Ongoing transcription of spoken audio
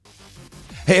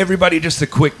Hey everybody, just a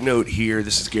quick note here.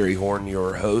 This is Gary Horn,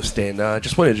 your host, and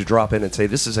just wanted to drop in and say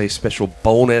this is a special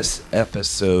bonus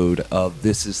episode of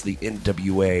This is the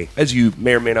NWA. As you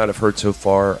may or may not have heard so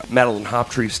far, Madeline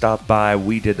Hoptree stopped by.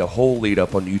 We did a whole lead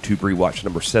up on YouTube Rewatch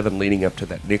number 7 leading up to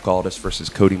that Nick Aldis versus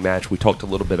Cody match. We talked a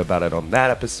little bit about it on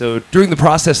that episode. During the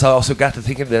process, I also got to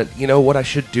thinking that, what I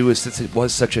should do is, since it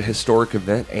was such a historic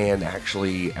event, and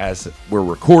actually as we're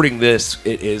recording this,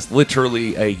 it is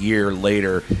literally a year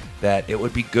later, that it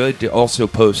would be good to also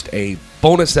post a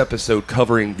bonus episode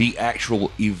covering the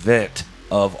actual event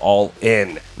of All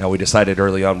In. Now, we decided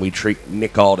early on we'd treat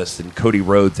Nick Aldis and Cody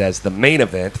Rhodes as the main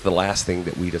event, the last thing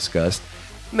that we discussed.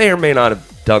 May or may not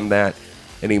have done that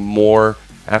anymore.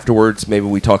 Afterwards, maybe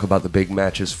we talk about the big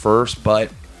matches first,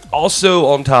 but also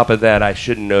on top of that, I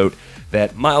should note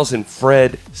that Miles and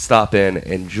Fred stop in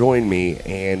and join me,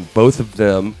 and both of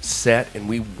them sat and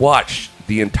we watched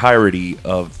the entirety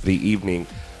of the evening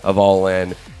of All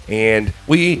In, and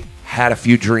we had a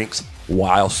few drinks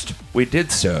whilst we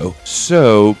did so.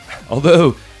 So,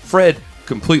 although Fred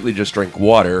completely just drank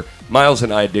water, Miles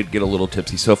and I did get a little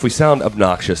tipsy, so if we sound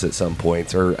obnoxious at some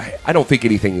points, or I don't think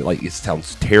anything like it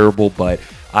sounds terrible, but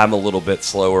I'm a little bit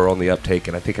slower on the uptake,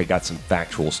 and I think I got some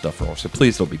factual stuff wrong, so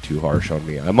please don't be too harsh on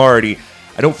me.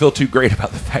 I don't feel too great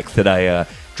about the fact that I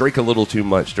drank a little too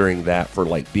much during that for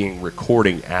being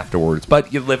recording afterwards,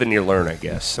 but you live and you learn, I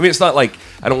guess. I mean, it's not like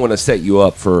I don't want to set you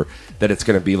up for that it's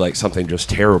going to be something just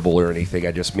terrible or anything.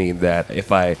 I just mean that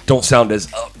if I don't sound as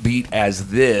upbeat as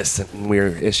this,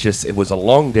 it was a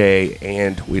long day,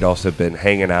 and we'd also been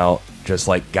hanging out just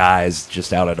like guys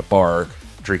just out at a bar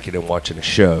drinking and watching a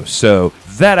show. So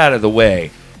that out of the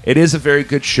way, it is a very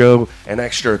good show, an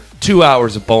extra 2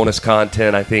 hours of bonus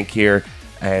content, I think, here.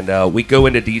 And we go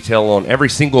into detail on every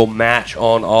single match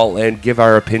on All In, give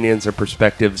our opinions and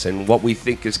perspectives and what we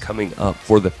think is coming up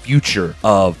for the future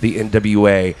of the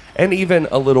NWA, and even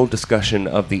a little discussion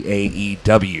of the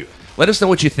AEW. Let us know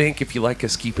what you think if you like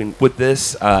us keeping with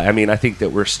this. I think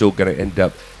that we're still going to end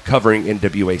up covering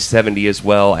NWA 70 as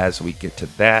well as we get to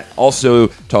that. Also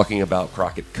talking about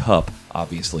Crockett Cup,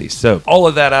 obviously. So all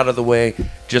of that out of the way,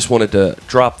 just wanted to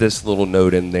drop this little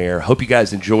note in there. Hope you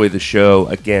guys enjoy the show.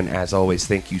 Again, as always,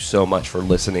 thank you so much for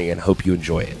listening, and hope you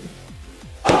enjoy it.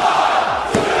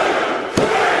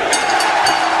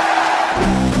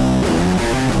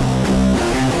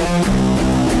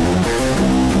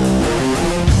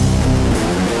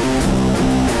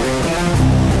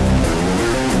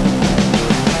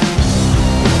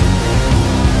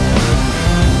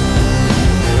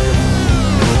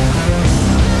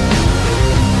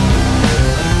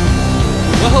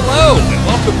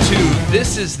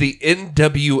 This is the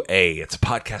NWA. It's a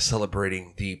podcast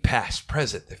celebrating the past,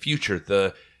 present, the future,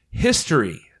 the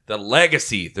history, the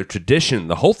legacy, the tradition,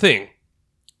 the whole thing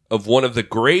of one of the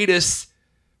greatest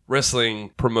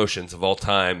wrestling promotions of all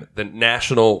time, the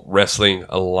National Wrestling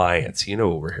Alliance. You know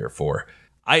what we're here for.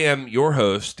 I am your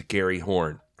host, Gary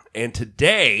Horn, and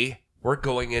today we're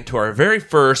going into our very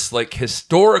first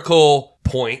historical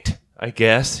point, I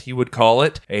guess you would call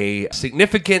it, a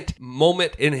significant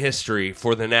moment in history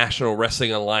for the National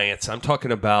Wrestling Alliance. I'm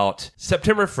talking about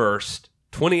September 1st,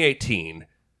 2018,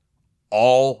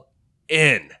 All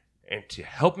In. And to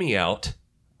help me out,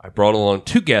 I brought along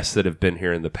two guests that have been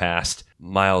here in the past,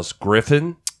 Miles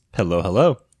Griffin. Hello,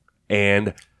 hello.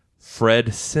 And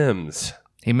Fred Sims.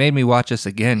 He made me watch this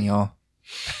again, y'all.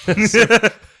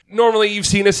 Normally, you've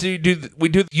seen us we do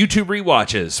YouTube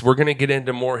rewatches. We're going to get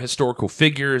into more historical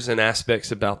figures and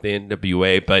aspects about the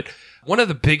NWA, but one of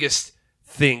the biggest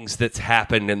things that's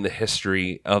happened in the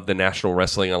history of the National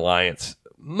Wrestling Alliance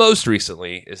most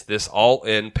recently is this All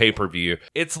In pay-per-view.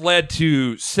 It's led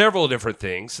to several different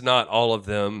things, not all of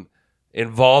them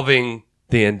involving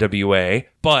the NWA,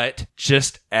 but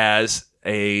just as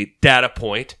a data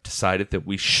point, decided that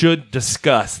we should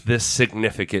discuss this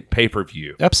significant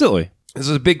pay-per-view. Absolutely. This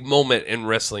is a big moment in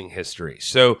wrestling history.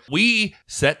 So we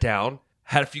sat down,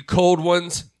 had a few cold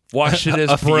ones, watched it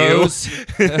as bros.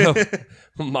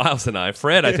 Miles and I.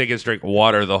 Fred, I think, has drank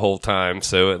water the whole time,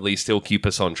 so at least he'll keep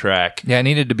us on track. Yeah, I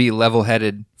needed to be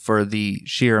level-headed for the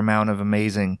sheer amount of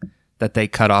amazing that they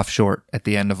cut off short at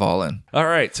the end of All In. All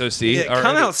right, so see. Yeah,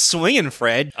 come out swinging,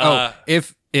 Fred.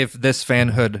 If this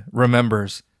fanhood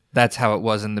remembers, that's how it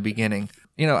was in the beginning.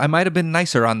 I might have been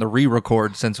nicer on the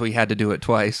re-record since we had to do it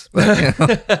twice.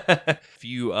 But, If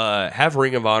you have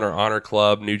Ring of Honor, Honor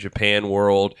Club, New Japan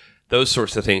World, those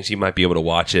sorts of things, you might be able to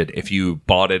watch it. If you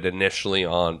bought it initially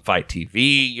on Fight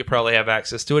TV, you probably have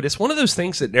access to it. It's one of those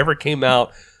things that never came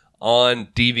out on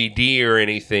DVD or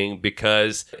anything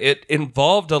because it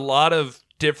involved a lot of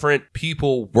different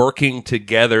people working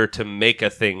together to make a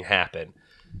thing happen.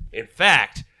 In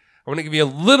fact, I want to give you a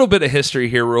little bit of history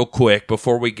here real quick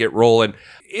before we get rolling.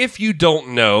 If you don't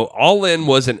know, All In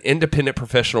was an independent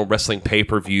professional wrestling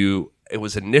pay-per-view. It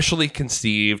was initially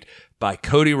conceived by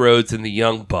Cody Rhodes and the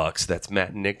Young Bucks, that's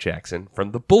Matt and Nick Jackson,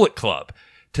 from the Bullet Club.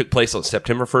 Took place on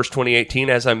September 1st, 2018,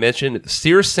 as I mentioned, at the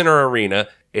Sears Center Arena.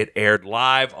 It aired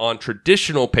live on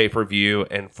traditional pay-per-view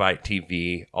and Fight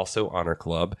TV, also Honor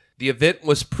Club. The event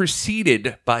was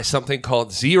preceded by something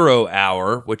called 0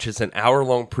 Hour, which is an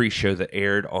hour-long pre-show that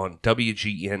aired on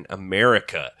WGN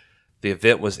America. The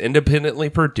event was independently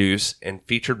produced and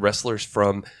featured wrestlers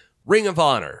from Ring of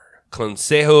Honor,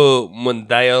 Consejo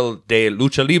Mundial de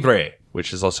Lucha Libre,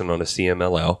 which is also known as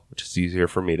CMLL, which is easier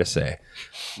for me to say,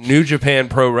 New Japan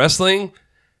Pro Wrestling,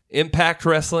 Impact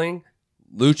Wrestling,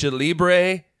 Lucha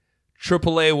Libre,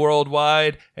 AAA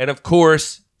Worldwide, and of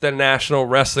course, the National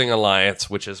Wrestling Alliance,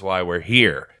 which is why we're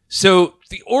here. So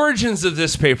the origins of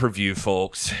this pay-per-view,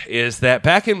 folks, is that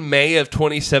back in May of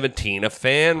 2017, a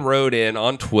fan wrote in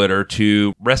on Twitter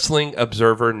to Wrestling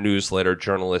Observer newsletter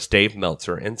journalist Dave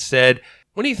Meltzer and said,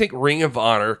 "When do you think Ring of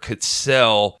Honor could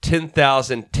sell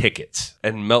 10,000 tickets?"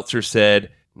 And Meltzer said,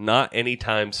 "Not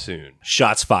anytime soon."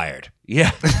 Shots fired.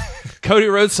 Yeah. Cody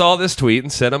Rhodes saw this tweet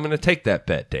and said, "I'm going to take that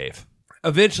bet, Dave."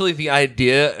 Eventually, the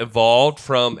idea evolved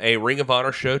from a Ring of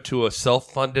Honor show to a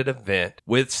self-funded event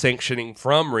with sanctioning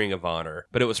from Ring of Honor,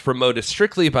 but it was promoted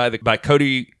strictly by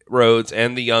Cody Rhodes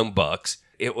and the Young Bucks.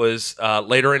 It was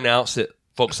later announced that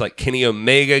folks like Kenny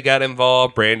Omega got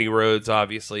involved, Brandy Rhodes,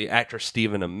 obviously, actor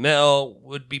Stephen Amell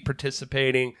would be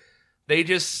participating. They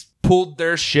just pulled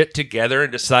their shit together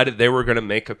and decided they were going to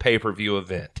make a pay-per-view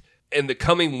event. In the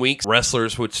coming weeks,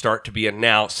 wrestlers would start to be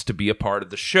announced to be a part of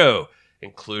the show,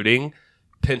 including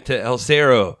Penta El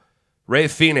Zero, Rey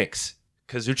Fenix,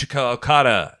 Kazuchika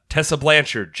Okada, Tessa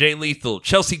Blanchard, Jay Lethal,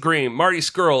 Chelsea Green, Marty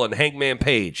Scurll, and Hangman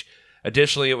Page.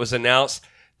 Additionally, it was announced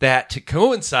that to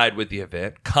coincide with the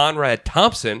event, Conrad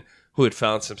Thompson, who had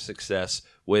found some success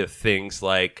with things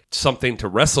like Something to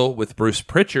Wrestle with Bruce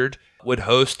Pritchard, would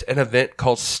host an event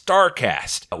called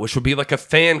StarCast, which would be like a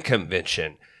fan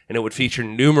convention. And it would feature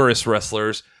numerous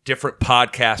wrestlers, different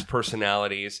podcast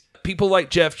personalities, people like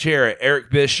Jeff Jarrett,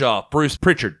 Eric Bischoff, Bruce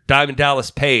Pritchard, Diamond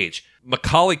Dallas Page,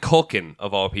 Macaulay Culkin,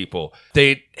 of all people.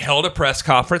 They held a press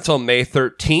conference on May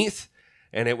 13th,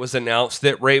 and it was announced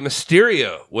that Rey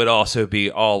Mysterio would also be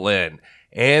All In,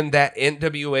 and that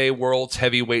NWA World's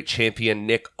Heavyweight Champion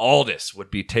Nick Aldis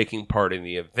would be taking part in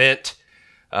the event.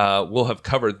 We'll have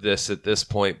covered this at this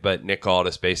point, but Nick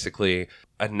Aldis basically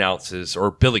announces, or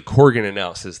Billy Corgan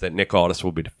announces, that Nick Aldis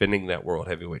will be defending that World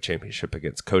Heavyweight Championship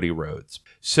against Cody Rhodes.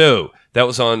 So that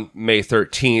was on May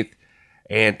 13th,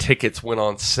 and tickets went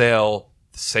on sale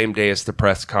the same day as the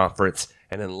press conference.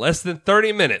 And in less than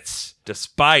 30 minutes,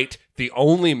 despite the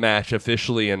only match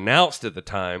officially announced at the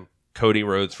time, Cody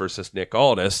Rhodes versus Nick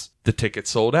Aldis, the tickets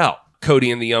sold out.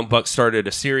 Cody and the Young Bucks started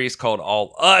a series called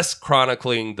All Us,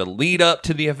 chronicling the lead up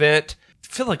to the event.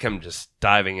 I feel like I'm just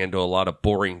diving into a lot of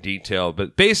boring detail,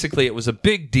 but basically it was a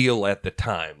big deal at the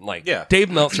time. Dave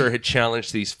Meltzer had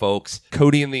challenged these folks.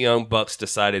 Cody and the Young Bucks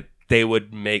decided they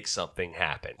would make something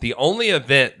happen. The only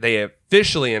event they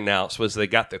officially announced was they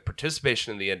got the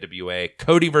participation in the NWA,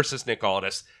 Cody versus Nick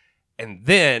Aldis, and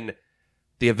then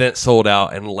the event sold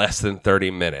out in less than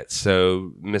 30 minutes.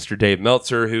 So Mr. Dave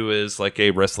Meltzer, who is like a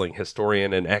wrestling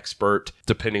historian and expert,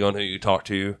 depending on who you talk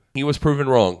to, he was proven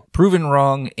wrong. Proven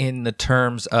wrong in the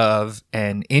terms of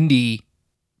an indie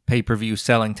pay-per-view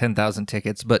selling 10,000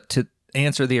 tickets, but to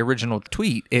answer the original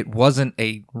tweet, it wasn't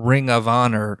a Ring of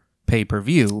Honor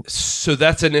pay-per-view. So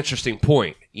that's an interesting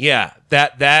point. Yeah,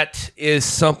 that is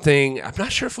something I'm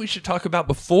not sure if we should talk about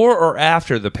before or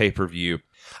after the pay-per-view.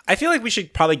 I feel like we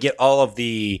should probably get all of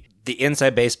the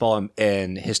inside baseball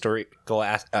and historical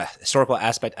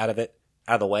aspect out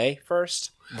of the way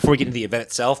first before we get into the event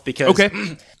itself,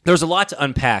 because there's a lot to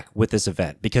unpack with this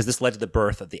event, because this led to the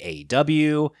birth of the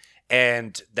AEW,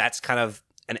 and that's kind of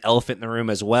an elephant in the room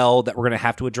as well that we're going to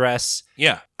have to address.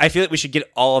 Yeah. I feel like we should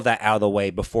get all of that out of the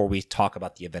way before we talk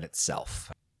about the event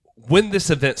itself. When this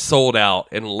event sold out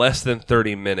in less than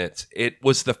 30 minutes, it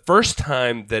was the first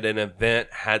time that an event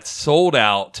had sold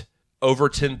out over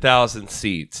 10,000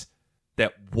 seats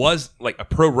that was like a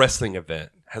pro wrestling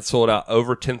event had sold out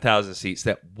over 10,000 seats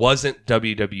that wasn't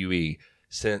WWE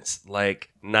since like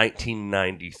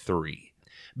 1993.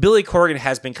 Billy Corgan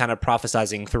has been kind of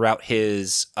prophesizing throughout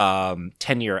his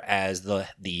tenure as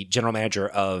the general manager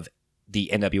of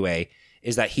the NWA,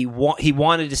 is that he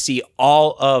wanted to see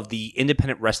all of the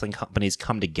independent wrestling companies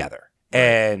come together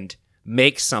and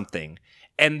make something.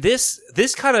 And this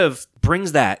kind of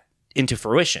brings that into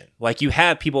fruition. Like, you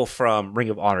have people from Ring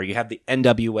of Honor, you have the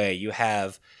NWA, you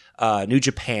have New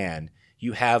Japan.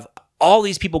 You have all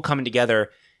these people coming together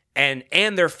and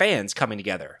their fans coming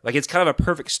together. Like, it's kind of a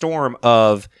perfect storm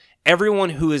of everyone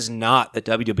who is not the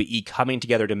WWE coming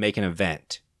together to make an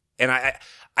event. And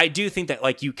I do think that,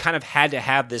 like, you kind of had to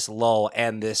have this lull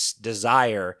and this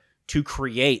desire to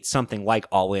create something like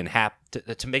All In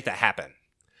to make that happen.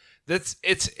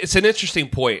 It's an interesting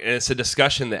point, and it's a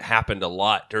discussion that happened a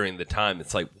lot during the time.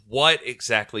 It's like, what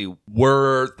exactly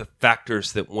were the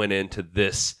factors that went into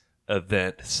this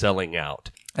event selling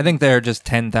out? I think there are just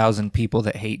 10,000 people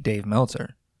that hate Dave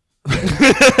Meltzer.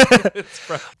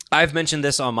 I've mentioned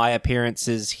this on my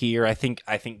appearances here. I think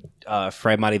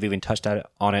Fred might have even touched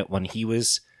on it when he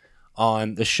was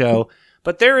on the show.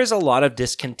 But there is a lot of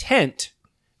discontent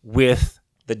with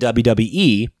the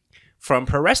WWE from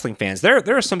pro wrestling fans.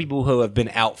 There are some people who have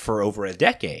been out for over a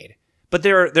decade, but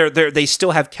they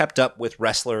still have kept up with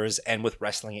wrestlers and with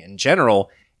wrestling in general.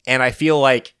 And I feel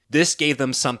like this gave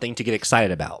them something to get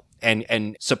excited about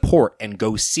and support and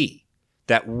go see.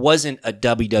 That wasn't a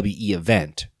WWE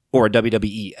event or a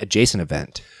WWE adjacent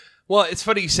event. Well, it's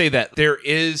funny you say that. There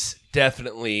is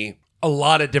definitely a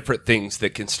lot of different things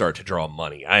that can start to draw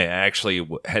money. I actually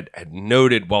had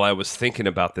noted while I was thinking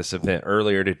about this event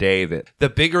earlier today that the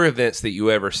bigger events that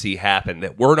you ever see happen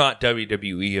that were not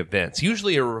WWE events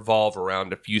usually revolve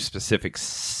around a few specific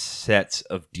sets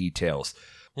of details.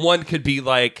 One could be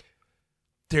like,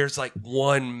 there's like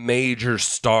one major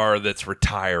star that's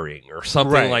retiring or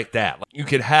something like that. Like, you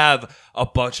could have a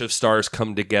bunch of stars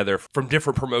come together from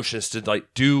different promotions to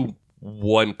like do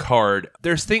one card.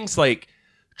 There's things like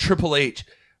Triple H,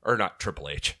 or not Triple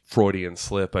H, Freudian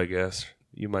slip, I guess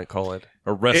you might call it.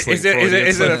 A wrestling Is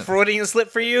it a Freudian slip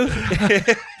for you?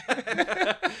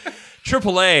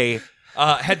 Triple A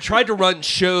had tried to run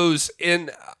shows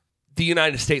in the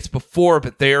United States before,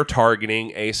 but they are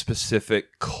targeting a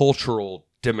specific cultural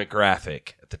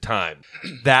demographic at the time.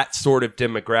 That sort of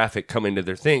demographic coming to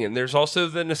their thing. And there's also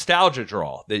the nostalgia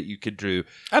draw that you could do.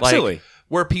 Absolutely. Like,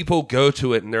 where people go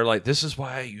to it and they're like, this is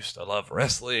why I used to love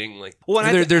wrestling. Like, well,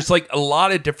 there's like a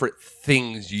lot of different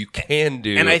things you can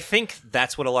do. And I think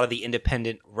that's what a lot of the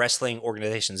independent wrestling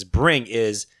organizations bring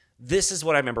is, this is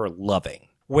what I remember loving.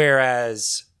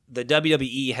 Whereas the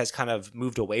WWE has kind of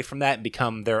moved away from that and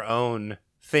become their own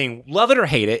thing. Love it or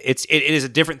hate it, it is a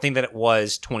different thing than it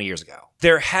was 20 years ago.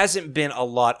 There hasn't been a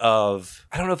lot of,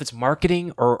 I don't know if it's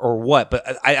marketing or what,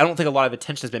 but I don't think a lot of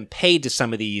attention has been paid to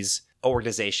some of these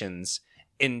organizations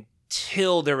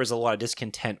until there was a lot of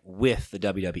discontent with the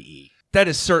WWE. That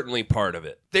is certainly part of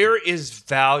it. There is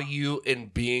value in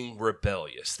being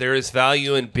rebellious. There is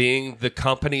value in being the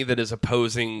company that is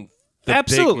opposing the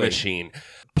big machine.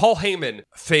 Paul Heyman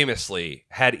famously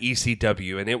had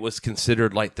ECW, and it was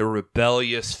considered like the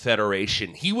rebellious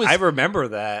federation. I remember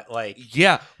that, like,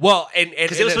 yeah. Well, and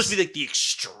because it was supposed to be like the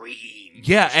extreme.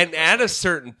 Yeah, and at a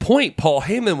certain point, Paul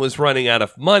Heyman was running out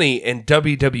of money, and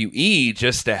WWE,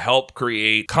 just to help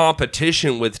create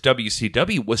competition with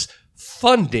WCW, was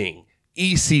funding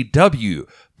ECW.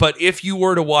 But if you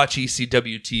were to watch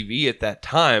ECW TV at that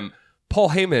time,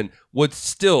 Paul Heyman would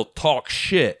still talk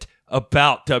shit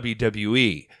about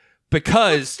WWE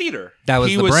because that was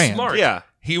he the was brand. Smart. Yeah,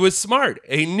 he was smart.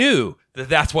 He knew that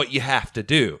that's what you have to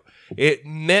do. It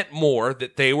meant more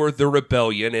that they were the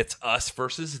rebellion. It's us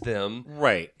versus them.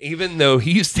 Right. Even though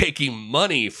he's taking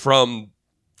money from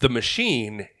the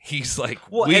machine, he's like,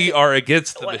 we are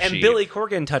against the machine. And Billy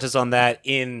Corgan touches on that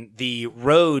in the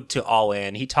Road to All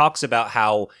In. He talks about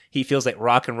how he feels like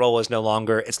rock and roll is no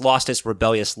longer, it's lost its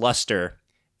rebellious luster,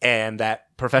 and that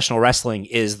professional wrestling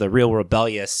is the real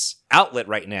rebellious outlet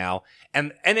right now.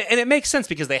 And it makes sense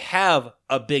because they have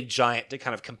a big giant to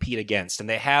kind of compete against, and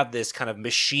they have this kind of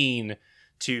machine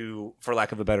to, for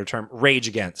lack of a better term, rage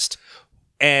against.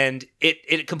 And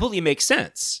it completely makes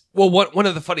sense. Well, one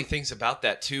of the funny things about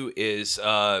that, too, is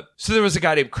so there was a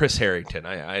guy named Chris Harrington.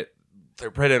 I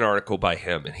read an article by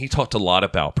him, and he talked a lot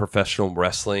about professional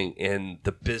wrestling and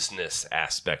the business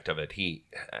aspect of it. He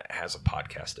has a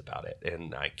podcast about it,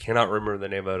 and I cannot remember the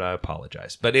name of it. I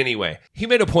apologize. But anyway, he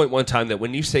made a point one time that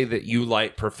when you say that you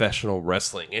like professional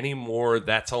wrestling anymore,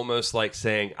 that's almost like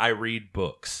saying, I read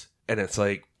books. And it's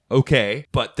like, okay,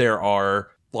 but there are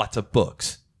lots of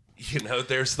books. You know,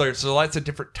 there's lots of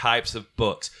different types of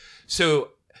books. So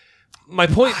my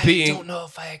point being, I don't know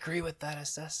if I agree with that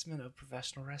assessment of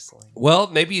professional wrestling. Well,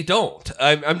 maybe you don't.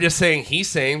 I'm just saying he's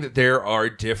saying that there are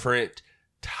different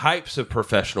types of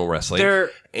professional wrestling.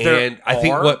 I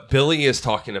think what Billy is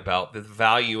talking about, the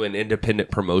value in independent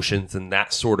promotions and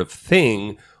that sort of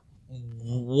thing,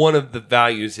 one of the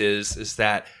values is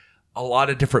that a lot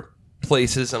of different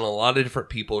places and a lot of different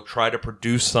people try to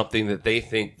produce something that they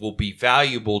think will be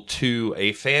valuable to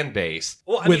a fan base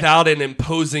without an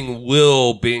imposing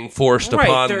will being forced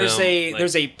upon them.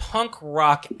 There's a punk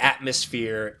rock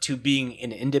atmosphere to being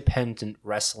an independent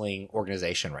wrestling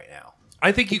organization right now.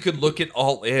 I think you could look at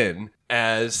All In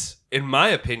as, in my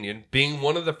opinion, being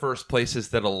one of the first places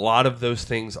that a lot of those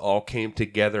things all came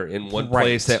together in one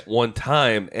place at one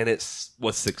time, and it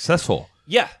was successful.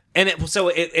 Yeah, and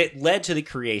it led to the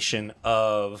creation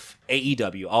of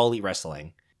AEW, All Elite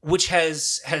Wrestling, which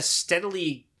has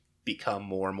steadily become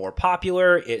more and more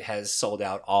popular. It has sold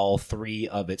out all 3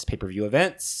 of its pay-per-view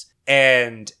events,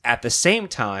 and at the same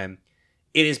time,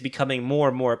 it is becoming more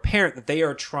and more apparent that they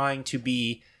are trying to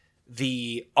be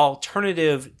the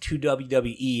alternative to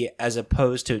WWE as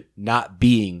opposed to not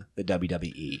being the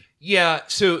WWE. Yeah,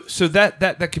 so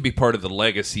that could be part of the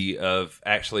legacy of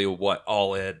actually what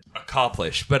All In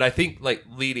accomplished. But I think like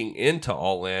leading into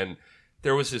All In,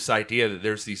 there was this idea that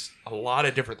there's a lot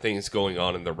of different things going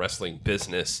on in the wrestling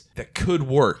business that could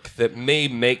work, that may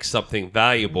make something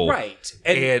valuable. Right.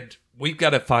 And we've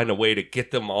got to find a way to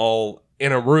get them all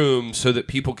in a room so that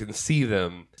people can see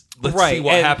them. Let's see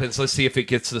what happens. Let's see if it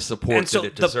gets the support that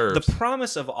it deserves. The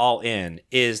promise of All In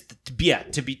is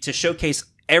to showcase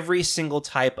every single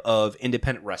type of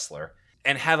independent wrestler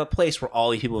and have a place where all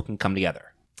these people can come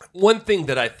together. One thing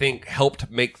that I think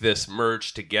helped make this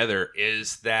merge together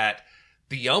is that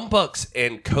the Young Bucks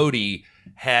and Cody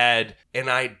had an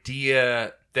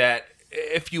idea that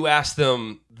if you ask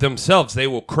them themselves, they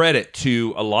will credit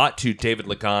a lot to David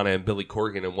Lagana and Billy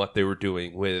Corgan and what they were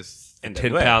doing with NWA.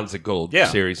 10 Pounds of Gold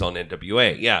series on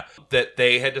NWA. Yeah. That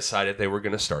they had decided they were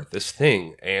going to start this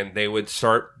thing, and they would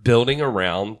start building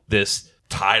around this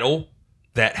title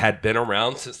that had been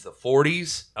around since the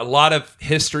 40s. A lot of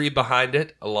history behind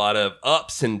it, a lot of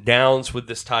ups and downs with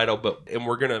this title, and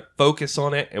we're going to focus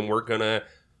on it, and we're going to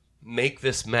make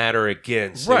this matter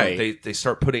again. So they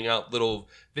start putting out little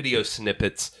video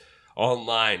snippets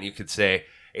online, you could say.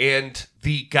 And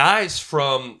the guys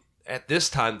from, at this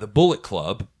time, the Bullet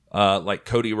Club, like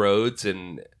Cody Rhodes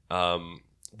and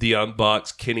the Young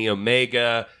Bucks, Kenny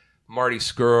Omega, Marty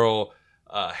Scurll,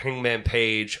 Hangman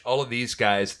Page, all of these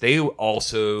guys, they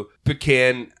also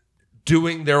began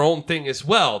doing their own thing as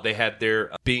well. They had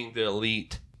their Being the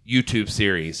Elite YouTube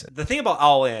series. The thing about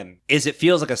All In is it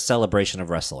feels like a celebration of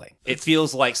wrestling. It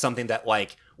feels like something that,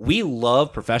 like, we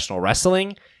love professional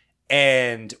wrestling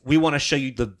and we want to show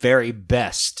you the very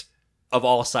best of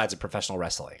all sides of professional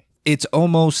wrestling. It's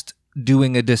almost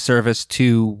doing a disservice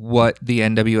to what the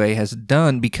NWA has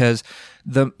done, because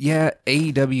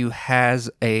AEW has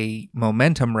a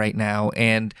momentum right now,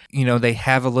 and they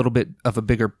have a little bit of a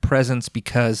bigger presence,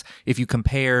 because if you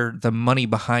compare the money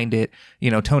behind it,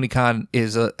 Tony Khan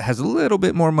has a little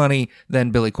bit more money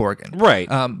than Billy Corgan, right?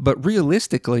 But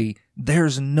realistically,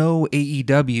 there's no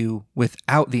AEW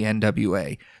without the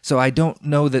NWA. So I don't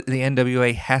know that the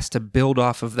NWA has to build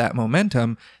off of that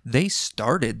momentum. They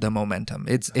started the momentum.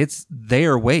 It's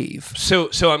their wave. So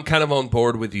I'm kind of on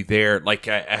board with you there. Like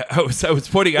I was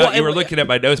pointing out, you were looking at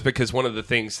my notes, because one of the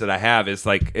things that I have is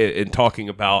like in talking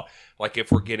about, like,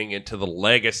 if we're getting into the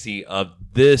legacy of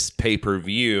this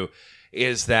pay-per-view,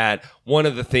 is that one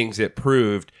of the things it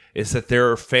proved is that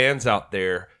there are fans out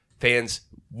there, fans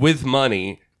with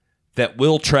money, that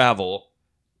will travel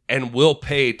and will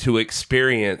pay to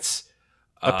experience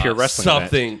a pure wrestling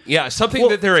something. Event. Yeah, something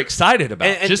that they're excited about.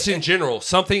 In general,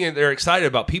 something that they're excited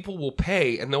about. People will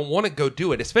pay and they'll want to go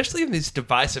do it, especially in these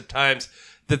divisive times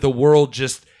that the world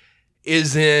just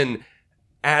is in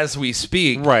as we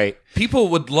speak. Right. People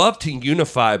would love to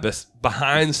unify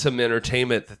behind some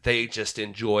entertainment that they just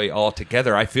enjoy all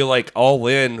together. I feel like All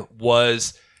In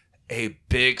was a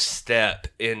big step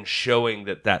in showing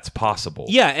that that's possible.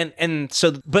 Yeah, and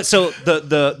so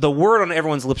the word on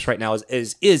everyone's lips right now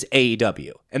is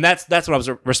AEW, and that's what I was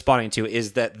responding to,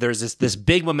 is that there's this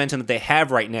big momentum that they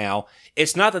have right now.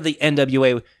 It's not that the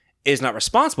NWA is not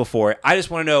responsible for it. I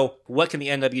just want to know, what can the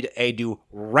NWA do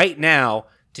right now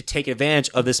to take advantage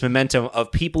of this momentum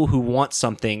of people who want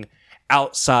something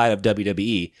outside of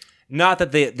WWE? Not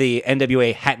that the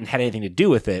NWA hadn't had anything to do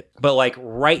with it, but like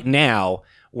right now,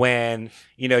 when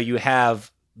you have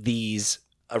these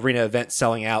arena events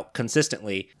selling out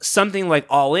consistently, something like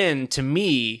All In, to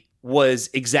me, was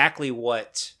exactly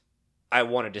what I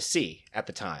wanted to see at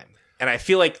the time. And I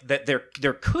feel like that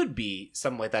there could be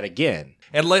something like that again.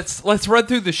 And let's run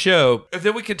through the show, and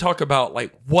then we can talk about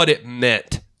like what it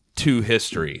meant to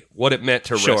history, what it meant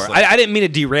to wrestling. I didn't mean to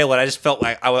derail it. I just felt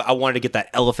like I wanted to get that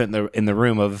elephant in the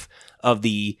room of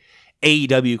the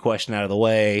AEW question out of the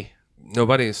way.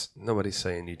 Nobody's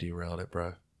saying you derailed it,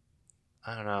 bro.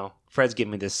 I don't know. Fred's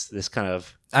giving me this kind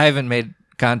of. I haven't made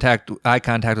eye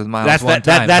contact with Miles one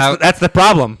time. That's the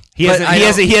problem. He But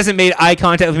hasn't made eye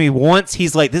contact with me once.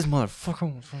 He's like, this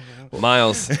motherfucker.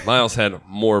 Miles had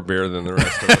more beer than the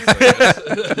rest of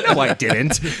us. No, I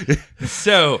didn't.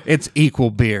 So It's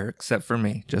equal beer, except for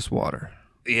me, just water.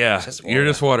 yeah, you're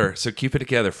just water. So keep it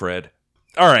together, Fred.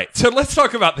 All right, so let's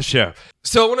talk about the show.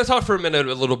 So I want to talk for a minute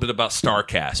a little bit about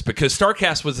StarCast, because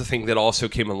StarCast was the thing that also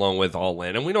came along with All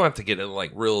In, and we don't have to get into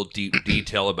like real deep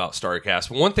detail about StarCast.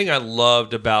 But one thing I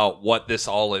loved about what this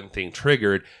All In thing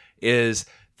triggered is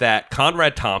that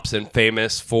Conrad Thompson,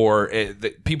 famous for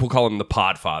people call him the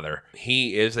Podfather.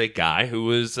 He is a guy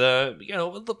who is,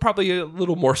 probably a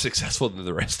little more successful than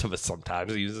the rest of us.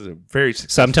 Sometimes he's a very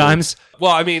successful. Sometimes,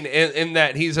 well, I mean, in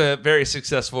that he's a very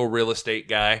successful real estate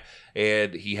guy,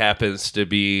 and he happens to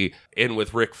be in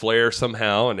with Ric Flair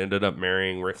somehow, and ended up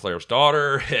marrying Ric Flair's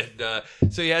daughter, and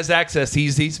so he has access.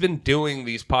 He's been doing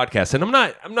these podcasts, and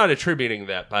I'm not attributing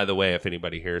that, by the way, if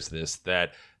anybody hears this,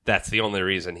 that's the only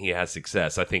reason he has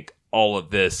success. I think all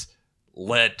of this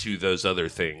led to those other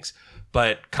things.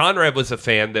 But Conrad was a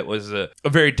fan that was a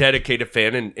very dedicated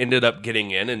fan and ended up getting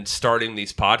in and starting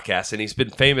these podcasts. And he's been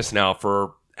famous now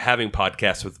for having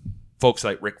podcasts with folks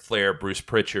like Ric Flair, Bruce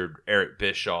Pritchard, Eric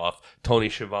Bischoff, Tony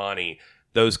Schiavone,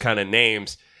 those kind of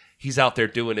names. He's out there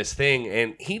doing his thing.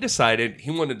 And he decided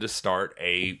he wanted to start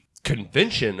a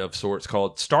convention of sorts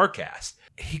called StarCast.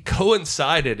 He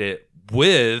coincided it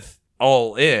with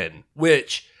All In,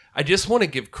 which I just want to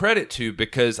give credit to,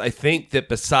 because I think that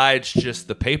besides just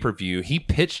the pay-per-view, he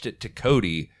pitched it to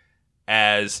Cody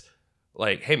as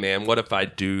like, hey man, what if I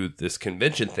do this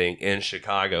convention thing in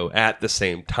Chicago at the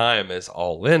same time as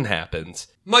All In happens?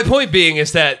 My point being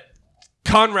is that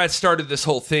Conrad started this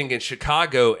whole thing in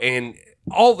Chicago, and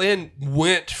All In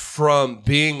went from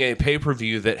being a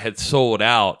pay-per-view that had sold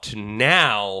out to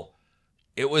now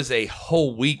it was a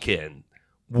whole weekend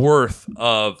worth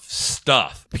of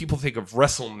stuff. People think of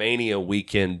WrestleMania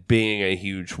weekend being a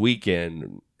huge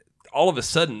weekend. All of a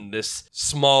sudden, this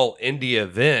small indie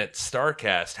event,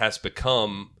 StarCast, has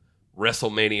become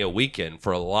WrestleMania weekend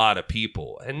for a lot of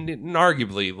people. And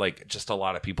arguably, like, just a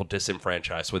lot of people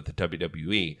disenfranchised with the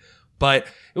WWE. But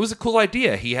it was a cool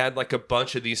idea. He had like a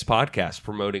bunch of these podcasts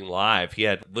promoting live. He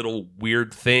had little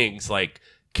weird things like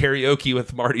karaoke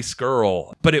with Marty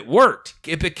Scurll, but it worked.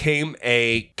 It became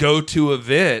a go-to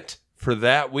event for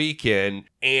that weekend,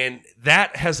 and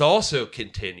that has also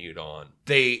continued on.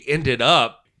 They ended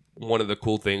up, one of the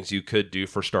cool things you could do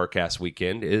for StarCast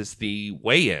weekend is the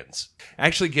weigh-ins,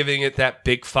 actually giving it that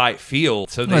big fight feel.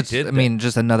 So they did. I mean,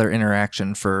 just another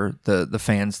interaction for the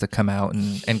fans to come out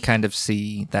and kind of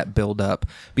see that build up,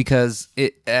 because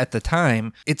at the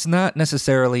time, it's not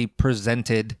necessarily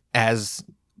presented as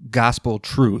gospel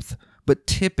truth, but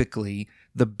typically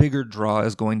the bigger draw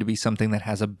is going to be something that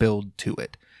has a build to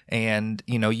it. And,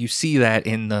 you see that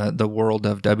in the world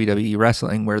of WWE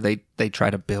wrestling, where they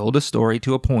try to build a story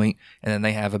to a point, and then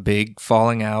they have a big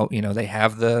falling out. They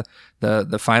have the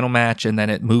final match, and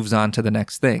then it moves on to the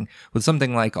next thing. With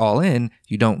something like All In,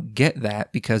 you don't get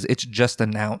that because it's just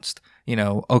announced.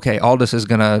 Okay, Aldis is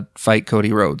going to fight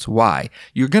Cody Rhodes. Why?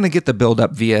 You're going to get the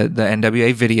build-up via the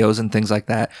NWA videos and things like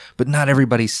that, but not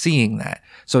everybody's seeing that.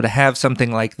 So to have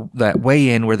something like that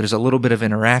weigh-in where there's a little bit of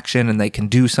interaction and they can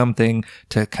do something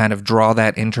to kind of draw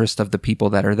that interest of the people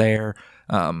that are there,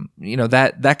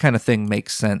 that kind of thing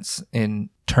makes sense in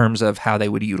terms of how they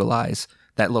would utilize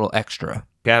that little extra.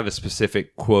 I have a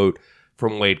specific quote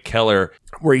from Wade Keller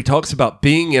where he talks about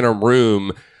being in a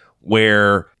room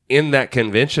where in that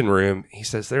convention room, he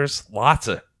says there's lots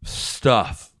of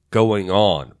stuff going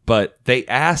on, but they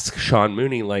ask Sean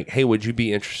Mooney, like, hey, would you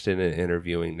be interested in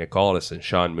interviewing Nick Aldis? And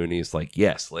Sean Mooney's like,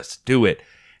 yes, let's do it.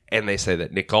 And they say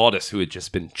that Nick Aldis, who had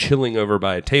just been chilling over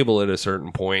by a table at a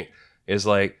certain point, is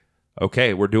like,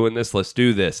 okay, we're doing this, let's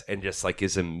do this. And just like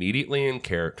is immediately in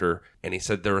character. And he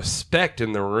said the respect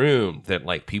in the room that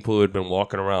like people who had been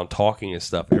walking around talking and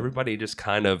stuff, everybody just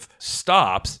kind of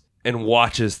stops and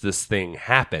watches this thing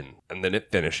happen. And then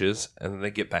it finishes, and then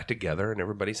they get back together, and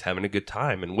everybody's having a good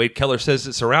time. And Wade Keller says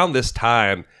it's around this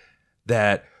time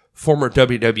that former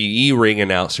WWE ring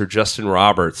announcer Justin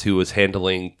Roberts, who was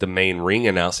handling the main ring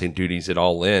announcing duties at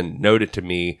All In, noted to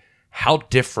me how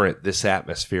different this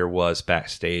atmosphere was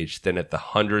backstage than at the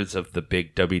hundreds of the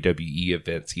big WWE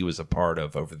events he was a part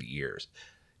of over the years.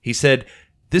 He said,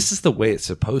 this is the way it's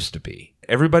supposed to be.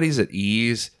 Everybody's at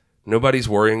ease. Nobody's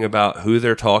worrying about who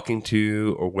they're talking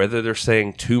to or whether they're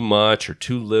saying too much or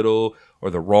too little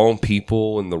or the wrong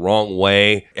people in the wrong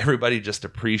way. Everybody just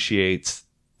appreciates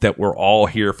that we're all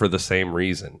here for the same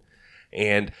reason.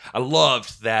 And I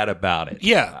loved that about it.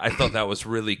 Yeah. I thought that was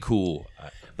really cool.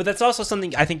 But that's also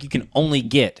something I think you can only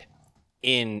get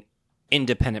in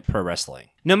independent pro wrestling.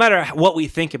 No matter what we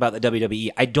think about the WWE,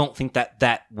 I don't think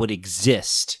that would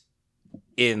exist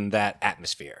in that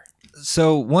atmosphere.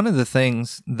 So one of the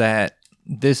things that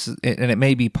this, and it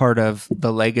may be part of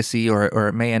the legacy, or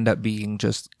it may end up being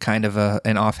just kind of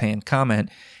an offhand comment,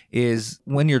 is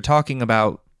when you're talking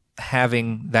about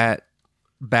having that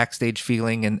backstage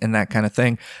feeling and that kind of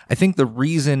thing. I think the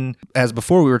reason, as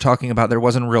before we were talking about, there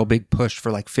wasn't a real big push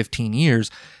for like 15 years.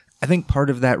 I think part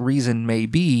of that reason may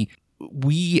be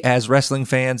we as wrestling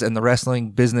fans and the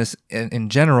wrestling business in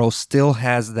general still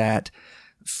has that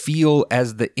feel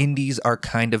as the indies are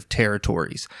kind of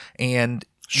territories. And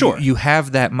sure, you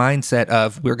have that mindset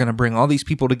of we're going to bring all these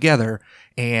people together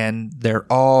and they're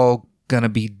all going to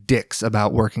be dicks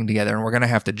about working together, and we're going to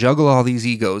have to juggle all these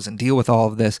egos and deal with all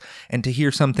of this. And to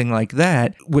hear something like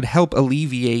that would help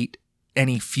alleviate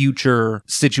any future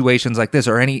situations like this,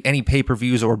 or any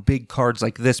pay-per-views or big cards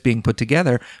like this being put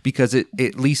together, because it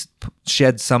at least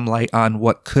sheds some light on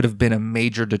what could have been a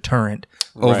major deterrent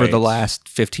over the last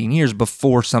 15 years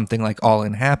before something like All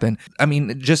In happened. I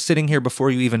mean, just sitting here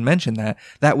before you even mentioned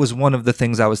that was one of the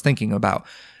things I was thinking about.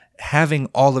 Having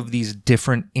all of these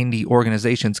different indie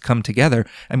organizations come together.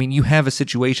 I mean, you have a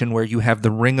situation where you have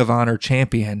the Ring of Honor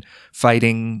champion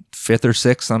fighting 5th or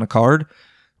 6th on a card.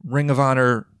 Ring of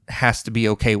Honor has to be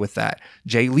okay with that.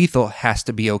 Jay Lethal has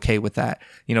to be okay with that.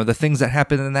 You know, the things that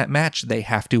happen in that match, they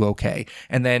have to okay.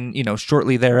 And then, you know,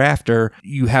 shortly thereafter,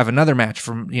 you have another match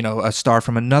from, you know, a star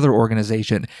from another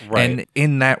organization. Right. And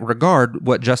in that regard,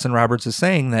 what Justin Roberts is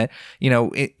saying, that, you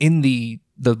know, in the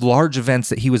large events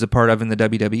that he was a part of in the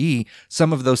WWE,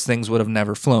 some of those things would have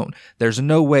never flown. There's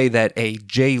no way that a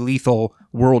Jay Lethal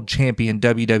world champion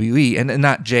WWE, and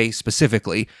not Jay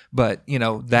specifically, but, you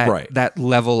know, that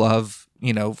level of,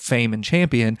 you know, fame and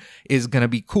champion is going to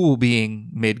be cool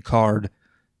being mid-card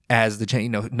as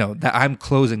the no, that I'm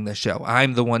closing this show.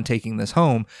 I'm the one taking this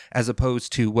home, as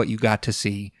opposed to what you got to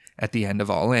see at the end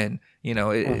of All In, you know,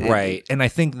 and I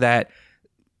think that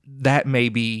may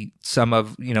be some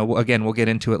of, you know, again, we'll get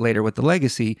into it later with the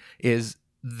legacy, is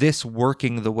this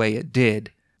working the way it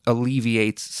did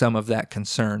alleviates some of that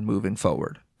concern moving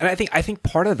forward. And I think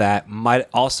part of that might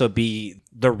also be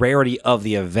the rarity of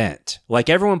the event. Like,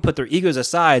 everyone put their egos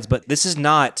aside, but this is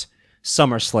not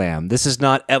SummerSlam. This is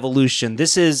not Evolution.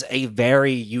 This is a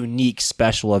very unique,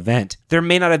 special event. There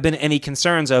may not have been any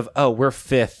concerns of, oh, we're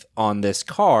 5th on this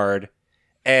card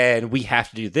and we have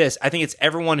to do this. I think it's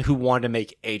everyone who wanted to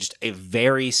make just a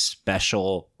very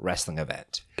special wrestling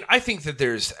event. I think that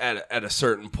there's, at a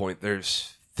certain point,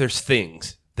 there's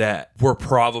things that were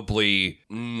probably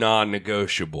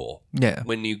non-negotiable. Yeah.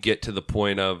 When you get to the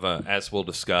point of, as we'll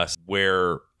discuss,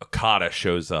 where Okada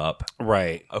shows up.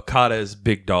 Right. Okada is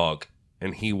big dog,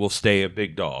 and he will stay a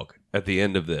big dog at the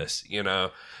end of this, you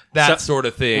know? That sort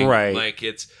of thing. Right. Like,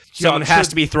 it's... Someone has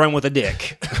to be thrown with a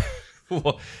dick.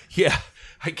 Well, yeah,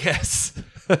 I guess.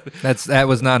 That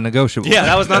was non-negotiable. Yeah,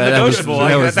 that was non-negotiable.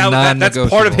 That's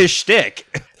part of his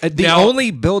shtick. The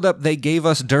only build-up they gave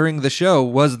us during the show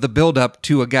was the build-up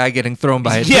to a guy getting thrown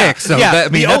by a dick. So that's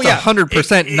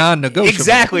 100% non-negotiable.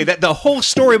 Exactly. That the whole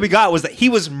story we got was that he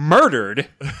was murdered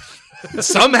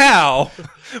somehow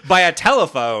by a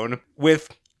telephone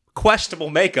with questionable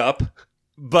makeup.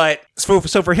 But so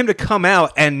for him to come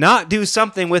out and not do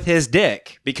something with his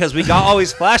dick, because we got all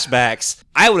these flashbacks,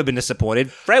 I would have been disappointed.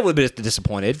 Fred would have been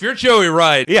disappointed. If you're Joey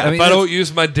Wright, yeah, if I don't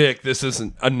use my dick, this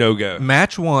isn't a no-go.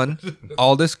 Match 1,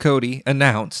 Aldous Cody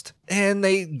announced, and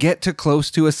they get to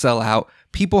close to a sellout.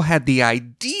 People had the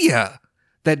idea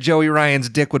that Joey Ryan's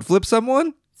dick would flip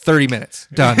someone. 30 minutes.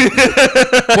 Done.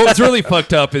 What's really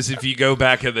fucked up is if you go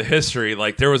back in the history,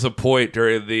 like, there was a point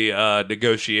during the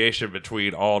negotiation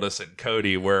between Aldous and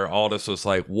Cody where Aldous was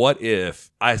like, what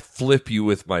if I flip you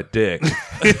with my dick?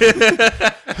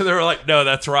 And they were like, no,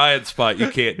 that's Ryan's spot. You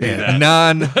can't do that.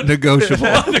 Non-negotiable.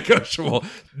 Non-negotiable.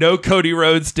 No Cody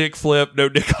Rhodes dick flip. No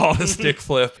Nick Aldis dick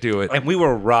flip. Do it. And we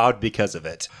were robbed because of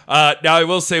it. Now, I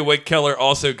will say Wade Keller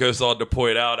also goes on to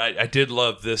point out, I did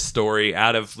love this story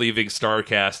out of leaving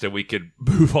StarCast, and we could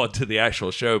move on to the actual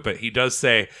show, but he does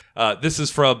say, this is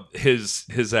from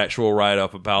his actual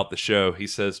write-up about the show. He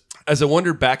says, as I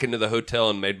wandered back into the hotel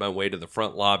and made my way to the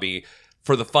front lobby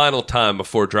for the final time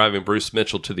before driving Bruce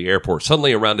Mitchell to the airport,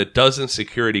 suddenly around a dozen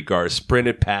security guards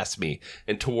sprinted past me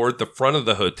and toward the front of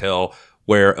the hotel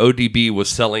where ODB was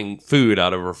selling food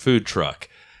out of her food truck.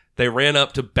 They ran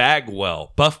up to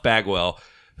Buff Bagwell,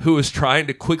 who was trying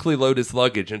to quickly load his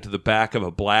luggage into the back of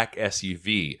a black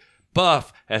SUV.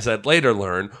 Buff, as I'd later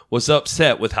learn, was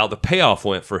upset with how the payoff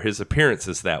went for his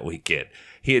appearances that weekend.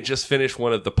 He had just finished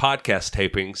one of the podcast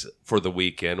tapings for the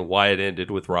weekend, Why It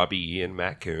Ended with Robbie E. and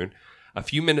Matt Coon, a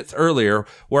few minutes earlier,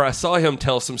 where I saw him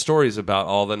tell some stories about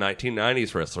all the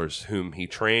 1990s wrestlers whom he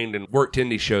trained and worked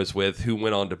indie shows with who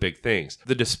went on to big things.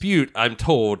 The dispute, I'm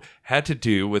told, had to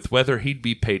do with whether he'd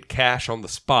be paid cash on the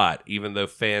spot, even though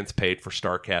fans paid for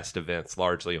StarCast events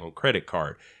largely on credit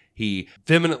card. He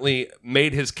vehemently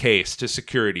made his case to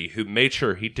security, who made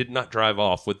sure he did not drive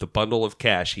off with the bundle of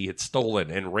cash he had stolen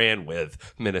and ran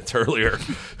with minutes earlier.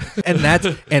 And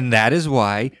that is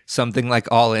why something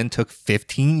like All In took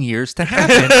 15 years to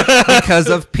happen because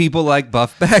of people like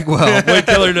Buff Bagwell. What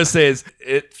Killer just says,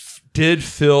 it did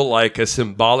feel like a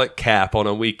symbolic cap on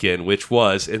a weekend, which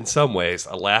was, in some ways,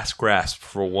 a last grasp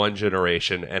for one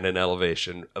generation and an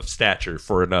elevation of stature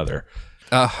for another.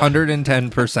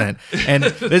 110%. And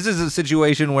this is a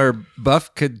situation where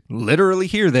Buff could literally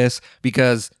hear this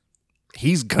because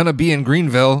he's going to be in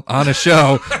Greenville on a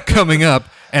show coming up,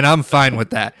 and I'm fine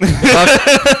with that.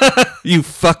 Buff, you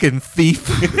fucking thief.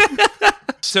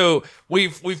 So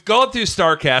we've gone through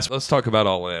StarCast. Let's talk about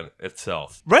All In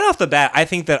itself. Right off the bat, I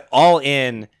think that All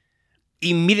In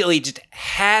immediately just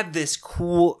had this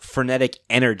cool, frenetic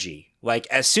energy. Like,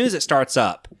 as soon as it starts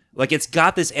up, like, it's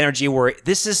got this energy where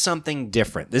this is something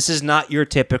different. This is not your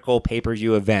typical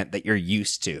pay-per-view event that you're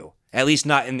used to, at least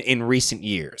not in recent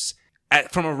years.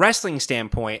 From a wrestling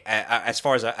standpoint, as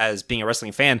far as being a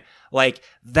wrestling fan, like,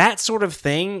 that sort of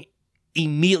thing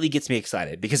immediately gets me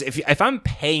excited. Because if I'm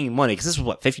paying money, because this was,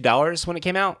 what, $50 when it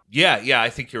came out? Yeah, I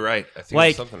think you're right. I think like,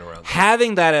 it's something around that.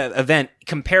 Having that event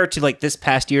compared to, like, this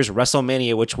past year's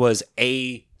WrestleMania, which was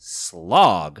a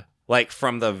slog. Like,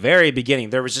 from the very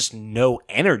beginning, there was just no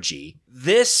energy.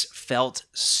 This felt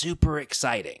super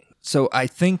exciting. So I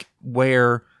think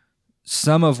where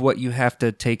some of what you have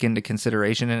to take into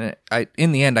consideration, and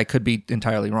in the end, I could be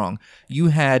entirely wrong. You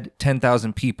had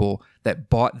 10,000 people that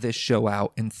bought this show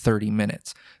out in 30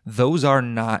 minutes. Those are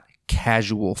not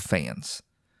casual fans.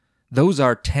 Those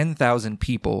are 10,000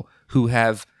 people who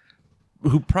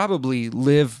probably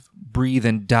live, breathe,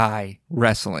 and die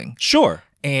wrestling. Sure.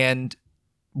 And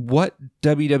what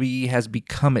WWE has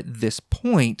become at this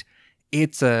point,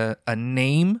 it's a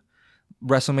name.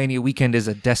 WrestleMania weekend is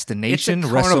a destination. It's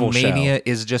a carnival WrestleMania show.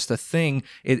 is just a thing.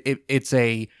 It's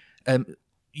a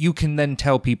you can then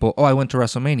tell people, oh, I went to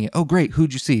WrestleMania. Oh, great.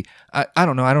 Who'd you see? I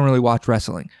don't know. I don't really watch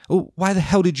wrestling. Oh, why the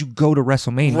hell did you go to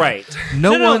WrestleMania? Right.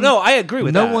 No, I agree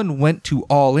with that. No one went to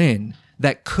All In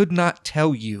that could not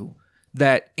tell you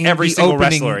that in every the single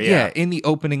opening, wrestler, yeah. In the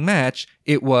opening match,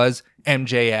 it was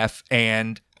MJF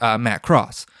and Matt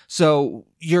Cross. So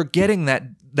you're getting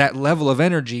that level of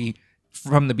energy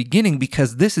from the beginning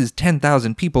because this is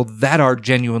 10,000 people that are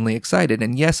genuinely excited.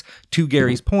 And yes, to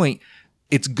Gary's point,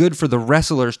 it's good for the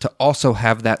wrestlers to also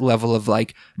have that level of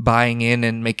like buying in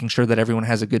and making sure that everyone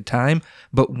has a good time.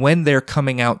 But when they're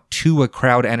coming out to a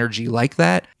crowd energy like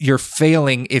that, you're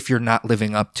failing if you're not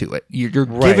living up to it. You're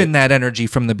given that energy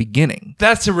from the beginning.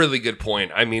 That's a really good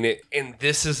point. I mean, and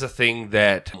this is a thing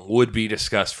that would be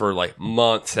discussed for like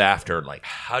months after. Like,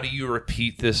 how do you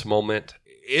repeat this moment?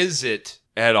 Is it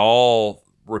at all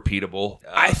repeatable?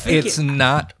 I think it's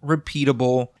not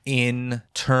repeatable in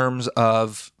terms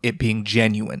of it being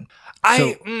genuine.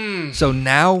 So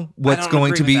now what's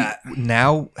going to be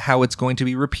now how it's going to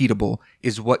be repeatable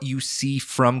is what you see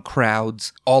from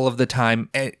crowds all of the time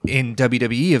in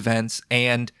WWE events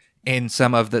and in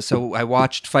some of the. So I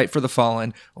watched Fight for the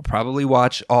Fallen. I'll probably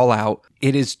watch All Out.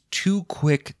 It is too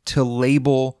quick to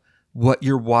label what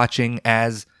you're watching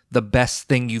as the best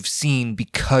thing you've seen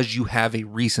because you have a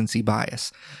recency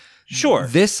bias. Sure.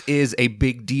 This is a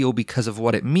big deal because of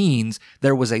what it means.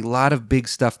 There was a lot of big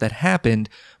stuff that happened,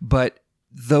 but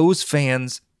those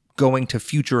fans going to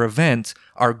future events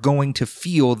are going to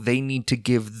feel they need to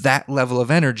give that level of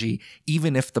energy,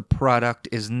 even if the product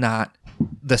is not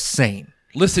the same.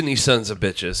 Listen, you sons of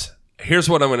bitches. Here's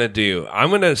what I'm going to do. I'm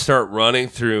going to start running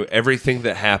through everything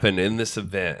that happened in this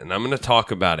event, and I'm going to talk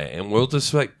about it, and we'll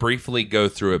just like briefly go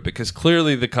through it because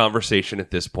clearly the conversation at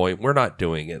this point, we're not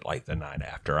doing it like the night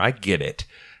after. I get it.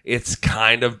 It's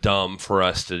kind of dumb for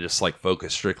us to just like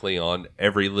focus strictly on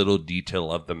every little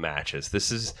detail of the matches.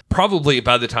 This is probably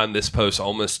by the time this posts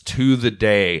almost to the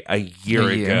day a year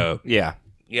ago. Yeah.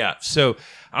 Yeah, so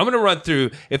I'm going to run through.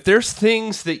 If there's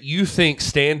things that you think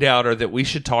stand out or that we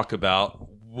should talk about,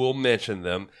 we'll mention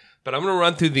them. But I'm going to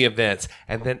run through the events.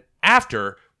 And then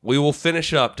after, we will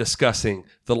finish up discussing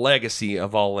the legacy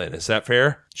of All In. Is that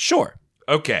fair? Sure.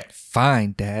 Okay.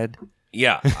 Fine, Dad.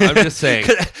 Yeah, I'm just saying.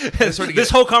 This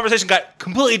whole conversation got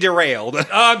completely derailed.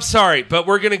 I'm sorry, but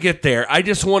we're going to get there. I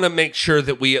just want to make sure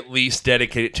that we at least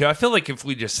dedicate it to. I feel like if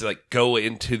we just go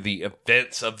into the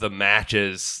events of the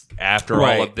matches after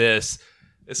all of this,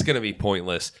 it's going to be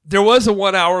pointless. There was a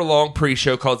 1 hour long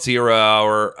pre-show called 0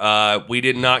 Hour. We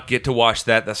did not get to watch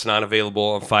that. That's not available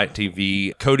on Fight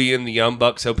TV. Cody and the Young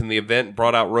Bucks opened the event and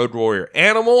brought out Road Warrior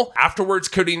Animal. Afterwards,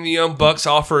 Cody and the Young Bucks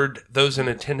offered those in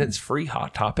attendance free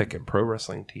Hot Topic and Pro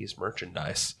Wrestling Tees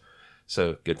merchandise.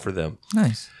 So good for them.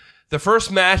 Nice. The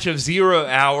first match of 0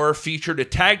 Hour featured a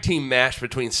tag team match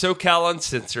between SoCal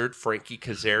Uncensored, Frankie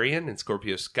Kazarian and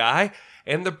Scorpio Sky,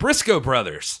 and the Briscoe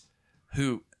Brothers,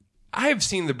 who... I have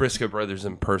seen the Briscoe Brothers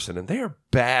in person, and they are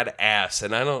badass.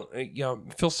 And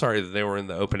I feel sorry that they were in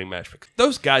the opening match because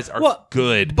those guys are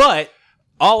good. But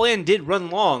All In did run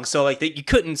long, so you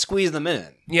couldn't squeeze them in.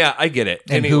 Yeah, I get it.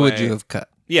 And who would you have cut?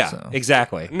 Yeah,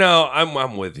 exactly. No,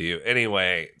 I'm with you.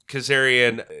 Anyway,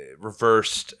 Kazarian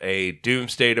reversed a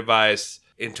Doomsday device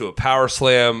into a power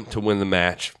slam to win the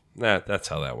match. That's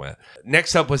how that went.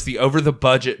 Next up was the Over the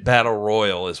Budget Battle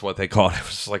Royal is what they called it. It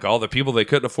was like all the people they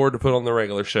couldn't afford to put on the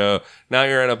regular show. Now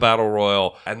you're in a Battle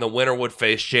Royal, and the winner would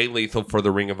face Jay Lethal for the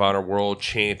Ring of Honor World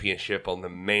Championship on the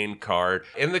main card.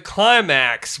 In the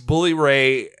climax, Bully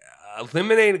Ray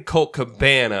eliminated Colt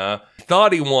Cabana.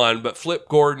 Thought he won, but Flip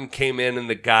Gordon came in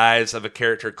the guise of a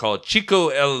character called Chico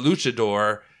El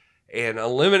Luchador and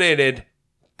eliminated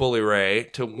Bully Ray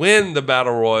to win the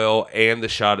Battle Royal and the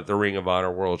shot at the Ring of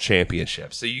Honor World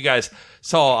Championship. So you guys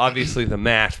saw, obviously, the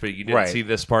match, but you didn't see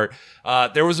this part.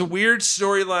 There was a weird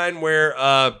storyline where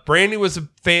Brandy was a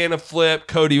fan of Flip.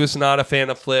 Cody was not a fan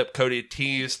of Flip. Cody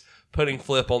teased putting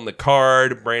Flip on the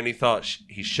card. Brandy thought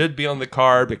he should be on the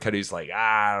card, but Cody's like,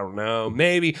 I don't know,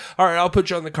 maybe. All right, I'll put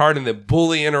you on the card. And then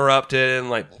Bully interrupted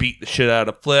and beat the shit out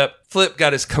of Flip. Flip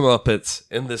got his comeuppance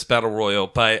in this Battle Royal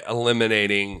by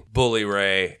eliminating Bully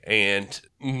Ray and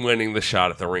winning the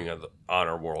shot at the Ring of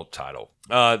Honor World title.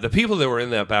 The people that were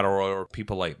in that Battle Royal were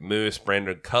people like Moose,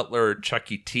 Brandon Cutler,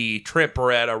 Chucky T, Trent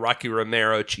Beretta, Rocky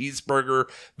Romero, Cheeseburger,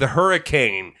 The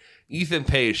Hurricane, Ethan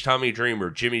Page, Tommy Dreamer,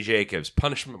 Jimmy Jacobs,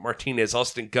 Punishment Martinez,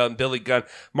 Austin Gunn, Billy Gunn,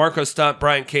 Marco Stunt,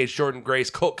 Brian Cage, Jordan Grace,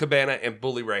 Colt Cabana, and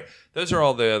Bully Ray. Those are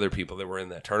all the other people that were in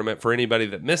that tournament. For anybody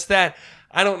that missed that,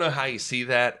 I don't know how you see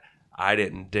that. I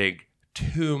didn't dig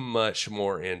too much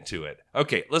more into it.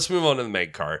 Okay, let's move on to the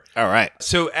main card. All right.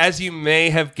 So as you may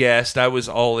have guessed, I was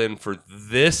all in for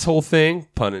this whole thing,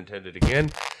 pun intended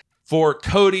again, for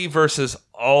Cody versus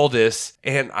Aldis,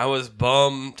 and I was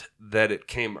bummed that it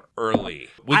came early.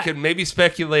 We could maybe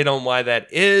speculate on why that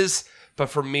is, but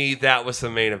for me, that was the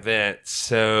main event.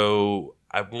 So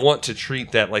I want to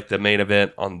treat that like the main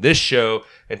event on this show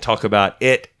and talk about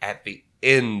it at the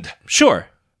end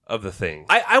of the thing.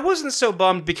 I wasn't so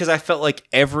bummed because I felt like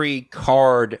every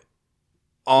card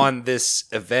on this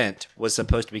event was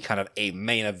supposed to be kind of a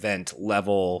main event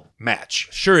level match.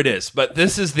 Sure it is, but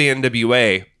this is the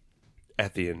NWA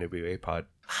at the NWA pod.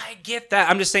 I get that.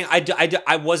 I'm just saying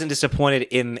I wasn't disappointed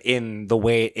in the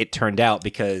way it turned out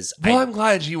because... I'm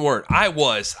glad you weren't. I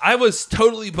was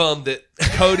totally bummed that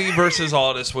Cody versus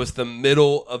Aldis was the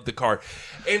middle of the card.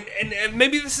 And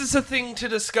maybe this is a thing to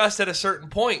discuss at a certain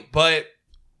point, but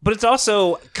it's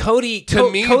also Cody... To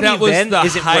me, Cody that was the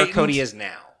isn't where Cody is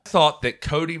now. I thought that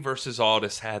Cody versus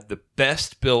Aldis had the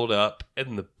best build-up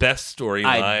and the best storyline.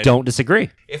 I don't disagree.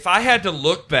 If I had to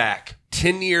look back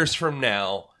 10 years from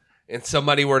now and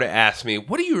somebody were to ask me,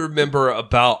 what do you remember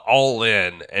about All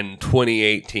In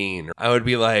 2018? I would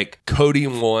be like, Cody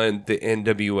won the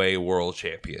NWA World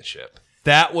Championship.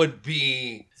 That would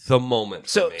be the moment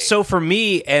for me. So for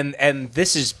me, and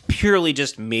this is purely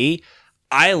just me,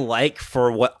 I like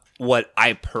for what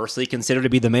I personally consider to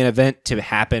be the main event to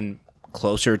happen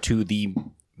closer to the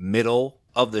middle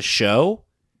of the show,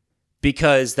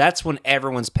 because that's when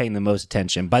everyone's paying the most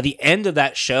attention. By the end of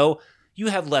that show, you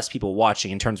have less people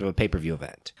watching in terms of a pay-per-view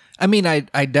event. I mean,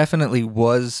 I definitely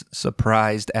was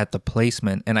surprised at the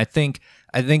placement, and I think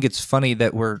it's funny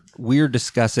that we're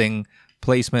discussing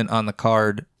placement on the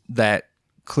card that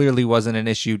clearly wasn't an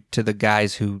issue to the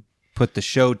guys who put the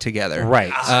show together. Right.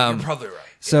 You're probably right.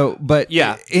 So, but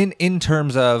yeah, in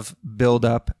terms of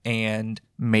build-up and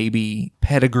maybe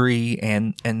pedigree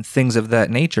and things of that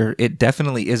nature, it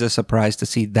definitely is a surprise to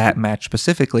see that match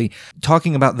specifically.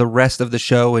 Talking about the rest of the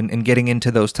show and getting into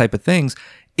those type of things,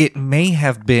 it may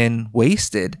have been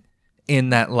wasted in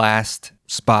that last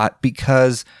spot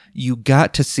because you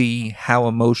got to see how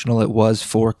emotional it was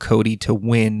for Cody to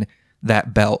win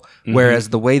that belt. Mm-hmm. Whereas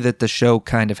the way that the show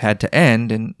kind of had to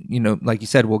end, and like you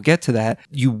said, we'll get to that,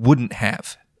 you wouldn't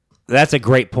have. That's a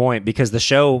great point because the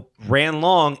show ran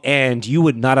long and you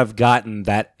would not have gotten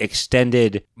that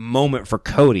extended moment for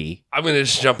Cody. I'm going to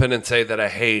just jump in and say that I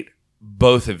hate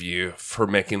both of you for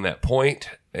making that point.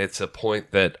 It's a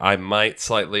point that I might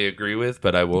slightly agree with,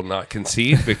 but I will not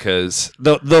concede because...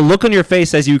 The look on your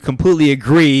face says you completely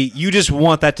agree. You just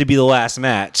want that to be the last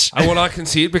match. I will not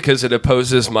concede because it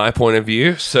opposes my point of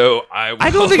view, so I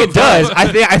don't think it does.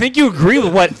 I think you agree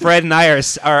with what Fred and I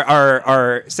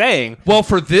are saying. Well,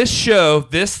 for this show,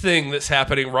 this thing that's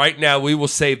happening right now, we will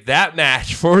save that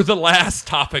match for the last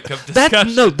topic of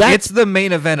discussion. It's the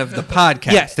main event of the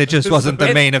podcast. Yes. It just wasn't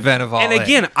the main event of All And In.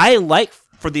 again, I like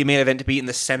for the main event to be in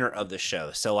the center of the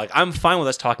show. So, like, I'm fine with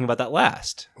us talking about that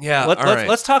last. Yeah,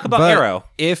 let's talk about But Arrow.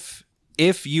 If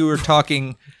you were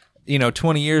talking,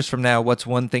 20 years from now, what's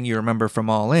one thing you remember from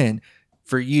All In?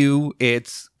 For you,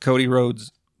 it's Cody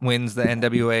Rhodes wins the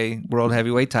NWA World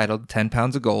Heavyweight title, 10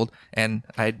 pounds of gold, and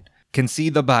I can see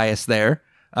the bias there.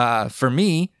 For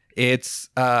me, it's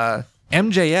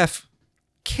MJF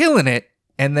killing it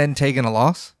and then taking a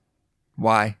loss.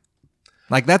 Why?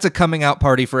 Like, that's a coming out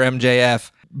party for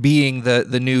MJF being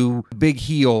the new big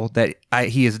heel that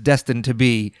he is destined to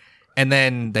be. And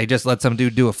then they just let some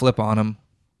dude do a flip on him.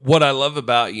 What I love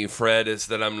about you, Fred, is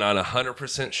that I'm not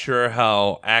 100% sure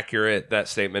how accurate that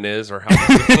statement is or how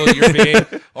truthful you're being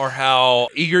or how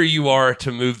eager you are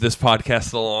to move this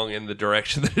podcast along in the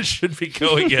direction that it should be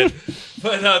going in.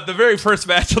 But the very first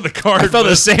match on the card... I felt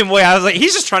the same way. I was like,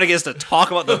 he's just trying to get us to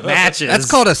talk about the matches. That's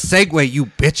called a segue, you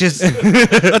bitches.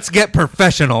 Let's get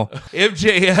professional.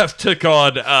 MJF took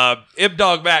on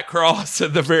M-Dog Matt Cross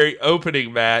in the very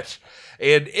opening match.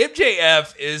 And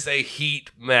MJF is a heat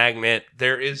magnet.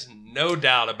 There is no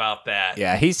doubt about that.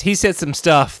 Yeah, he said some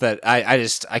stuff that I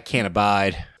can't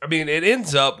abide. I mean, it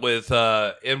ends up with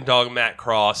M-Dog Matt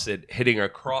Cross hitting a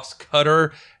cross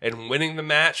cutter and winning the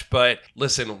match. But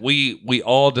listen, we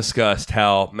all discussed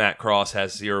how Matt Cross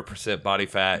has 0% body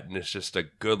fat and is just a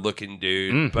good looking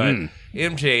dude. Mm-hmm. But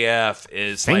MJF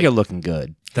is Finger looking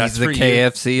good. That's the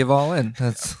KFC of All In.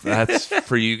 That's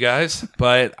for you guys.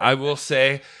 But I will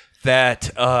say that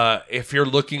if you're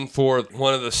looking for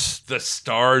one of the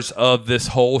stars of this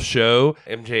whole show,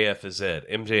 MJF is it.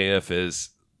 MJF is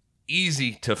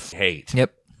easy to hate.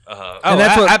 Yep. And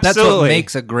that's what absolutely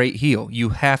makes a great heel. You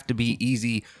have to be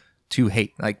easy to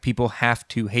hate. Like, people have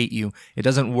to hate you. It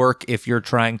doesn't work if you're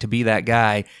trying to be that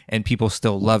guy and people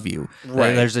still love you.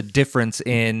 Right. There's a difference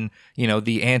in,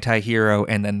 the anti-hero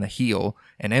and then the heel.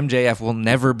 And MJF will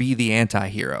never be the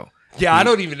anti-hero. Yeah, I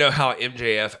don't even know how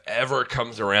MJF ever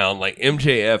comes around. Like,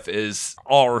 MJF is,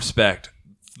 all respect,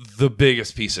 the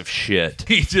biggest piece of shit.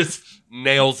 He just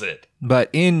nails it. But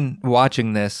in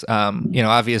watching this,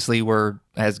 obviously we're,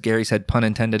 as Gary said, pun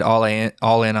intended, all in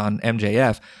on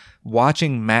MJF.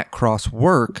 Watching Matt Cross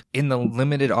work in the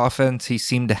limited offense he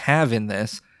seemed to have in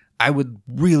this, I would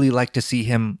really like to see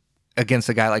him against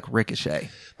a guy like Ricochet.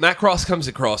 Matt Cross comes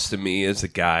across to me as a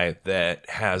guy that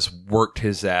has worked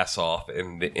his ass off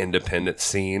in the independent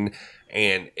scene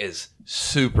and is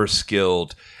super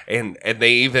skilled. And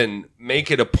they even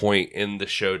make it a point in the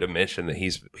show to mention that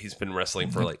he's been wrestling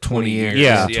for like 20 years.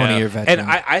 Yeah, 20-year veteran. And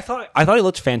I thought he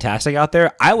looked fantastic out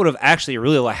there. I would have actually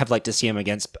really liked to see him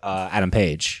against Adam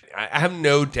Page. I have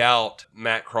no doubt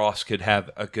Matt Cross could have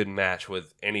a good match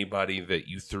with anybody that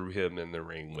you threw him in the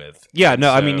ring with. Yeah, no,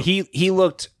 So, I mean, he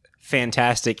looked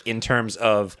fantastic in terms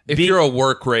of... if you're a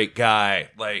work rate guy,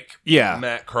 like, Yeah.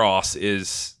 Matt Cross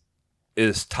is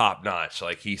top notch.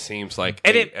 Like, he seems like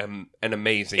And an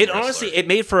amazing It wrestler. honestly, it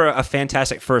made for a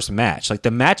fantastic first match. Like, the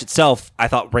match itself, I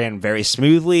thought ran very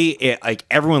smoothly.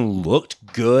 Everyone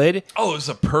looked good. Oh, it was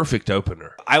a perfect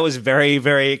opener. I was very,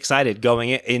 very excited going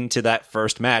into that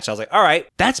first match. I was like, all right,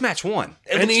 that's match one.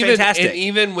 It looks fantastic. And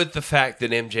even with the fact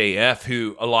that MJF,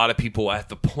 who a lot of people at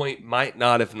the point might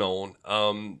not have known,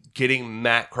 getting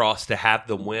Matt Cross to have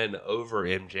the win over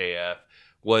MJF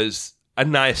was a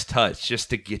nice touch just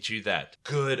to get you that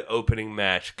good opening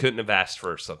match. Couldn't have asked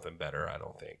for something better, I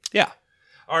don't think. Yeah.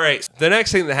 All right. The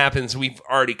next thing that happens, we've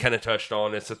already kind of touched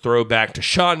on. It's a throwback to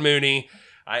Sean Mooney.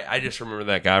 I just remember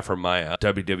that guy from my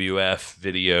WWF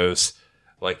videos.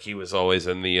 Like, he was always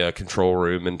in the control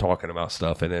room and talking about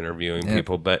stuff and interviewing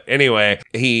people. But anyway,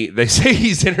 they say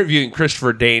he's interviewing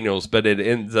Christopher Daniels, but it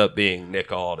ends up being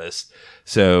Nick Aldis.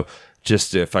 So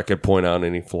just if I could point out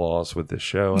any flaws with this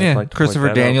show, I'd like to Christopher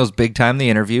point that Daniels out. big time the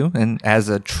interview, and as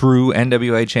a true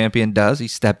NWA champion does, he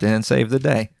stepped in and saved the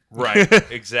day. Right,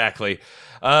 exactly.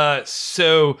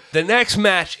 So the next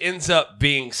match ends up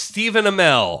being Stephen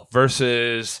Amell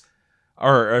versus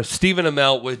or Stephen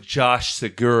Amell with Josh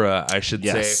Segura, I should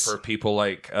Yes. say, for people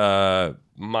like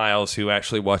Miles who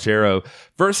actually watch Arrow,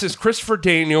 versus Christopher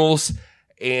Daniels,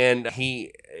 and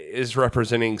he is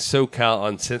representing SoCal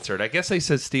Uncensored. I guess they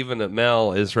said Stephen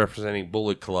Amell is representing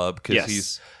Bullet Club because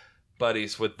he's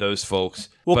buddies with those folks.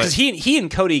 Well, because he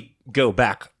and Cody go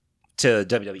back to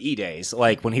WWE days,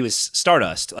 like when he was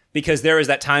Stardust, because there was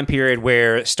that time period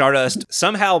where Stardust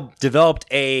somehow developed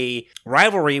a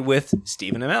rivalry with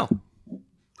Stephen Amell.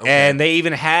 Okay. And they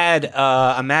even had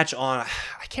a match on,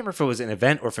 I can't remember if it was an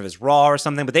event or if it was Raw or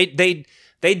something, but they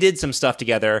did some stuff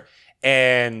together,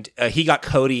 and he got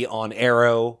Cody on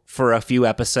Arrow for a few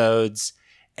episodes.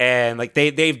 And like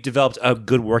they've developed a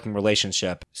good working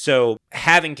relationship. So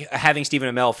having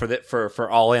Stephen Amell for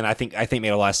All In, I think made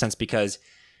a lot of sense because,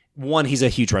 one, he's a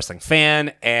huge wrestling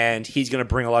fan, and he's going to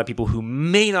bring a lot of people who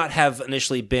may not have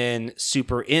initially been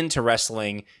super into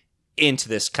wrestling into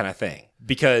this kind of thing.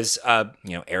 Because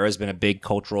Arrow's been a big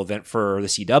cultural event for the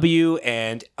CW,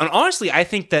 and honestly, I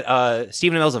think that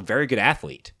Stephen Amell's a very good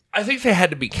athlete. I think they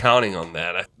had to be counting on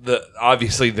that.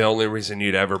 Obviously, the only reason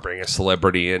you'd ever bring a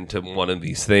celebrity into one of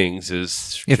these things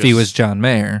is if he was John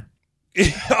Mayer.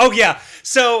 Oh, yeah.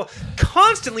 So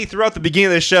constantly throughout the beginning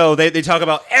of the show, they talk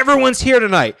about everyone's here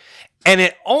tonight. And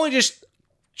it only just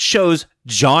shows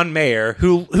John Mayer,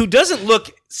 who doesn't look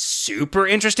super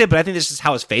interested, but I think this is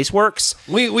how his face works.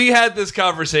 We had this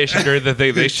conversation during the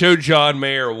thing. They showed John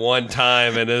Mayer one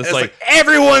time, and it's like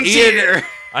everyone's here.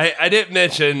 I didn't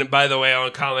mention, by the way,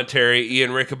 on commentary,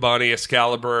 Ian Riccaboni,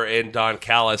 Excalibur, and Don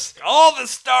Callis. All the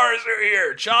stars are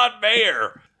here. John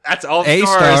Mayer. That's all A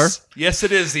stars. star. Yes,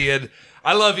 it is, Ian.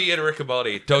 I love Ian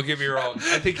Riccaboni. Don't get me wrong.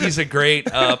 I think he's a great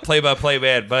play-by-play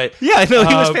man. But yeah, no,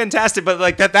 he was fantastic. But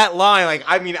like that line, like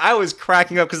I was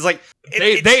cracking up because like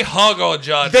they hung on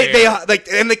John Mayer.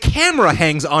 And the camera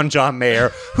hangs on John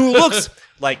Mayer, who looks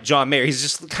like John Mayer. He's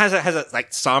just kind of has a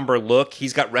like somber look.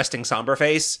 He's got resting somber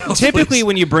face. Typically,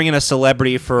 when you bring in a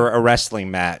celebrity for a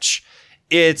wrestling match,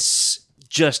 it's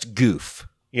just goof.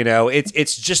 You know,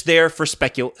 it's just there for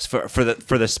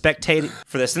the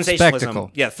sensationalism.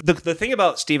 Spectacle. Yeah. The thing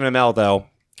about Stephen Amell though,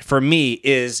 for me,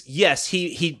 is yes,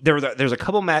 there's a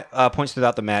couple points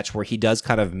throughout the match where he does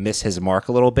kind of miss his mark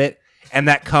a little bit, and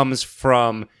that comes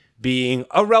from being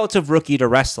a relative rookie to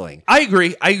wrestling. I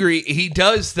agree. He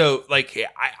does, though. Like,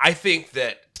 I think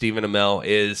that Stephen Amell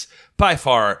is by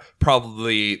far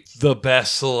probably the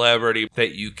best celebrity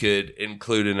that you could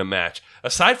include in a match.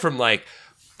 Aside from, like,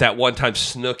 that one time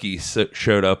Snooki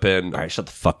showed up in... All right, shut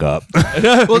the fuck up.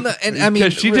 Well, no, and I mean...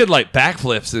 Because she did, like,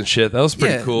 backflips and shit. That was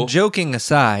pretty cool. Joking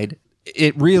aside,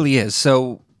 it really is.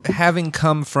 So... having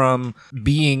come from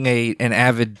being an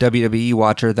avid WWE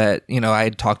watcher that, I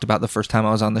had talked about the first time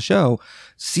I was on the show,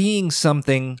 seeing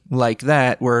something like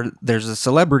that where there's a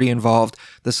celebrity involved,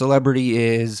 the celebrity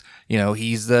is,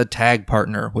 he's the tag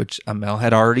partner, which Amell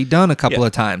had already done a couple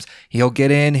of times. He'll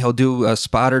get in, he'll do a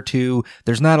spot or two.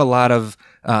 There's not a lot of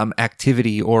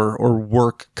activity or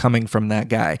work coming from that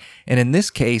guy. And in this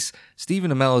case,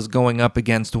 Stephen Amell is going up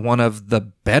against one of the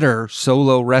better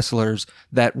solo wrestlers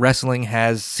that wrestling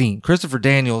has seen. Christopher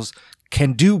Daniels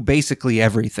can do basically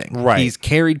everything. Right. He's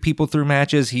carried people through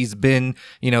matches. He's been,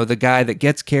 the guy that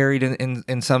gets carried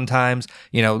in sometimes,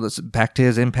 back to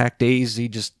his Impact days, he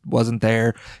just wasn't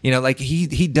there.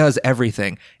 He does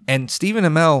everything. And Stephen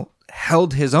Amell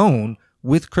held his own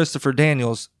with Christopher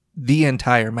Daniels the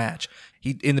entire match.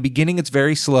 In the beginning, it's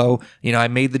very slow. I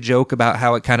made the joke about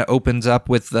how it kind of opens up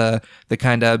with the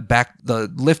kind of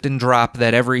the lift and drop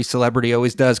that every celebrity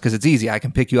always does because it's easy. I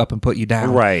can pick you up and put you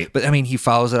down. Right. But I mean, he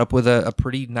follows it up with a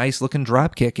pretty nice looking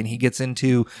drop kick, and he gets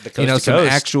into some coast.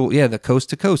 actual the coast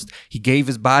to coast. He gave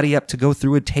his body up to go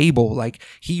through a table. Like,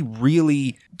 he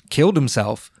really killed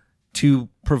himself to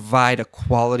provide a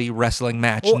quality wrestling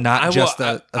match, not just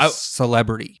a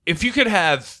celebrity. If you could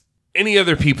have any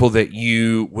other people that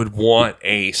you would want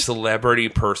a celebrity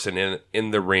person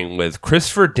in the ring with,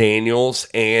 Christopher Daniels,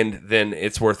 and then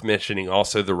it's worth mentioning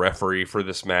also the referee for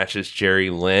this match is Jerry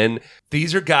Lynn.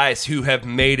 These are guys who have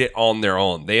made it on their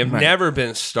own. They have never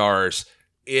been stars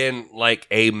in like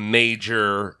a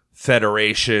major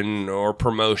federation or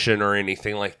promotion or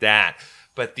anything like that.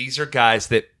 But these are guys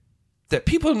that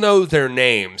people know their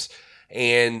names,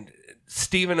 and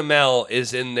Stephen Amell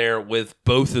is in there with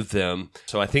both of them.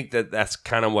 So I think that's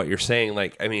kind of what you're saying.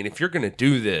 Like, I mean, if you're going to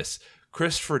do this,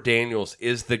 Christopher Daniels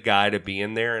is the guy to be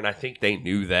in there, and I think they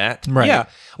knew that. Right. Yeah.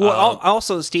 Well,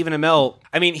 also Stephen Amell,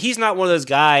 I mean, he's not one of those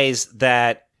guys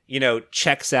that,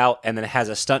 checks out and then has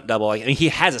a stunt double. Like, I mean, he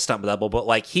has a stunt double, but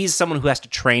like, he's someone who has to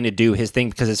train to do his thing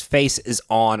because his face is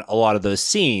on a lot of those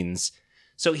scenes.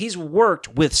 So he's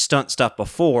worked with stunt stuff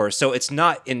before. So it's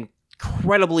not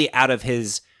incredibly out of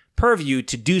his purview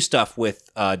to do stuff with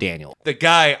Daniel. The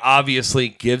guy obviously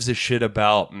gives a shit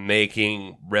about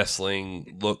making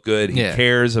wrestling look good. He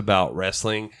cares about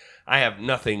wrestling. I have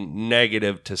nothing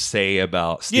negative to say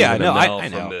about Stephen Amell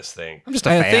from this thing. I'm just a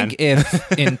fan. I think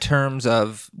if, in terms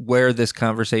of where this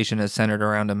conversation is centered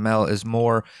around Amell, is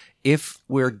more if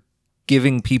we're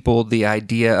giving people the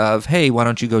idea of, hey, why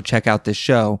don't you go check out this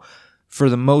show? For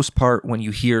the most part, when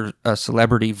you hear a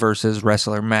celebrity versus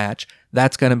wrestler match,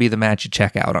 that's going to be the match you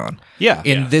check out on. Yeah.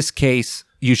 In this case,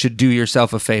 you should do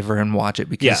yourself a favor and watch it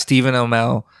because Stephen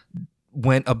Amell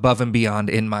went above and beyond,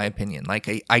 in my opinion.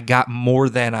 Like, I got more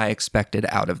than I expected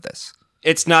out of this.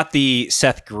 It's not the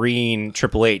Seth Green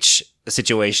Triple H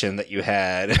situation that you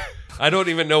had. I don't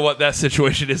even know what that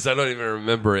situation is. I don't even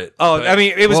remember it. Oh, I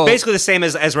mean, it was basically the same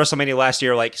as WrestleMania last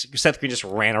year. Like, Seth Green just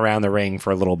ran around the ring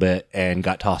for a little bit and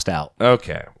got tossed out.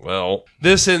 Okay, well,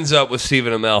 this ends up with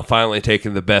Stephen Amell finally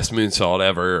taking the best moonsault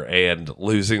ever and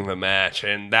losing the match,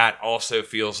 and that also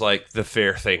feels like the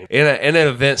fair thing. In an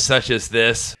event such as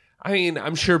this, I mean,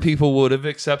 I'm sure people would have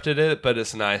accepted it, but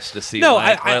it's nice to see. No,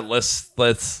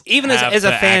 let's even have as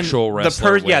a the fan, actual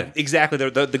wrestler win. Exactly.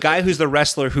 The guy who's the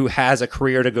wrestler who has a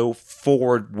career to go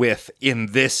forward with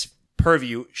in this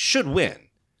purview should win.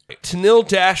 Tenille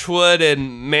Dashwood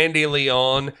and Mandy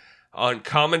Leon on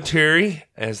commentary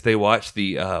as they watch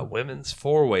the women's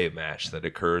four-way match that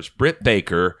occurs. Britt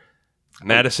Baker,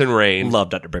 Madison Rayne, Love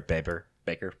Dr. Britt Baker,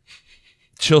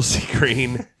 Chelsea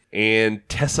Green, and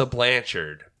Tessa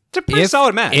Blanchard. It's a pretty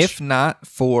solid match. If not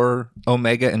for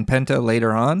Omega and Penta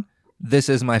later on, this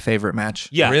is my favorite match.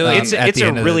 Yeah, really? It's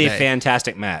a really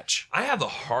fantastic match. I have a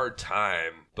hard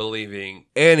time believing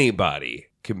anybody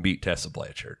can beat Tessa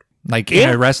Blanchard. Like in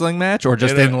a wrestling match or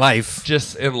just in life?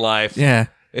 Just in life. Yeah.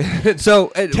 So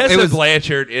Tessa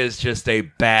Blanchard is just a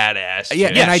badass.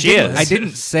 Yeah, chick. and she is. I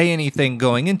didn't say anything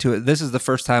going into it. This is the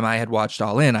first time I had watched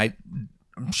All In.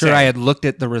 I'm sure I had looked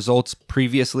at the results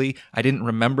previously. I didn't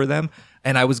remember them.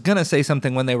 And I was going to say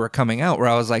something when they were coming out where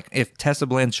I was like, if Tessa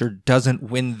Blanchard doesn't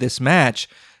win this match,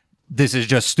 this is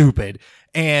just stupid.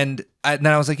 And then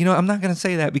I was like, I'm not going to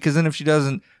say that because then if she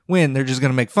doesn't win, they're just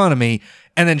going to make fun of me.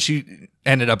 And then she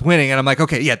ended up winning. And I'm like,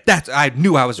 okay, yeah, I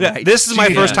knew I was right. This is my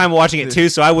first time watching it too,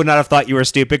 so I would not have thought you were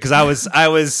stupid because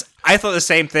I thought the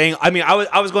same thing. I mean,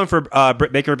 I was going for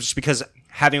Britt Baker just because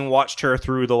having watched her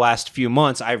through the last few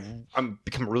months, I'm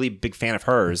become a really big fan of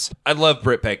hers. I love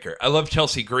Britt Baker. I love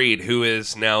Chelsea Green, who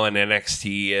is now in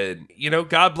NXT. And,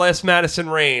 God bless Madison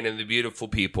Rayne and the beautiful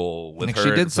people with her.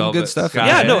 She did some good stuff.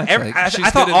 Yeah, no, I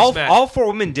thought all four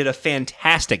women did a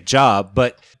fantastic job,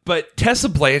 but Tessa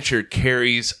Blanchard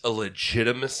carries a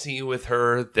legitimacy with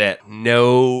her that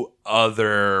no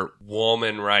other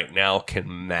woman right now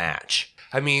can match.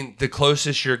 I mean, the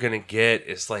closest you're going to get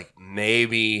is like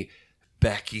maybe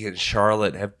Becky and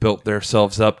Charlotte have built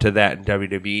themselves up to that in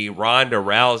WWE, Ronda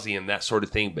Rousey and that sort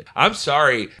of thing. But I'm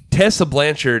sorry, Tessa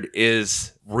Blanchard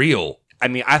is real. I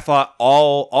mean, I thought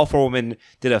all four women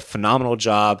did a phenomenal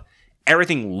job.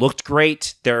 Everything looked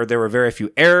great. There were very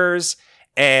few errors,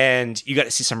 and you got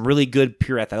to see some really good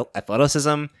pure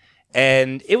athleticism.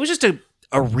 And it was just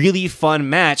a really fun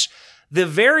match. The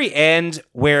very end,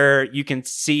 where you can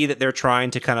see that they're trying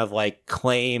to kind of like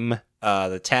claim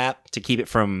the tap to keep it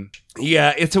from...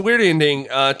 Yeah, it's a weird ending.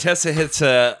 Tessa hits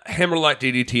a hammerlock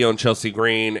DDT on Chelsea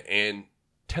Green, and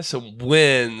Tessa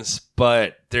wins,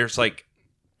 but there's like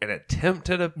an attempt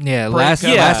at a last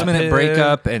minute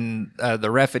breakup, and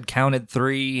the ref had counted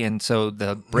 3, and so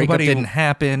the breakup didn't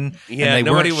happen. Yeah, and they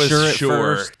nobody weren't was sure at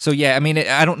first. So yeah, I mean,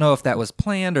 I don't know if that was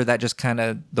planned or that just kind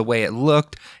of the way it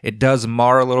looked. It does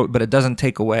mar a little, but it doesn't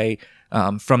take away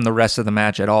from the rest of the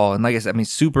match at all. And like I said, I mean,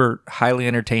 super highly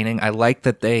entertaining. I like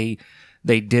that they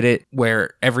did it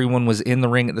where everyone was in the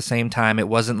ring at the same time. It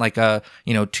wasn't like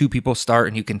two people start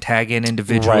and you can tag in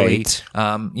individually.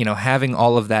 Right. Having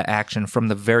all of that action from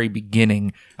the very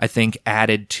beginning, I think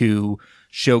added to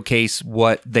showcase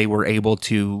what they were able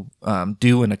to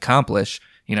do and accomplish,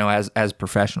 as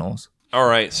professionals. All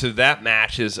right, so that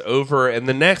match is over, and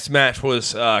the next match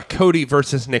was Cody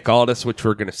versus Nick Aldis, which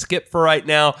we're going to skip for right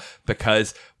now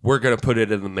because we're going to put it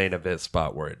in the main event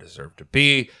spot where it deserved to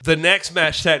be. The next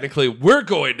match, technically, we're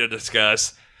going to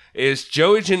discuss is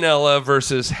Joey Janela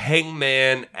versus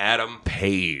Hangman Adam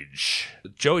Page.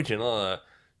 Joey Janela,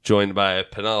 joined by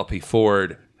Penelope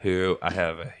Ford, who I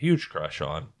have a huge crush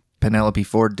on. Penelope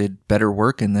Ford did better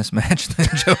work in this match than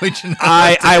Joey Janela.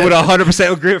 I would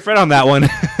 100% agree with Fred on that one.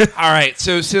 All right,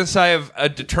 so since I have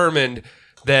determined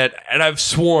that, and I've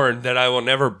sworn that I will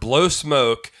never blow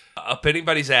smoke up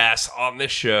anybody's ass on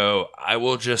this show, I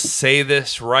will just say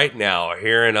this right now,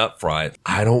 here and up front.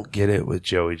 I don't get it with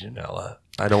Joey Janela.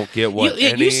 I don't get what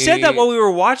you said that while we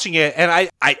were watching it, and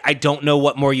I don't know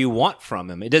what more you want from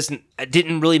him. It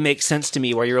didn't really make sense to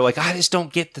me where you were like, I just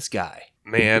don't get this guy.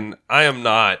 Man, I am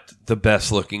not the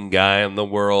best looking guy in the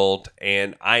world,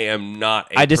 and I am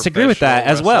not I disagree with that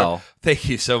as well. Thank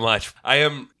you so much. I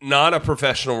am not a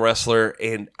professional wrestler,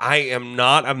 and I am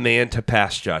not a man to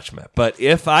pass judgment. But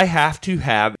if I have to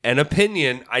have an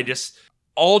opinion,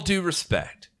 all due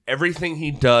respect, everything he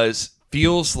does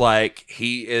feels like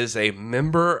he is a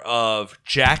member of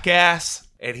Jackass,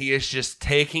 and he is just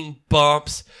taking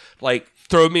bumps, like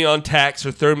throw me on tacks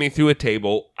or throw me through a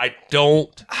table. I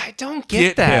don't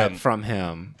get that from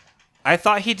him. I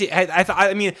thought he did.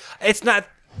 I mean, it's not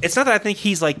that I think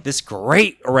he's like this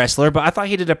great wrestler, but I thought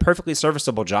he did a perfectly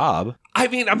serviceable job. I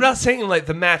mean, I'm not saying like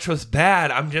the match was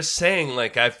bad. I'm just saying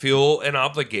like I feel an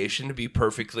obligation to be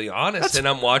perfectly honest, and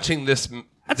I'm watching this.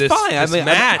 That's fine. I mean,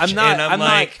 match, I'm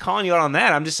not calling you out on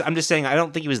that. I'm just saying I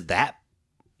don't think he was that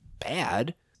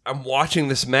bad. I'm watching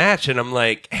this match and I'm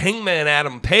like, Hangman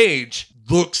Adam Page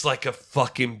looks like a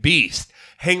fucking beast.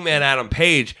 Hangman Adam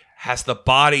Page has the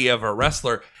body of a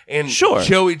wrestler, and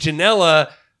Joey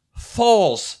Janela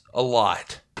falls a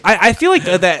lot. I feel like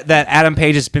that Adam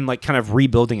Page has been like kind of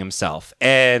rebuilding himself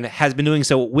and has been doing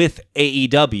so with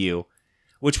AEW,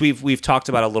 which we've talked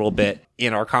about a little bit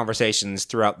in our conversations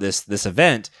throughout this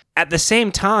event. At the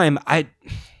same time, I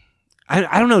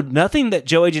don't know, nothing that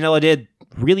Joey Janela did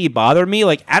really bothered me.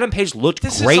 Like, Adam Page looked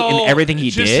great in everything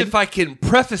he did. If I can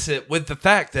preface it with the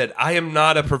fact that I am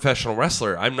not a professional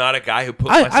wrestler. I'm not a guy who puts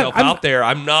myself out there.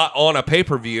 I'm not on a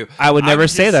pay-per-view. I would never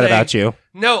say that about you.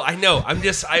 No, I know.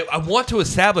 I want to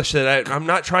establish that I'm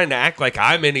not trying to act like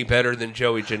I'm any better than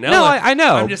Joey Janela. No, I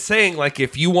know. I'm just saying, like,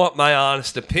 if you want my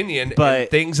honest opinion and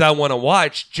things I want to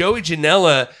watch, Joey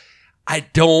Janela, I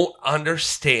don't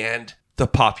understand the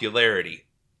popularity.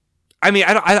 I mean,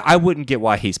 I wouldn't get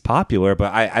why he's popular,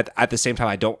 but at the same time,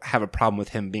 I don't have a problem with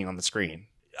him being on the screen.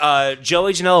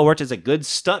 Joey Janela worked as a good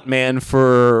stuntman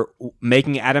for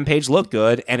making Adam Page look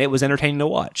good, and it was entertaining to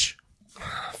watch.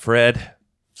 Fred,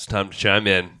 it's time to chime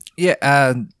in.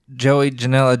 Yeah, Joey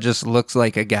Janela just looks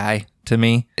like a guy to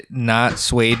me, not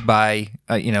swayed by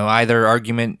either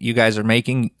argument you guys are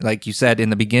making. Like you said in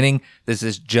the beginning, this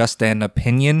is just an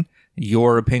opinion.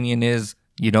 Your opinion is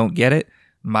you don't get it.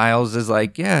 Miles is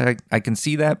like, yeah, I can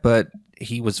see that, but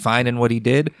he was fine in what he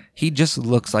did. He just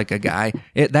looks like a guy.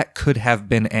 That could have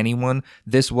been anyone.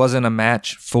 This wasn't a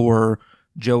match for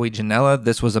Joey Janela.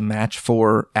 This was a match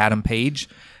for Adam Page.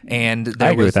 And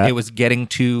it was getting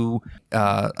to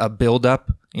a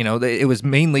build-up. It was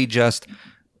mainly just,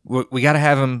 we got to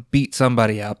have him beat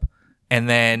somebody up. And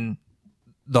then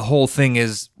the whole thing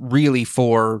is really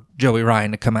for Joey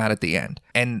Ryan to come out at the end.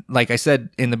 And like I said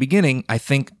in the beginning, I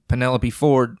think Penelope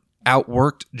Ford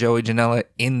outworked Joey Janela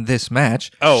in this match.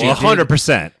 Oh,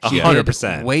 100%.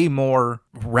 100%. Way more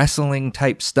wrestling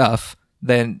type stuff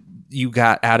than you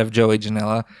got out of Joey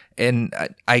Janela. And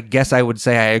I guess I would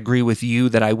say I agree with you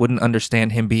that I wouldn't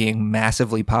understand him being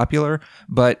massively popular.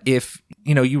 But if,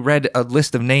 you read a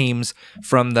list of names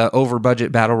from the over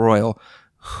budget battle royal,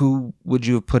 who would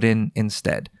you have put in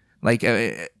instead? Like,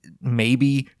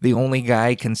 maybe the only guy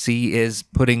I can see is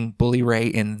putting Bully Ray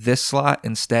in this slot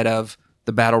instead of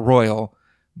the Battle Royal.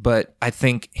 But I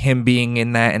think him being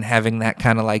in that and having that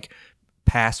kind of like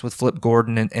pass with Flip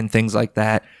Gordon and things like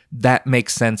that, that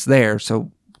makes sense there.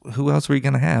 So who else were you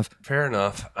going to have? Fair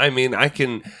enough. I mean, I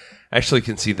can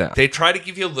see that. They try to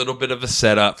give you a little bit of a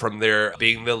setup from their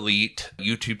Being the Elite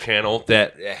YouTube channel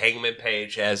that Hangman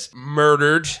Page has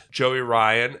murdered Joey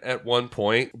Ryan at one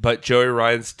point, but Joey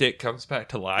Ryan's dick comes back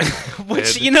to life.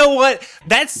 Which, you know what?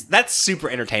 That's super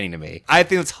entertaining to me. I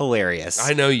think it's hilarious.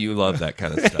 I know you love that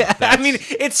kind of stuff. I mean,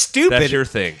 it's stupid. That's your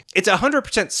thing. It's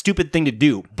 100% stupid thing to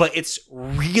do, but it's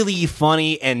really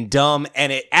funny and dumb,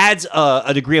 and it adds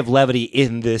a degree of levity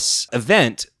in this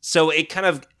event. So it kind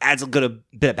of adds a good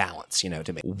bit of balance,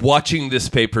 to me. Watching this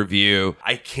pay-per-view,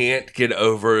 I can't get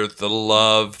over the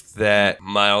love that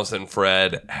Miles and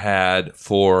Fred had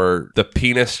for the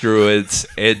Penis Druids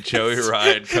and Joey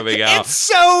Ryan coming out. It's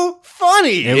so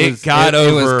funny. It was kind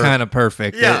of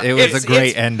perfect. Yeah, it was a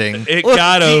great ending. It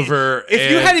got over. If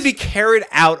you had to be carried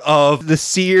out of the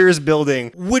Sears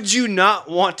building, would you not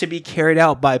want to be carried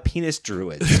out by Penis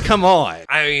Druids? Come on.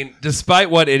 I mean, despite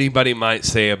what anybody might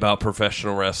say about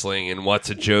professional wrestling and what's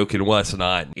a joke and what's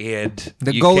not, and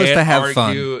the goal is to have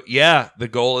fun. Yeah, the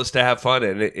goal is to have fun,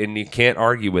 and you can't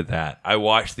argue with that. I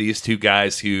watched these two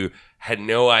guys who had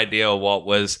no idea what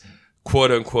was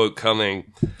quote unquote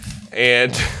coming,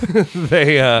 and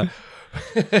they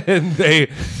and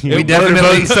We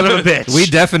definitely son of a bitch. We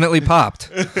definitely popped.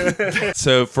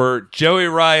 So for Joey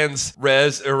Ryan's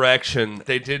resurrection,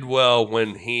 they did well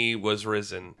when he was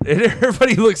risen. And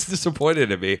everybody looks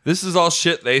disappointed at me. This is all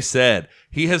shit they said.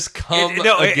 He has come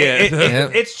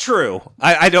again. It's true.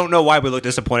 I don't know why we look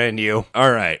disappointed in you.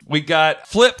 All right. We got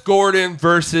Flip Gordon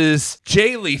versus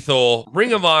Jay Lethal,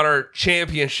 Ring of Honor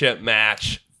Championship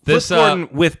match. Flip Gordon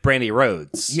with Brandy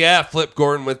Rhodes. Yeah, Flip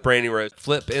Gordon with Brandy Rhodes.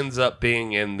 Flip ends up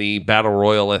being in the Battle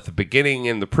Royal at the beginning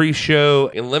in the pre-show,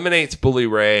 eliminates Bully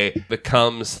Ray,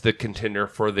 becomes the contender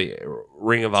for the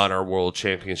Ring of Honor World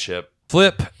Championship.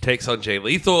 Flip takes on Jay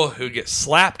Lethal, who gets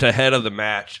slapped ahead of the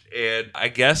match and I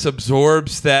guess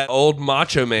absorbs that old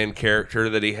Macho Man character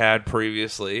that he had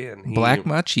previously. And Black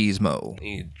Machismo.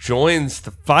 He joins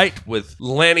the fight with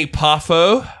Lanny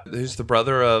Poffo, who's the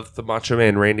brother of the Macho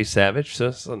Man Randy Savage. So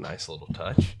it's a nice little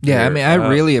touch. Yeah, I mean, I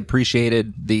really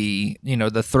appreciated the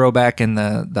throwback and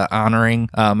the honoring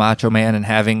Macho Man and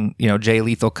having, Jay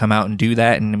Lethal come out and do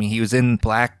that. And I mean, he was in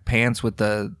black pants with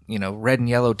the, red and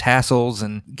yellow tassels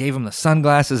and gave him the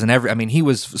sunglasses and he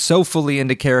was so fully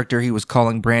into character. He was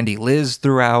calling Brandy Liz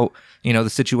throughout, the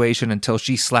situation until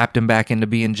she slapped him back into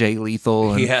being Jay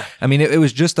Lethal. And, yeah. I mean, it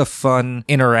was just a fun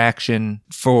interaction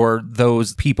for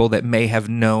those people that may have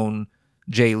known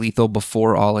Jay Lethal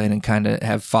before All In and kind of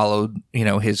have followed,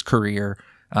 his career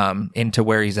into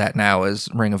where he's at now as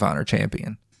Ring of Honor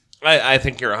champion. I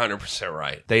think you're 100%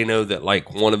 right. They know that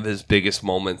one of his biggest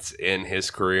moments in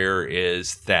his career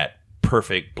is that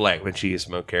perfect Black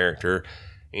Machismo character,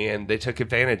 and they took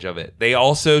advantage of it. They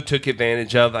also took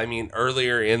advantage of,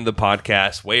 earlier in the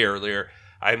podcast, way earlier,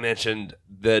 I mentioned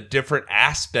the different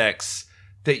aspects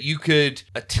that you could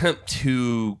attempt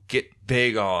to get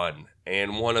big on,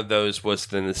 and one of those was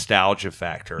the nostalgia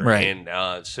factor. Right.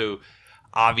 And so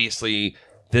obviously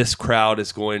this crowd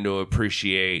is going to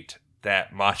appreciate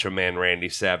that Macho Man Randy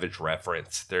Savage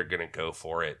reference. They're going to go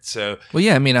for it. So, well,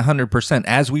 yeah, 100%.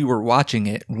 As we were watching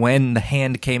it, when the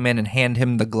hand came in and handed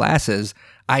him the glasses,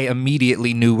 I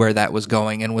immediately knew where that was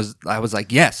going and I was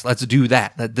like, yes, let's do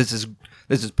that. This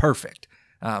is perfect.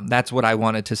 That's what I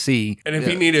wanted to see. And if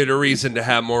he needed a reason to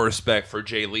have more respect for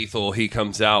Jay Lethal, he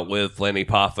comes out with Lanny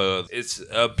Poffo. It's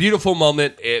a beautiful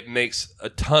moment. It makes a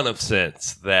ton of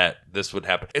sense that this would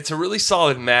happen. It's a really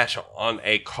solid match on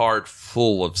a card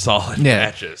full of solid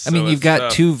matches. I mean, you've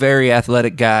got two very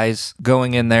athletic guys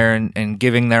going in there and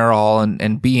giving their all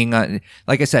and being,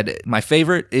 like I said, my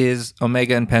favorite is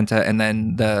Omega and Penta, and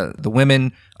then the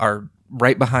women are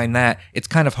right behind that. It's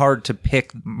kind of hard to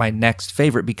pick my next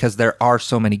favorite because there are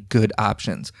so many good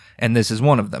options, and this is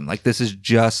one of them. This is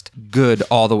just good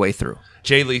all the way through.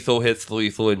 Jay Lethal hits the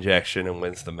lethal injection and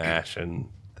wins the match, and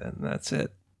then that's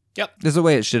it. Yep, this is the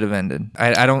way it should have ended.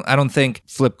 I don't think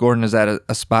Flip Gordon is at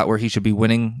a spot where he should be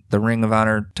winning the Ring of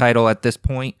Honor title at this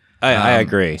point. I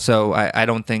agree. So I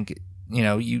don't think.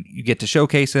 You get to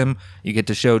showcase him, you get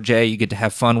to show Jay, you get to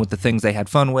have fun with the things they had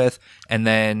fun with, and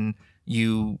then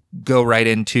you go right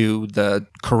into the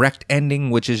correct ending,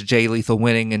 which is Jay Lethal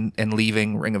winning and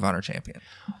leaving Ring of Honor champion.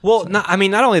 Well, not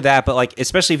only that, but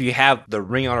especially if you have the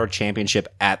Ring of Honor championship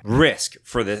at risk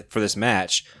for this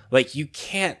match, you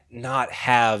can't not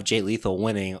have Jay Lethal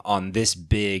winning on this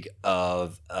big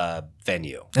of a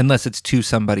venue. Unless it's to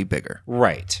somebody bigger.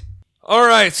 Right. All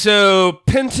right, so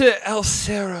Penta El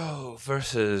Cerro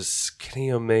versus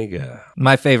Kenny Omega.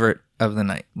 My favorite of the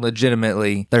night.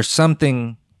 Legitimately, there's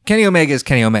something... Kenny Omega is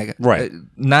Kenny Omega. Right.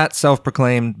 Not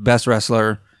self-proclaimed best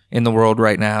wrestler in the world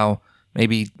right now.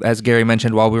 Maybe, as Gary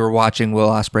mentioned while we were watching, Will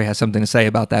Ospreay has something to say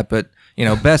about that. But,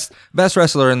 best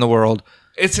wrestler in the world.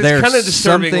 It's kind of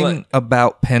disturbing. Something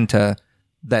about Penta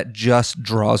that just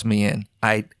draws me in.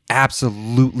 I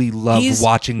absolutely love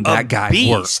watching that guy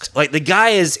beast. work. The guy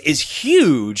is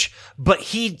huge, but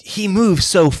he moves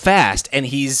so fast, and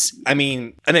he's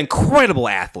an incredible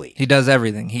athlete. He does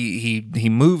everything. He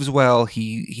moves well.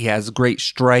 He has great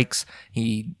strikes.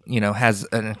 He has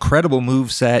an incredible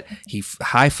move set.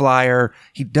 High flyer.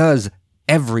 He does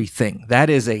everything. That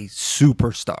is a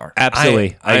superstar.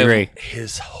 Absolutely. I agree.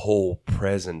 His whole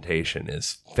presentation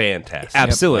is fantastic.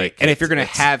 Absolutely. And if you're going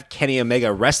to have Kenny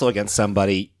Omega wrestle against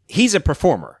somebody, he's a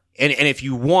performer. And if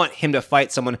you want him to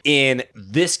fight someone in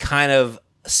this kind of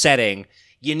setting,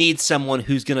 you need someone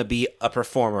who's going to be a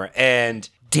performer. And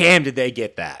damn, did they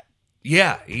get that.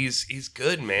 Yeah, he's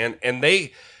good, man. And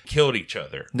they killed each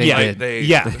other. They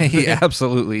did. He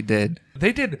absolutely did.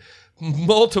 They did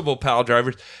multiple pile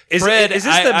drivers. Is this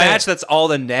the match that's all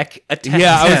the neck attacks?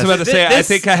 Yeah, I was about to say, I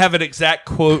think I have an exact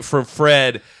quote from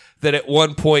Fred that at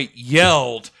one point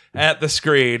yelled at the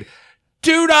screen,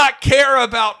 do not care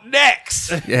about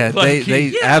necks. Yeah, Like,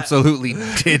 they absolutely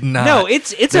did not. No,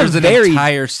 it's There's a an very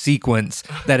entire sequence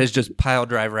that is just pile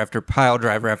driver after pile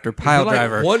driver after pile You're, like,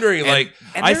 driver. wondering,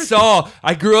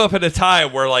 I grew up in a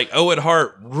time where like Owen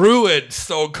Hart ruined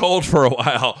Stone Cold for a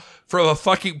while from a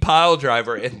fucking pile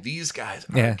driver, and these guys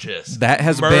are just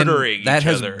murdering that each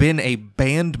has other. been a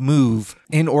banned move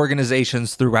in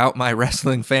organizations throughout my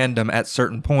wrestling fandom at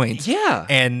certain points. Yeah.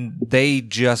 And they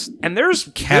just and there's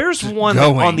one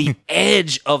going. on the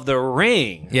edge of the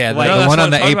ring. Yeah, like, the that's one what on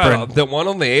the I'm talking apron. about. The one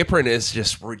on the apron is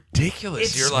just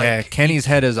ridiculous. You're like, yeah, Kenny's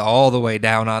head is all the way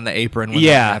down on the apron when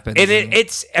that happens. and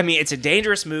it's a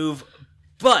dangerous move.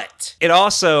 But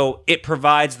it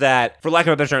provides that, for lack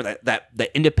of a better term,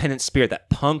 that independent spirit, that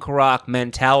punk rock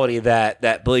mentality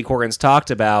that Billy Corgan's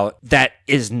talked about, that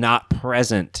is not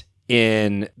present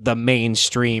in the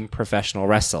mainstream professional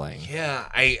wrestling. yeah,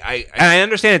 And I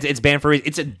understand it's banned for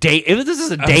this is a I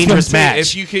was dangerous gonna say, match.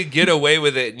 If you could get away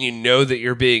with it and you know that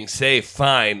you're being safe,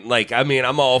 fine. Like, I mean,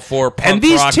 I'm all for punk and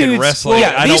these rock dudes, and wrestling.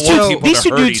 I these don't want two, people these to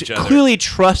two hurt dudes each other. clearly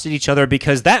trusted each other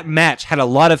because that match had a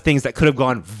lot of things that could have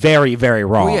gone very, very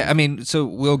wrong. Well, yeah, I mean, so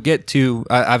we'll get to,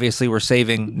 obviously we're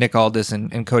saving Nick Aldis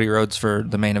and Cody Rhodes for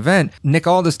the main event. Nick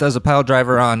Aldis does a pile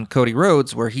driver on Cody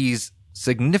Rhodes where he's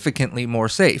significantly more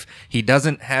safe. He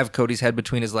doesn't have Cody's head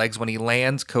between his legs. When he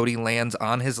lands, Cody lands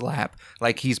on his lap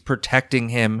like he's protecting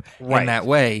him in that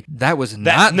way. That was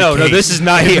not the case. This is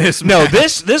not here. No,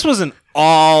 this was an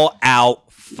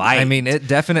all-out fight. I mean, it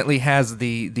definitely has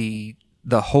the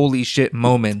holy shit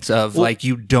moments of like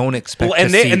you don't expect to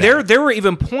see that. There were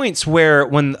even points where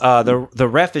when the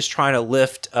ref is trying to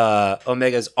lift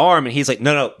Omega's arm and he's like,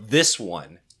 no, this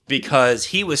one, because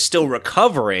he was still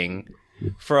recovering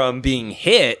from being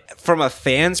hit. From a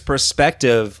fan's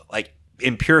perspective, like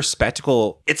in pure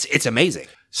spectacle, it's amazing.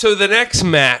 So the next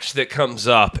match that comes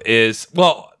up is,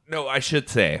 well, no, I should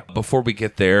say, before we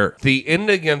get there, the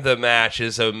ending of the match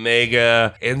is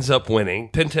Omega ends up winning.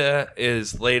 Penta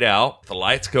is laid out. The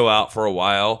lights go out for a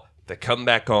while. They come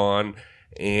back on,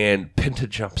 and Penta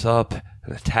jumps up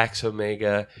and attacks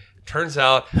Omega. Turns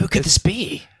out... Who could this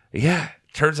be? Yeah,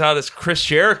 turns out it's Chris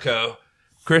Jericho.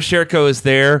 Chris Jericho is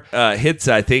there, hits,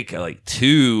 I think, like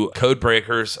 2 code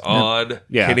breakers on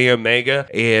Kenny Omega,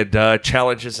 and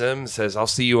challenges him, says, I'll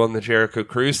see you on the Jericho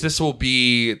Cruise. This will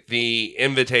be the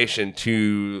invitation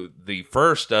to the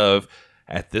first of,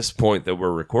 at this point that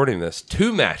we're recording this,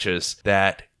 2 matches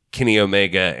that Kenny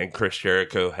Omega and Chris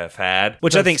Jericho have had.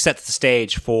 Which I think sets the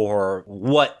stage for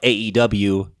what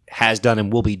AEW has done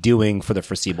and will be doing for the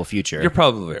foreseeable future. You're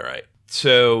probably right.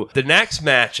 So the next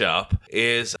matchup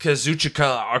is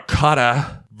Kazuchika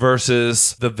Okada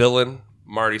versus the villain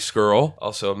Marty Scurll,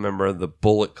 also a member of the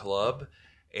Bullet Club.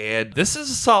 And this is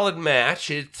a solid match.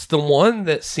 It's the one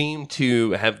that seemed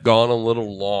to have gone a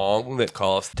little long that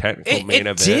caused technical main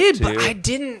event. It did, but I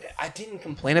didn't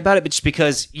complain about it, but just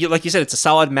because, like you said, it's a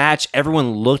solid match.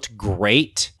 Everyone looked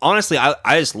great. Honestly,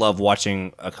 I just love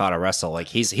watching Okada wrestle. Like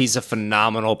he's a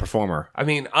phenomenal performer. I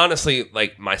mean, honestly,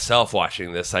 like myself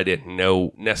watching this, I didn't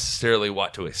know necessarily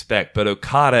what to expect, but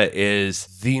Okada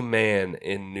is the man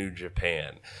in New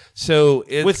Japan. So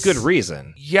it's, with good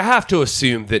reason. You have to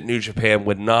assume that New Japan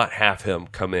would not have him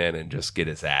come in and just get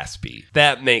his ass beat.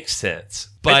 That makes sense.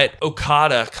 But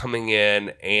Okada coming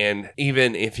in, and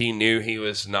even if he knew he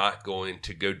was not going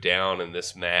to go down in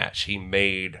this match, he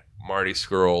made Marty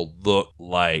Scurll look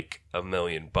like $1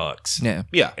 million.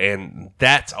 Yeah. And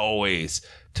that's always,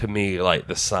 to me, like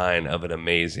the sign of an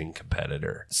amazing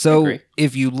competitor. So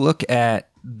if you look at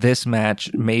this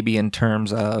match, maybe in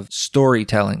terms of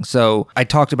storytelling. So I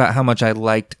talked about how much I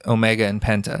liked Omega and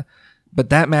Penta, but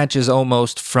that match is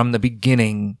almost from the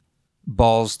beginning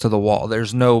balls to the wall.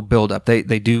 There's no build-up. They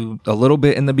do a little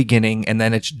bit in the beginning, and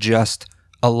then it's just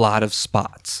a lot of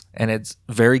spots, and it's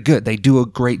very good. They do a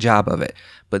great job of it.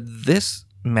 But this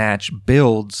match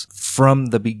builds from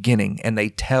the beginning, and they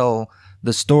tell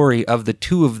the story of the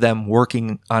two of them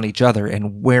working on each other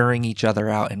and wearing each other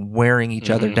out and wearing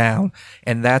each other down.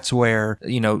 And that's where,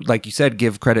 like you said,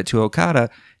 give credit to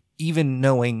Okada. Even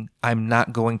knowing I'm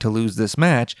not going to lose this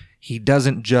match, he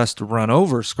doesn't just run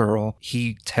over Scurll.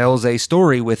 He tells a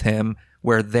story with him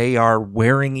where they are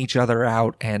wearing each other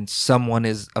out and someone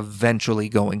is eventually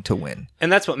going to win.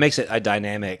 And that's what makes it a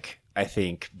dynamic, I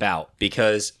think, bout.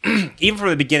 Because even from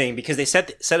the beginning, because they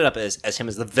set it up as him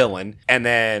as the villain, and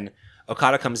then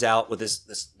Okada comes out with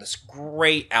this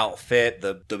great outfit,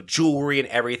 the jewelry and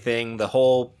everything, the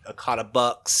whole Okada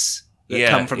bucks that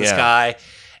come from the sky.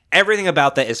 Everything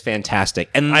about that is fantastic.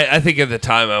 And I think at the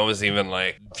time I was even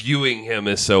like viewing him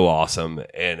as so awesome.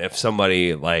 And if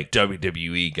somebody like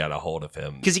WWE got a hold of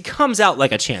him, because he comes out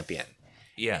like a champion.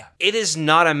 Yeah. It is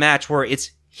not a match where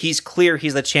he's clear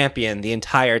he's the champion the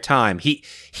entire time.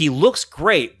 He looks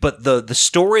great, but the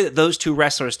story that those two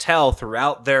wrestlers tell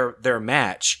throughout their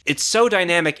match, it's so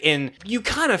dynamic, and you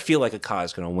kind of feel like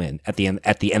Okada's going to win at the end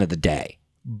of the day.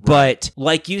 But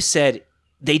like you said,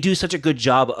 they do such a good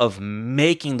job of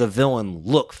making the villain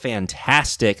look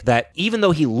fantastic that even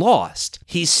though he lost,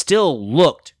 he still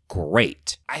looked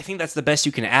great. I think that's the best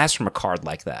you can ask from a card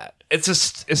like that. It's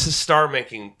a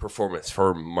star-making performance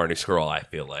for Marty Scurll, I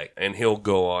feel like. And he'll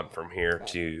go on from here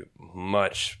to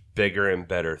much bigger and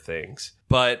better things.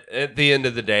 But at the end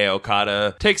of the day,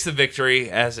 Okada takes the victory,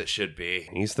 as it should be.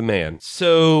 He's the man.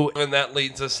 So, and that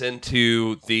leads us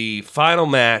into the final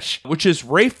match, which is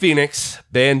Rey Fenix,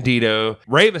 Bandito,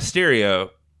 Rey Mysterio,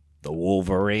 The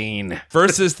Wolverine,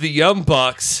 versus the Young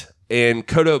Bucks and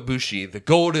Kota Ibushi, the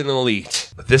Golden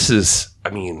Elite. But this is,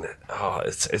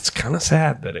 it's kind of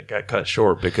sad that it got cut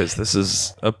short because this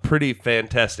is a pretty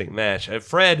fantastic match.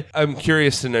 Fred, I'm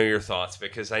curious to know your thoughts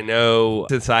because I know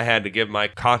since I had to give my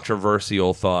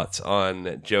controversial thoughts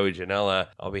on Joey Janela,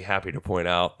 I'll be happy to point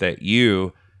out that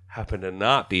you happen to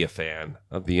not be a fan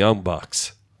of the Young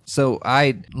Bucks. So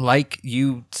like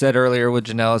you said earlier with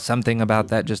Janela, something about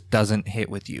that just doesn't hit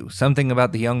with you. Something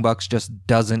about the Young Bucks just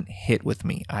doesn't hit with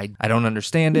me. I don't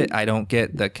understand it. I don't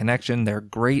get the connection. They're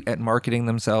great at marketing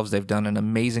themselves. They've done an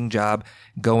amazing job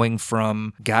going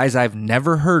from guys I've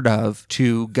never heard of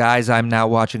to guys I'm now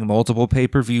watching multiple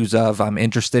pay-per-views of. I'm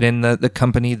interested in the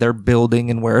company they're building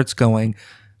and where it's going.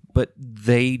 But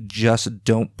they just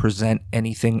don't present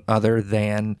anything other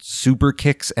than super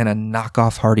kicks and a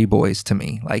knockoff Hardy Boys to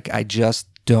me. Like, I just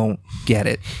don't get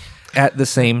it. At the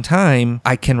same time,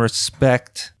 I can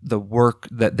respect the work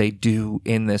that they do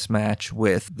in this match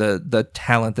with the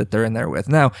talent that they're in there with.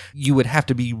 Now, you would have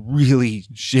to be really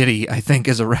shitty, I think,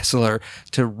 as a wrestler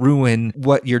to ruin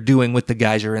what you're doing with the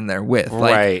guys you're in there with.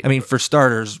 Like, right. I mean, for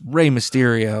starters, Rey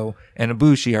Mysterio and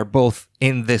Ibushi are both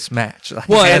in this match.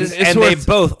 Well, and they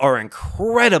both are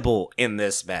incredible in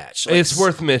this match. Like, it's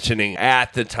worth mentioning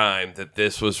at the time that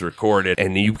this was recorded,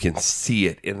 and you can see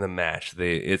it in the match.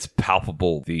 It's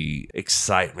palpable, the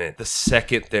excitement. The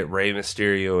second that Rey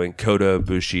Mysterio and Kota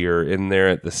Ibushi are in there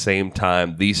at the same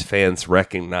time, these fans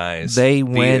recognize they the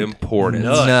went importance.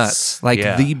 Nuts. Like,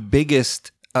 the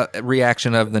biggest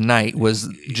reaction of the night was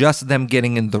just them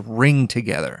getting in the ring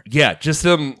together. Yeah, just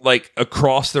them like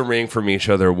across the ring from each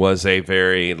other was a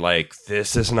very like,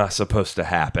 this is not supposed to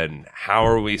happen. How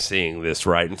are we seeing this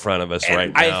right in front of us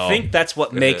right now? I think that's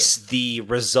what makes the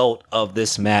result of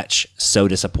this match so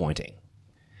disappointing.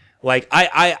 Like,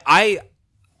 I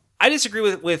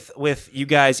disagree with you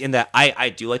guys in that I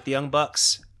do like the Young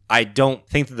Bucks. I don't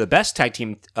think they're the best tag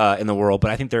team in the world, but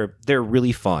I think they're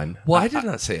really fun. Well, I did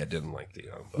not say I didn't like the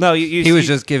Young Bucks. No, he was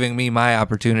just giving me my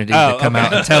opportunity to come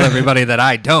out and tell everybody that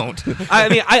I don't. I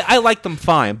mean, I like them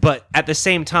fine, but at the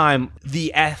same time,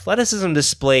 the athleticism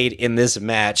displayed in this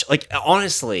match, like,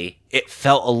 honestly, it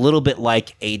felt a little bit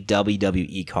like a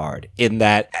WWE card in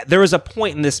that there was a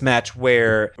point in this match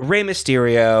where Rey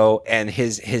Mysterio and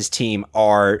his team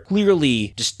are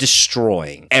clearly just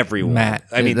destroying everyone. Matt.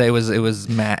 I mean, it was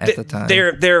Matt at the time.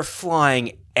 They're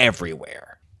flying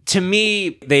everywhere. To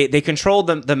me, they controlled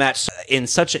the match in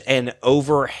such an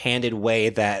overhanded way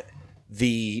that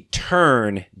the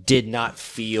turn did not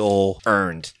feel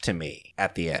earned to me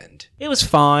at the end. It was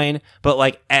fine, but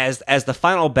like as the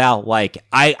final bout, like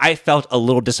I felt a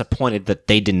little disappointed that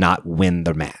they did not win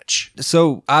the match.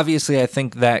 So obviously I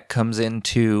think that comes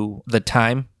into the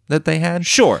time that they had.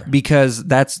 Sure. Because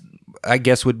that's, I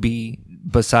guess, would be,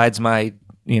 besides my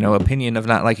opinion of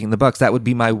not liking the Bucks, that would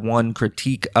be my one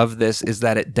critique of this, is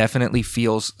that it definitely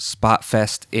feels Spot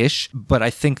Fest-ish, but I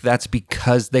think that's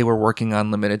because they were working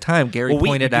on limited time. Gary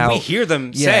pointed out... We hear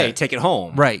them say, take it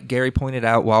home. Right. Gary pointed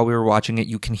out while we were watching it,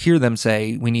 you can hear them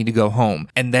say, we need to go home.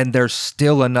 And then there's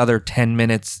still another 10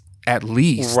 minutes at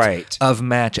least of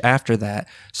match after that.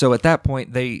 So at that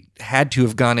point, they had to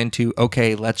have gone into,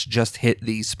 okay, let's just hit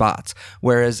these spots.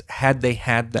 Whereas had they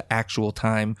had the actual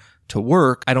time to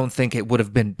work, I don't think it would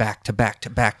have been back to back to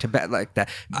back to back like that.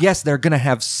 Yes, they're going to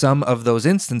have some of those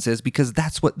instances because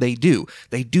that's what they do.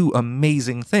 They do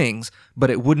amazing things, but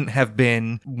it wouldn't have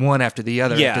been one after the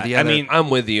other after the other. I mean, I'm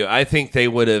with you. I think they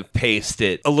would have paced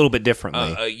it a little bit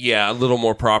differently. A little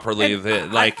more properly.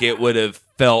 It would have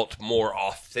felt more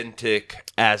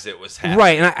authentic as it was happening.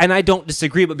 Right, and I don't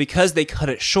disagree, but because they cut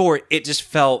it short, it just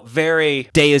felt very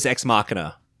Deus Ex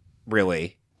Machina,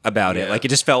 really, about it. Like, it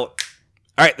just felt...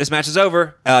 All right, this match is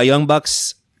over. Young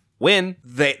Bucks win.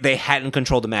 They hadn't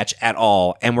controlled the match at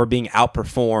all and were being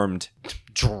outperformed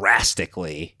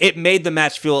drastically, it made the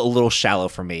match feel a little shallow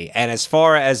for me. And as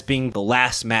far as being the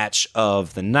last match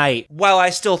of the night, while I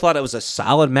still thought it was a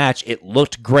solid match, it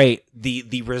looked great,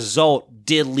 the result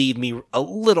did leave me a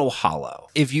little hollow.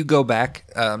 If you go back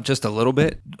just a little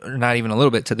bit, or not even a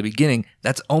little bit, to the beginning,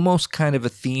 that's almost kind of a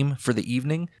theme for the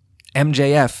evening.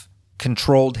 MJF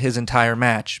controlled his entire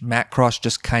match. Matt Cross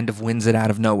just kind of wins it out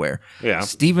of nowhere. Yeah.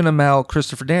 Stephen Amell,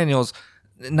 Christopher Daniels,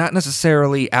 not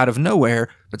necessarily out of nowhere,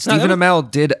 but Stephen Amell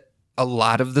did a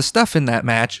lot of the stuff in that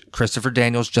match. Christopher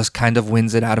Daniels just kind of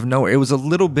wins it out of nowhere. It was a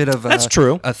little bit of That's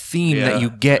true. a theme that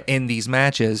you get in these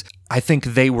matches. I think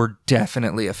they were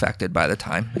definitely affected by the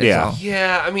time. Yeah.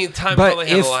 Yeah, I mean, time But probably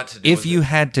had a lot to do with if you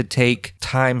had to take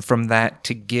time from that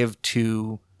to give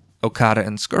to Okada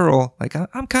and Skrull, like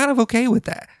I'm kind of okay with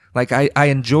that. Like I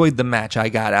enjoyed the match I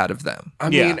got out of them. I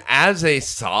mean, as a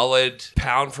solid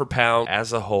pound for pound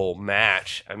as a whole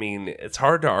match, I mean, it's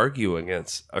hard to argue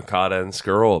against Okada and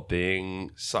Skrull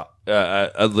being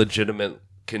a legitimate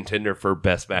contender for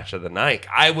best match of the night.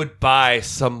 I would buy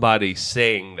somebody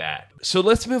saying that. So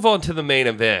let's move on to the main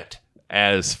event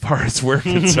as far as we're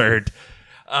concerned.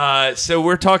 So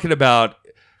we're talking about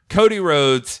Cody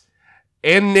Rhodes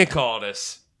and Nick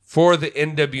Aldis for the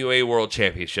NWA World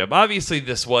Championship. Obviously,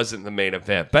 this wasn't the main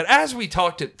event, but as we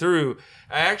talked it through,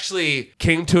 I actually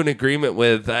came to an agreement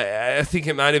with, I think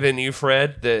it might have been you,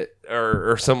 Fred, that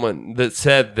or someone that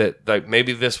said that like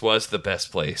maybe this was the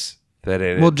best place that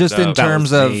it Well, just in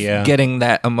terms of yeah. getting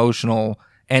that emotional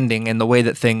ending and the way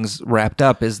that things wrapped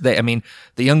up is the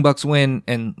Young Bucks win,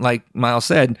 and like Miles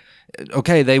said,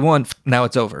 okay, they won, now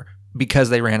it's over because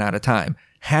they ran out of time.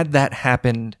 Had that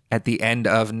happened at the end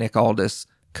of Nick Aldis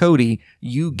Cody,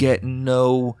 you get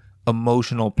no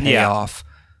emotional payoff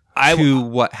to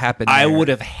what happened there. I would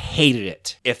have hated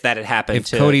it if that had happened if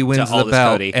to Cody wins to the Aldis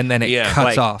belt Cody. and then it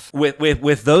cuts off.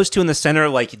 With those two in the center,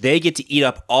 like they get to eat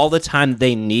up all the time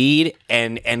they need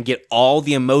and get all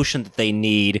the emotion that they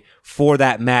need for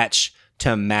that match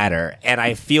to matter. And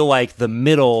I feel like the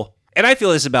middle, and I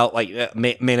feel this about like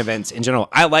main events in general.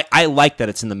 I like that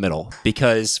it's in the middle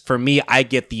because for me, I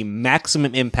get the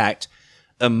maximum impact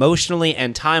emotionally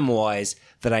and time-wise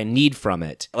that I need from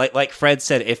it. Like Fred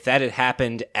said, if that had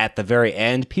happened at the very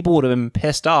end, people would have been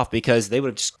pissed off because they would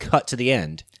have just cut to the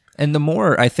end. And the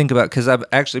more I think about, because I've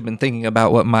actually been thinking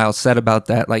about what Miles said about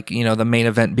that, like, you know, the main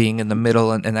event being in the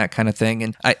middle and that kind of thing.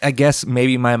 And I guess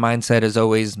maybe my mindset is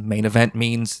always main event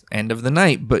means end of the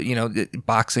night, but, you know,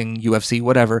 boxing, UFC,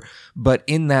 whatever. But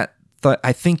in that,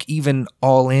 I think even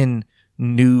All In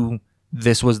knew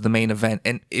this was the main event.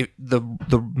 And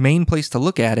the main place to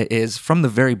look at it is from the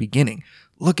very beginning.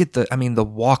 Look at the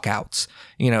walkouts.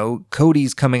 You know,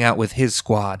 Cody's coming out with his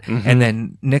squad, and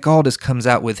then Nick Aldis comes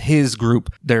out with his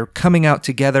group. They're coming out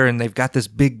together, and they've got this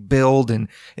big build, and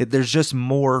there's just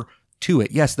more to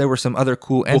it. Yes, there were some other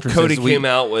cool entrances. Well, Cody came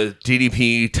out with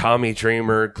DDP, Tommy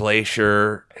Dreamer,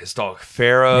 Glacier, his dog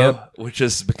Pharaoh, which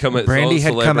has become its Brandy own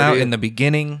had celebrity. come out in the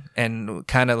beginning and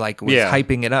kind of like was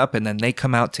hyping it up, and then they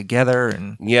come out together.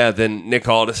 And then Nick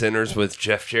Aldis enters with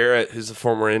Jeff Jarrett, who's a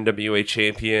former NWA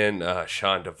champion,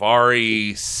 Sean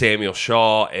Daivari, Samuel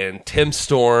Shaw, and Tim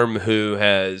Storm, who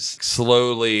has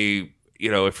slowly,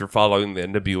 you know, if you're following the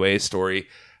NWA story,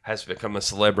 has become a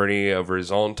celebrity over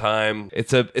his own time.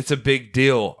 It's a big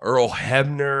deal. Earl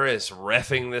Hebner is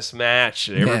reffing this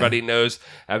match. Everybody knows.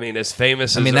 I mean, as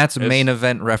famous as... that's main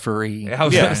event referee. I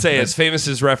was going to say, as famous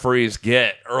as referees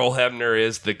get, Earl Hebner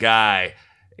is the guy.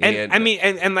 And I mean,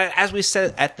 and as we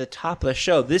said at the top of the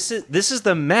show, this is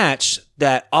the match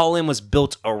that All In was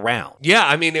built around. Yeah,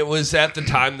 I mean, it was at the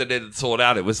time that it had sold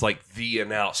out. It was like the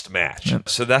announced match. Yep.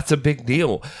 So that's a big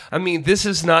deal. I mean, this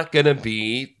is not going to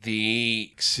be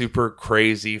the super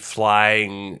crazy,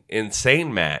 flying,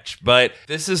 insane match, but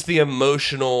this is the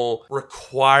emotional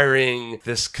requiring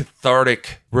this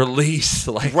cathartic release,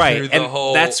 like right. through the and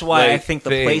whole. That's why like, I think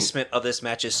the placement of this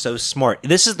match is so smart.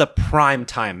 This is the prime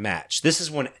time match. This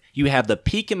is when you have the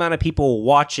peak amount of people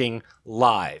watching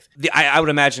live. I would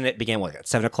imagine it began at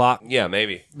 7 o'clock. Yeah,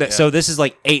 maybe. So this is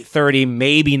like 8:30,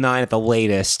 maybe 9 at the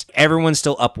latest. Everyone's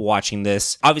still up watching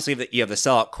this. Obviously, you have the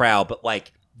sellout crowd, but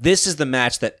like this is the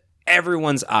match that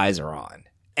everyone's eyes are on,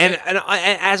 and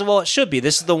as well it should be.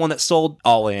 This is the one that sold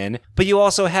All In, but you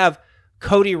also have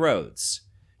Cody Rhodes,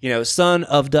 you know, son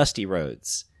of Dusty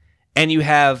Rhodes, and you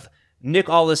have Nick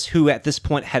Aldis, who at this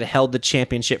point had held the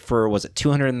championship for, was it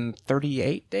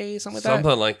 238 days?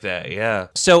 Something like that, yeah.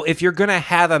 So if you're going to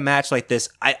have a match like this,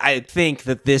 I think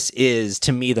that this is,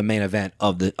 to me, the main event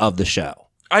of the show.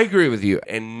 I agree with you.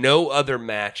 And no other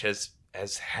match has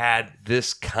has had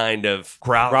this kind of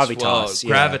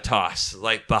gravitas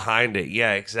like behind it.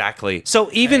 Yeah, exactly. So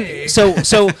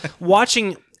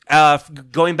watching,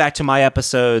 going back to my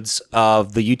episodes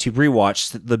of the YouTube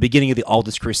rewatch, the beginning of the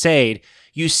Aldous Crusade,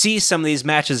 you see some of these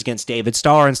matches against David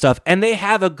Starr and stuff, and they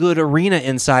have a good arena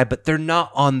inside, but they're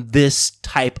not on this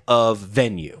type of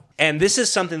venue. And this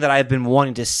is something that I've been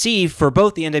wanting to see for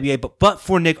both the NWA, but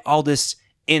for Nick Aldis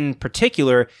in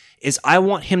particular, is I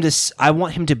want him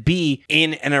to be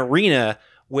in an arena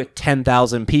with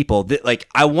 10,000 people. Like,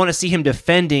 I want to see him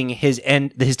defending his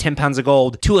 10 pounds of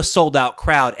gold to a sold out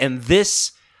crowd. And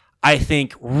this, I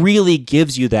think, really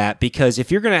gives you that, because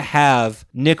if you're going to have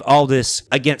Nick Aldis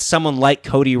against someone like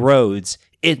Cody Rhodes,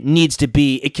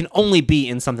 it can only be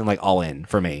in something like All In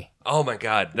for me. Oh my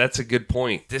God, that's a good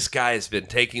point. This guy has been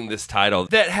taking this title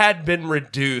that had been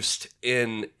reduced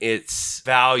in its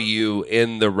value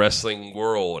in the wrestling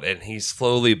world, and he's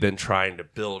slowly been trying to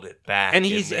build it back. And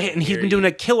he's been doing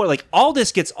a killer. Like,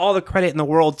 Aldis gets all the credit in the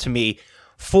world to me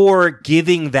for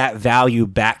giving that value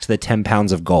back to the 10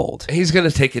 pounds of gold. He's going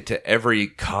to take it to every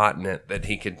continent that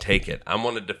he can take it. I'm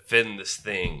going to defend this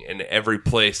thing in every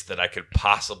place that I could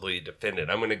possibly defend it.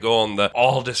 I'm going to go on the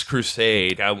Aldous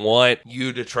Crusade. I want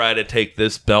you to try to take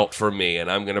this belt from me,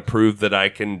 and I'm going to prove that I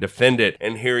can defend it.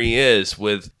 And here he is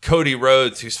with Cody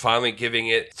Rhodes, who's finally giving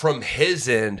it from his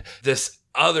end, this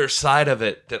other side of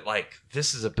it, that, like,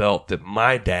 this is a belt that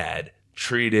my dad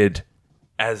treated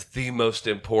as the most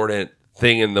important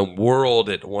thing in the world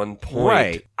at one point.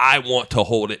 Right. I want to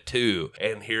hold it too.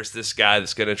 And here's this guy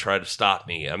that's going to try to stop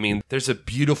me. I mean, there's a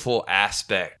beautiful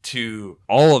aspect to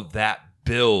all of that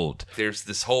build. There's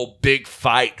this whole big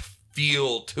fight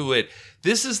feel to it.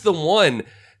 This is the one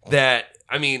that,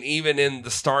 I mean, even in the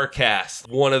StarCast,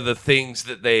 one of the things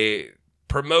that they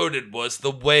promoted was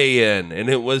the weigh-in, and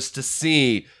it was to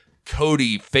see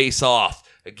Cody face off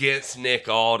against Nick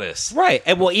Aldis. Right.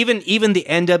 And well, even the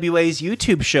NWA's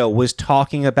YouTube show was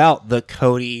talking about the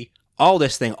Cody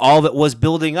Aldis thing. All of it was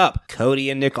building up Cody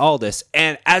and Nick Aldis.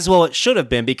 And as well it should have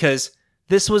been, because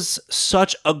this was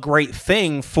such a great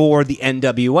thing for the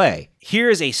NWA.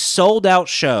 Here is a sold out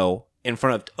show in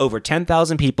front of over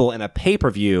 10,000 people in a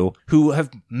pay-per-view who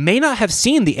may not have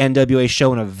seen the NWA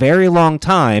show in a very long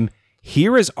time.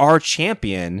 Here is our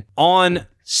champion on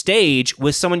stage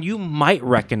with someone you might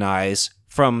recognize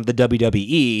from the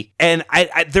WWE, and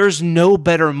there's no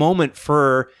better moment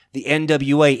for the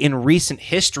NWA in recent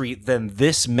history than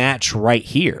this match right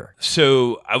here.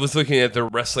 So I was looking at the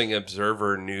Wrestling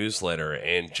Observer newsletter,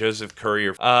 and Joseph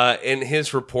Courier, in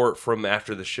his report from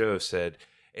after the show, said,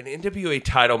 an NWA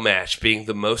title match being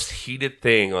the most heated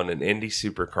thing on an indie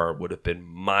supercard would have been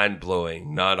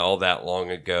mind-blowing not all that long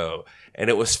ago. And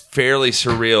it was fairly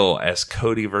surreal as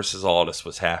Cody versus Aldis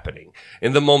was happening.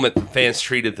 In the moment, the fans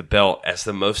treated the belt as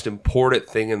the most important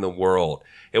thing in the world.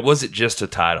 It wasn't just a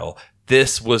title.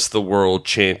 This was the world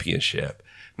championship.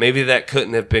 Maybe that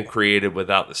couldn't have been created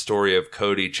without the story of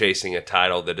Cody chasing a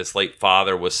title that his late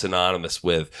father was synonymous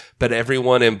with. But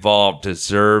everyone involved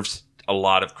deserves a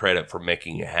lot of credit for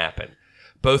making it happen.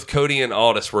 Both Cody and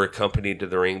Aldis were accompanied to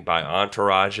the ring by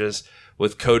entourages,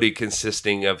 with Cody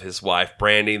consisting of his wife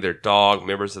Brandy, their dog,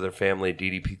 members of their family,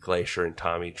 DDP Glacier and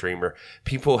Tommy Dreamer.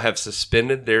 People have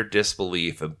suspended their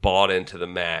disbelief and bought into the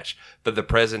match, but the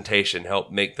presentation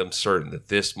helped make them certain that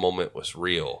this moment was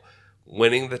real.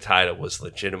 Winning the title was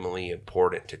legitimately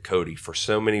important to Cody for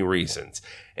so many reasons,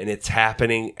 and it's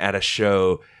happening at a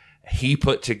show he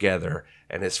put together,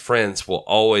 and his friends will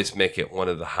always make it one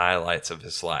of the highlights of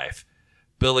his life.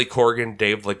 Billy Corgan,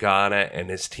 Dave Lagana,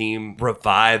 and his team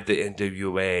revived the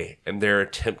NWA, and they're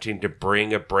attempting to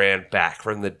bring a brand back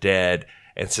from the dead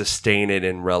and sustain it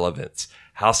in relevance.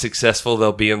 How successful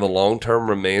they'll be in the long term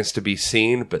remains to be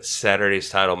seen, but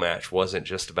Saturday's title match wasn't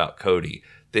just about Cody.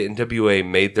 The NWA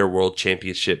made their world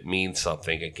championship mean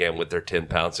something again with their 10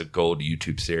 pounds of gold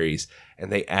YouTube series,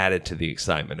 and they added to the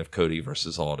excitement of Cody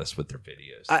versus Aldis with their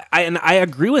videos. I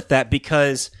agree with that,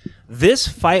 because this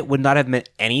fight would not have meant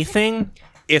anything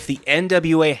if the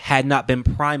NWA had not been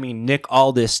priming Nick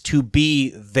Aldis to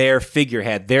be their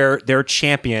figurehead, their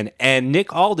champion. And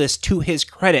Nick Aldis, to his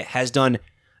credit, has done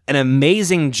an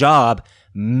amazing job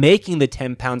making the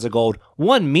 10 pounds of gold,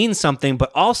 one, mean something, but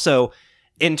also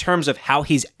in terms of how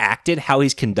he's acted, how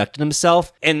he's conducted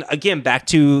himself. And again, back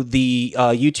to the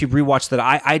YouTube rewatch that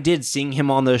I did, seeing him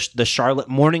on the Charlotte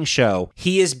Morning Show,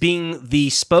 he is being the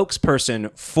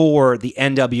spokesperson for the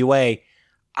NWA.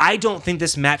 I don't think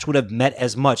this match would have meant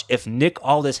as much if Nick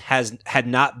Aldis had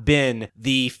not been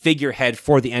the figurehead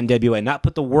for the NWA, not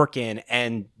put the work in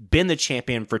and been the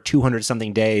champion for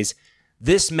 200-something days.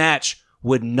 This match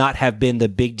would not have been the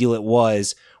big deal it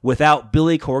was without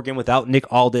Billy Corgan, without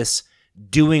Nick Aldis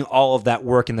doing all of that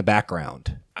work in the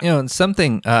background. And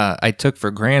something I took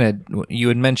for granted, you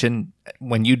had mentioned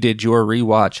when you did your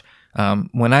rewatch,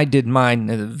 when I did mine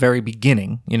at the very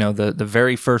beginning, the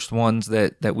very first ones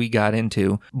that we got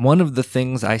into, one of the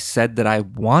things I said that I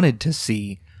wanted to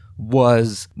see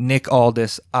was Nick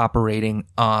Aldis operating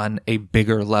on a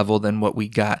bigger level than what we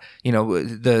got.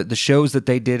 The shows that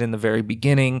they did in the very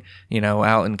beginning,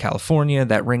 out in California,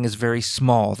 that ring is very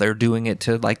small. They're doing it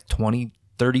to like 20,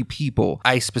 30 people.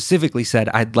 I specifically said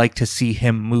I'd like to see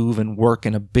him move and work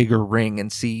in a bigger ring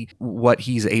and see what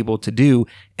he's able to do.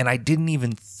 And I didn't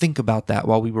even think about that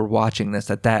while we were watching this,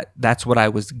 that's what I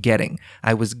was getting.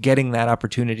 I was getting that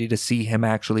opportunity to see him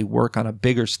actually work on a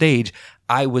bigger stage.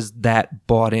 I was that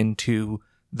bought into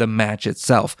the match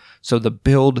itself. So the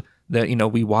build that,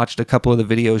 we watched a couple of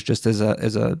the videos just as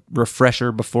a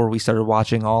refresher before we started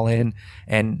watching All In,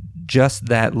 and just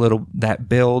that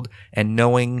build and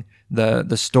knowing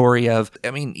the story of,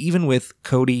 even with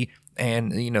Cody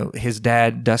and, his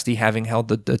dad, Dusty, having held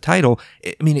the title,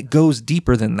 it goes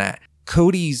deeper than that.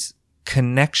 Cody's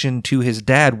connection to his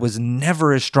dad was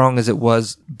never as strong as it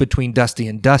was between Dusty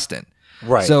and Dustin.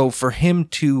 Right. So for him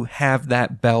to have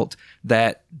that belt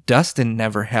that Dustin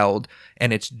never held,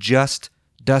 and it's just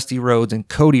Dusty Rhodes and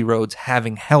Cody Rhodes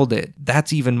having held it,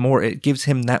 that's even more, it gives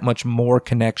him that much more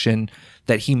connection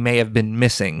that he may have been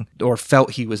missing or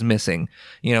felt he was missing.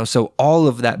 So all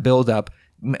of that buildup,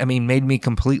 made me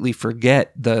completely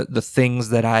forget the things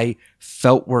that I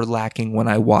felt were lacking when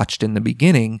I watched in the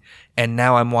beginning. And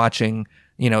now I'm watching,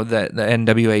 the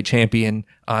NWA champion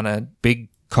on a big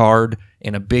card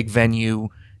in a big venue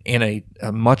in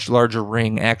a much larger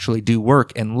ring actually do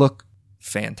work and look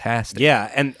fantastic.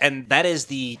 Yeah, and that is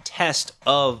the test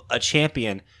of a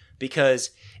champion,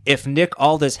 because if Nick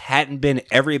Aldis hadn't been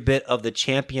every bit of the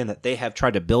champion that they have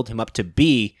tried to build him up to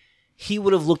be, he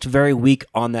would have looked very weak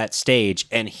on that stage,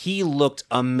 and he looked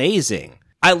amazing.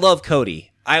 I love Cody.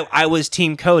 I was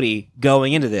Team Cody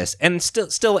going into this, and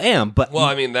still am. But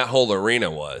that whole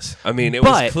arena was. It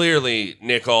was clearly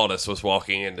Nick Aldis was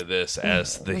walking into this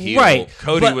as the heel. Right.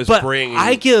 Cody was bringing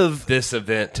this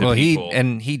event to people.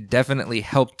 He definitely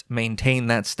helped maintain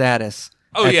that status.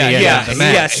 Oh yeah.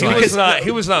 Yes.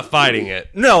 He was not fighting it.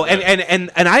 No,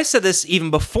 and I said this even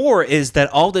before, is that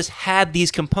Aldis had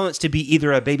these components to be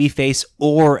either a babyface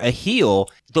or a heel.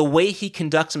 The way he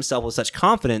conducts himself with such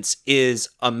confidence is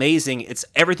amazing. It's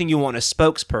everything you want in a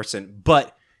spokesperson.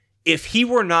 But if he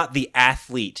were not the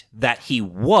athlete that he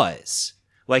was,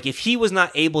 like if he was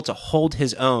not able to hold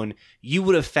his own, you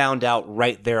would have found out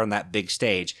right there on that big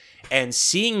stage. And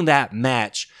seeing that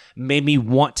match made me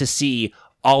want to see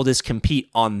Aldis compete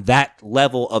on that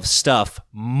level of stuff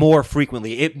more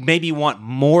frequently. It made me want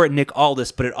more Nick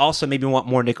Aldis, but it also made me want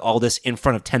more Nick Aldis in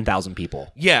front of 10,000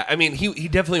 people. Yeah, he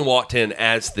definitely walked in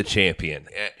as the champion.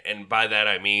 And by that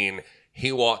I mean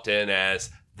he walked in as,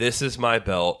 this is my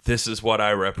belt, this is what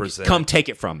I represent. Come take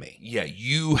it from me. Yeah,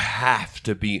 you have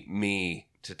to beat me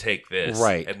to take this.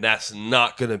 Right. And that's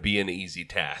not going to be an easy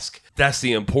task. That's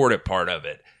the important part of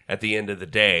it at the end of the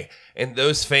day. And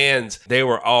those fans, they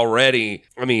were already,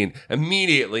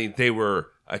 immediately they were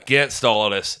against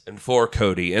Aldis and for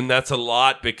Cody. And that's a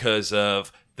lot because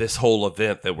of this whole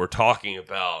event that we're talking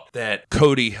about that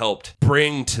Cody helped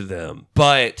bring to them.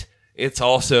 But it's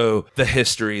also the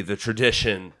history, the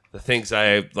tradition, the things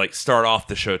I start off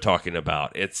the show talking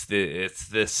about. It's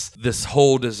this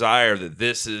whole desire that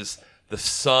this is the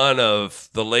son of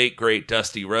the late, great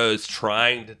Dusty Rhodes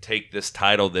trying to take this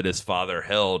title that his father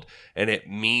held, and it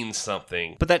means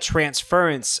something. But that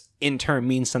transference, in turn,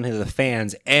 means something to the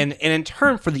fans. And in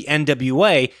turn, for the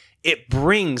NWA, it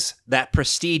brings that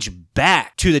prestige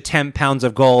back to the 10 pounds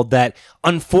of gold that,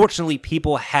 unfortunately,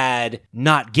 people had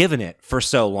not given it for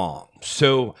so long.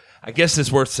 So I guess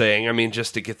it's worth saying,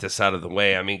 just to get this out of the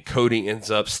way, Cody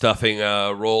ends up stuffing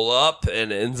a roll up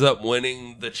and ends up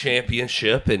winning the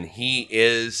championship, and he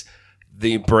is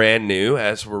the brand new,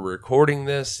 as we're recording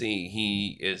this,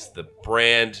 he is the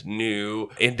brand new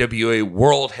NWA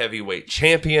World Heavyweight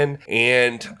Champion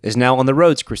and is now on the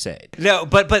Rhodes Crusade. No,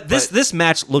 but this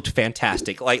match looked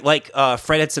fantastic. Like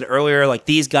Fred had said earlier,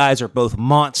 these guys are both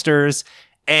monsters.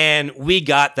 And we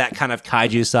got that kind of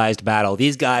kaiju-sized battle.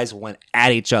 These guys went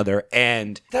at each other,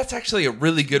 and that's actually a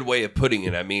really good way of putting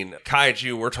it.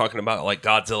 Kaiju, we're talking about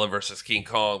Godzilla versus King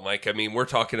Kong. We're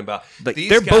talking about these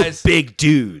they're guys, both big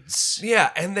dudes.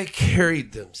 Yeah, and they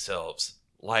carried themselves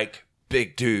like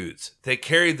big dudes. They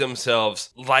carried themselves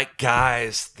like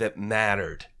guys that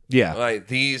mattered. Yeah,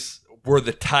 these were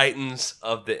the titans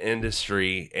of the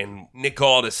industry, and Nick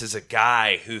Aldis is a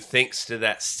guy who, thanks to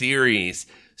that series,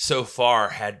 so far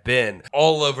had been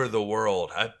all over the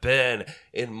world. I've been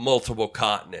in multiple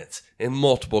continents, in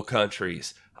multiple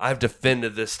countries. I've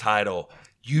defended this title.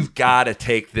 You've got to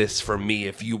take this from me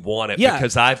if you want it,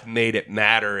 because I've made it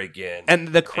matter again. And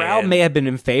the crowd may have been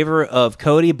in favor of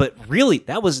Cody, but really,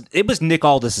 it was Nick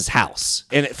Aldis's house,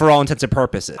 and for all intents and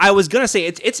purposes. I was gonna say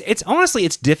it's honestly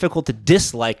it's difficult to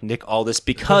dislike Nick Aldis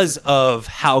because of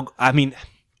how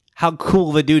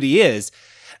cool of a dude he is.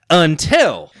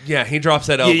 Until he drops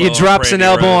that elbow. He drops an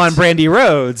elbow on Brandy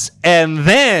Rhodes, and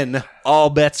then all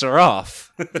bets are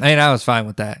off. I was fine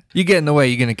with that. You get in the way,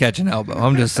 you're gonna catch an elbow.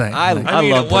 I'm just saying. I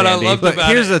love what Brandy. I loved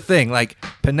about here's the thing: like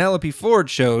Penelope Ford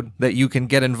showed that you can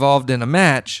get involved in a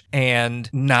match and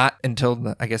not until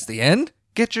the end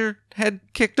get your head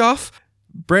kicked off.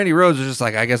 Brandy Rhodes was just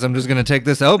like, I guess I'm just gonna take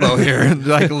this elbow here, and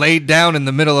like laid down in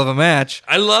the middle of a match.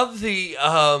 I love the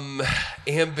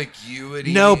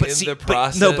ambiguity in the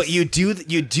process. But you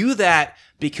do that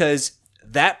because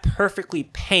that perfectly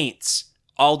paints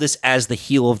Aldis as the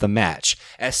heel of the match.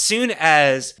 As soon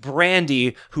as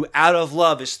Brandy, who out of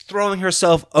love is throwing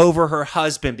herself over her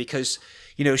husband because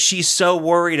she's so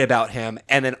worried about him,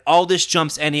 and then Aldis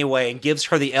jumps anyway and gives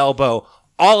her the elbow.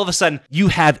 All of a sudden, you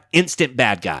have instant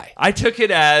bad guy. I took it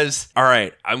as, all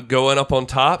right, I'm going up on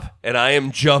top, and I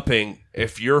am jumping.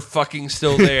 If you're fucking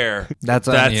still there, that's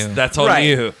on you. That's on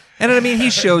you. And I mean, he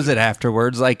shows it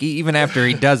afterwards. Like, even after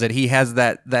he does it, he has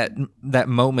that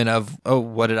moment of, oh,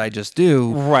 what did I just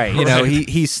do? Right.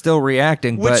 He's still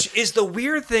reacting. Which is the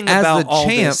weird thing as about the all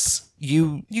champ, this.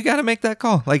 You got to make that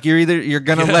call. Like, you're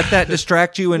gonna let that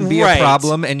distract you and be a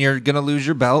problem, and you're gonna lose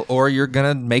your belt, or you're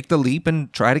gonna make the leap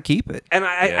and try to keep it. And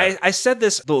I said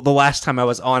this the last time I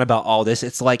was on about all this.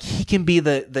 It's like he can be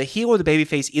the heel or the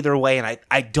babyface either way, and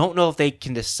I don't know if they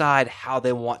can decide how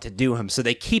they want to do him. So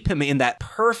they keep him in that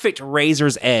perfect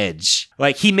razor's edge.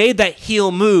 Like, he made that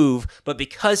heel move, but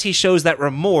because he shows that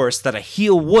remorse that a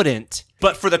heel wouldn't.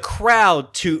 But for the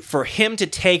crowd for him to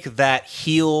take that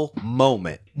heel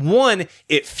moment, one,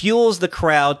 it fuels the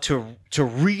crowd to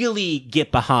really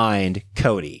get behind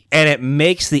Cody. And it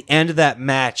makes the end of that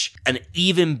match an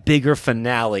even bigger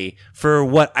finale for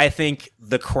what I think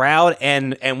the crowd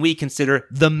and we consider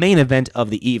the main event of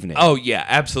the evening. Oh yeah,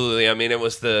 absolutely. I mean, it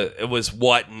was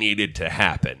what needed to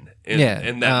happen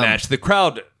in that match. The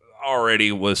crowd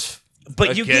already was.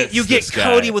 But you get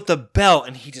Cody with the belt,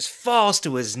 and he just falls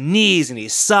to his knees, and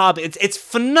he's sobbing. It's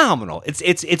phenomenal.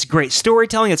 It's great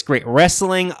storytelling. It's great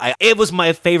wrestling. It was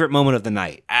my favorite moment of the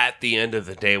night. At the end of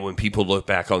the day, when people look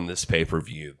back on this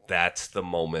pay-per-view, that's the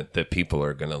moment that people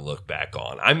are going to look back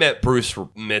on. I met Bruce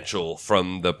Mitchell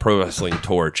from the Pro Wrestling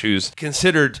Torch, who's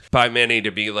considered by many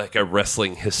to be like a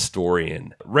wrestling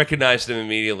historian. Recognized him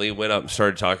immediately, went up and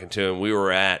started talking to him. We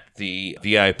were at the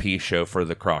VIP show for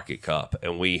the Crockett Cup,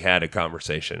 and we had a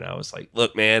conversation. I was like,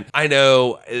 look, man, I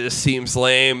know this seems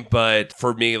lame, but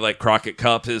for me, like, Crockett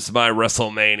Cup is my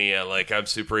WrestleMania. Like, I'm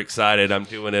super excited. I'm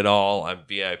doing it all. I'm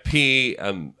VIP.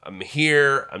 I'm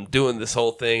here. I'm doing this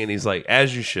whole thing. And he's like,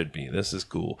 as you should be. This is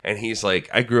cool. And he's like,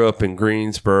 I grew up in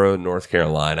Greensboro, North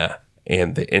Carolina,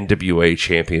 and the NWA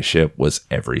championship was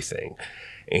everything.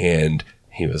 And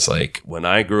he was like, when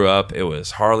I grew up, it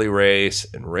was Harley Race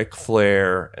and Ric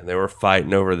Flair, and they were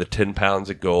fighting over the 10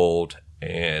 pounds of gold.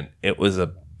 And it was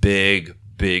a big,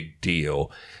 big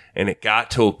deal. And it got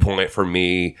to a point for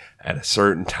me at a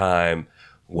certain time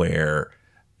where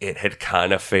it had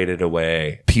kind of faded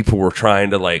away. People were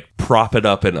trying to like prop it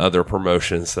up in other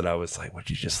promotions that I was like, would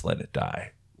you just let it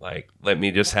die? Like, let me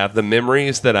just have the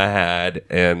memories that I had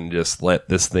and just let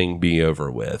this thing be over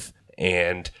with.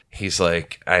 And he's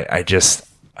like, I just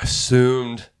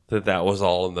assumed that was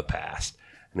all in the past.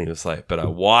 And he was like, but I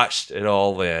watched it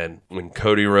all then when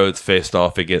Cody Rhodes faced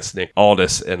off against Nick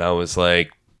Aldis, and I was like,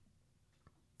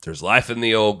 there's life in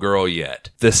the old girl yet.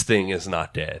 This thing is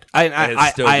not dead.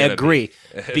 I agree.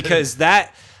 Because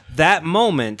that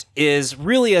moment is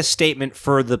really a statement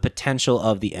for the potential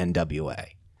of the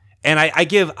NWA. And I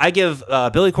give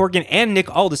Billy Corgan and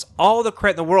Nick Aldis all the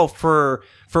credit in the world for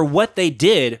what they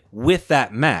did with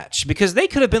that match, because they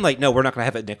could have been like, no, we're not going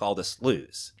to have Nick Aldis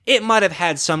lose. It might have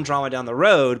had some drama down the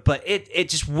road, but it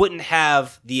just wouldn't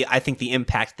have the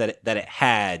impact that it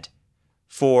had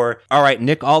for, all right,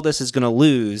 Nick Aldis is going to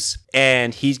lose,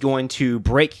 and he's going to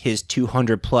break his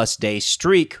 200-plus day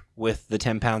streak with the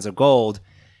 10 pounds of gold.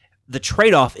 The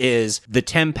trade-off is the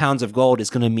 10 pounds of gold is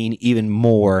going to mean even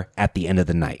more at the end of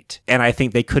the night. And I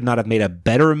think they could not have made a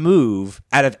better move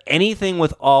out of anything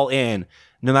with All In,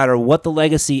 no matter what the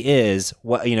legacy is,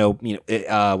 with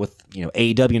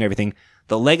AEW and everything.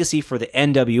 The legacy for the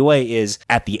NWA is,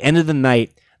 at the end of the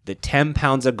night, the 10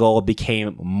 pounds of gold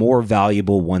became more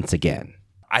valuable once again.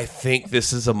 I think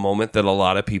this is a moment that a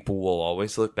lot of people will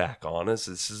always look back on as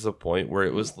this is a point where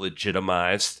it was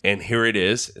legitimized. And here it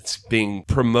is. It's being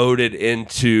promoted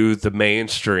into the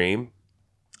mainstream.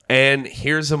 And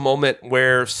here's a moment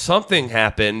where something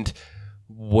happened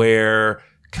where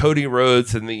Cody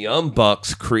Rhodes and the Young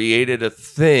Bucks created a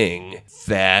thing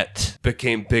that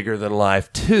became bigger than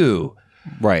life too.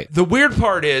 Right. The weird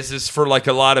part is for like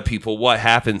a lot of people, what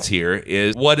happens here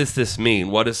is, what does this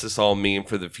mean? What does this all mean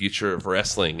for the future of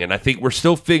wrestling? And I think we're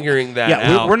still figuring that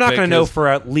out. We're not going to know for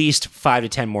at least 5 to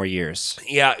 10 more years.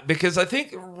 Yeah, because I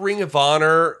think Ring of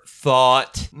Honor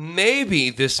thought maybe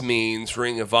this means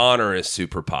Ring of Honor is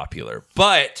super popular.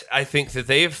 But I think that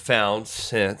they have found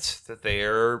since that they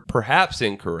are perhaps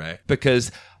incorrect,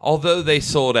 because although they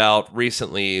sold out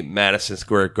recently Madison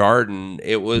Square Garden,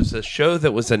 it was a show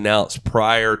that was announced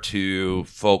prior to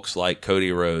folks like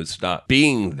Cody Rhodes not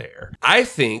being there. I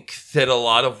think that a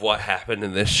lot of what happened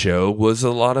in this show was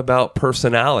a lot about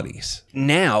personalities.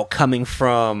 Now, coming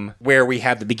from where we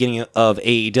have the beginning of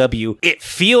AEW, it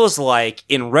feels like,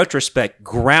 in retrospect,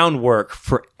 groundwork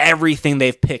for everything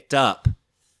they've picked up.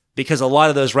 Because a lot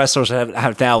of those wrestlers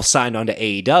have now signed on to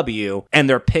AEW, and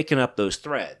they're picking up those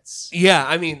threads. Yeah,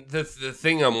 I mean, the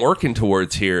thing I'm working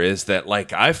towards here is that,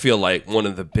 like, I feel like one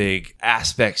of the big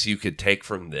aspects you could take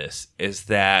from this is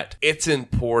that it's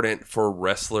important for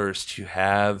wrestlers to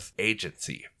have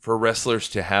agency, for wrestlers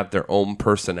to have their own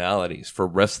personalities, for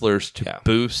wrestlers to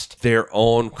boost their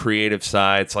own creative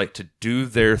sides, like to do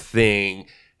their thing,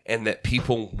 and that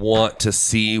people want to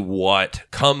see what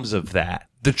comes of that.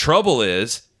 The trouble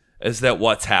is that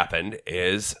what's happened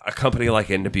is a company like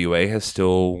NWA has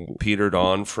still petered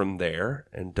on from there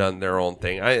and done their own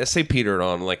thing. I say petered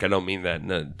on, like, I don't mean that in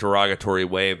a derogatory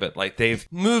way, but like they've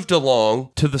moved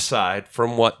along to the side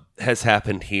from what has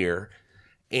happened here.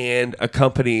 And a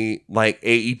company like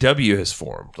AEW has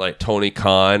formed, like Tony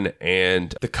Khan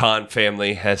and the Khan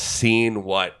family has seen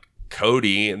what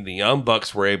Cody and the Young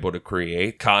Bucks were able to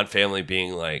create. Khan family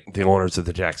being like the owners of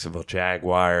the Jacksonville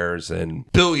Jaguars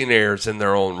and billionaires in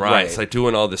their own rights, like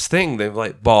doing all this thing. They've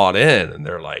like bought in, and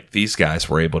they're like, these guys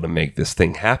were able to make this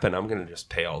thing happen. I'm going to just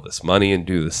pay all this money and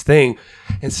do this thing.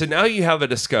 And so now you have a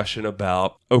discussion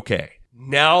about, okay,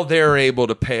 now they're able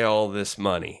to pay all this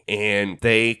money and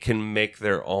they can make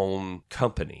their own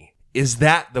company. Is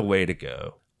that the way to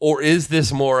go? Or is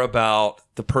this more about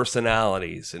the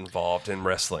personalities involved in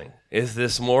wrestling? Is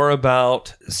this more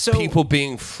about people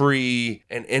being free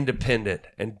and independent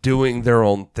and doing their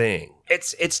own thing?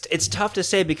 It's tough to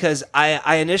say, because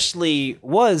I initially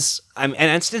was,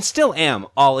 and still am,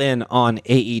 all in on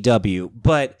AEW.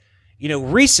 But, you know,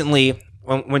 recently,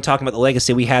 when talking about the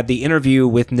legacy, we had the interview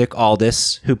with Nick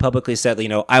Aldis, who publicly said, you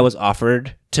know, I was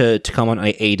offered to come on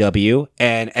AEW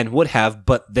and would have,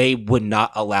 but they would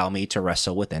not allow me to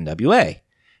wrestle with NWA.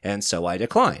 And so I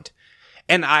declined.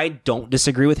 And I don't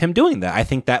disagree with him doing that. I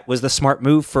think that was the smart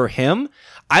move for him.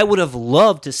 I would have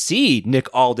loved to see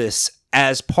Nick Aldis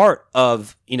as part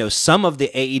of, you know, some of the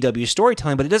AEW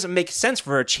storytelling, but it doesn't make sense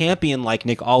for a champion like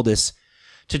Nick Aldis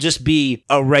to just be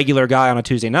a regular guy on a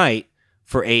Tuesday night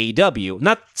for AEW.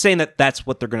 Not saying that that's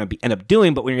what they're going to end up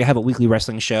doing, but when you have a weekly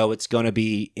wrestling show, it's going to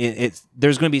be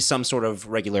there's going to be some sort of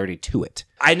regularity to it.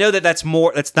 I know that that's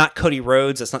not Cody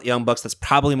Rhodes, that's not Young Bucks, that's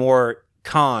probably more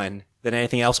Khan than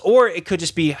anything else, or it could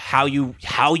just be how you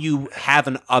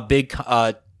have a big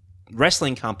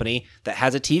wrestling company that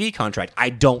has a TV contract. I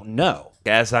don't know.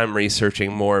 As I'm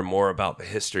researching more and more about the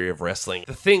history of wrestling,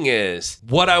 the thing is,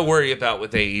 what I worry about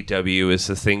with AEW is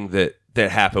the thing that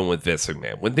happened with Vince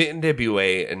McMahon. When the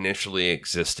NWA initially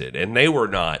existed, and they were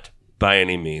not by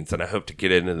any means, and I hope to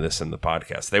get into this in the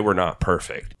podcast, they were not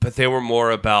perfect, but they were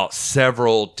more about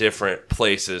several different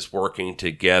places working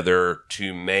together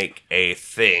to make a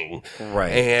thing.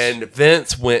 Right. And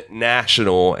Vince went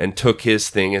national and took his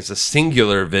thing as a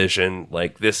singular vision,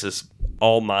 like this is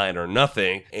all mine or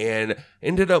nothing, and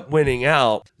ended up winning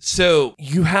out. So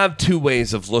you have two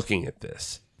ways of looking at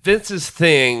this. Vince's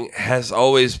thing has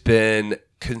always been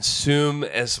consume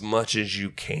as much as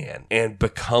you can and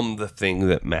become the thing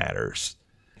that matters.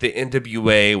 The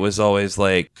NWA was always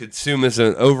like, consume as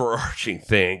an overarching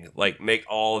thing, like make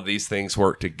all of these things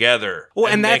work together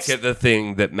and make it the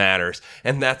thing that matters.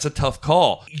 And that's a tough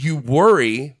call. You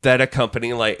worry that a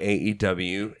company like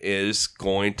AEW is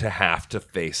going to have to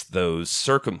face those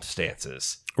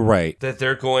circumstances. Right. That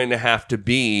they're going to have to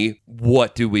be,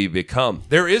 what do we become?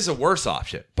 There is a worse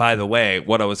option. By the way,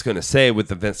 what I was going to say with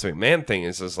the Vince McMahon thing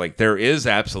is like, there is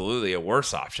absolutely a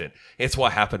worse option. It's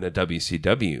what happened to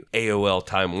WCW. AOL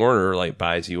Time Warner like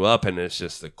buys you up, and it's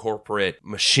just the corporate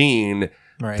machine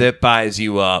that buys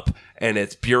you up and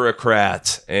it's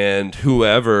bureaucrats and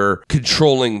whoever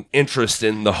controlling interest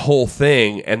in the whole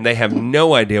thing, and they have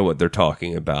no idea what they're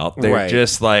talking about. They're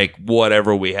just like,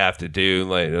 whatever we have to do,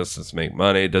 like, let's just make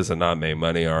money. Does it not make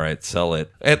money? All right, sell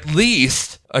it. At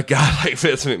least a guy like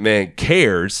Vince McMahon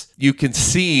cares. You can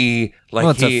see, like,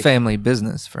 well, it's a family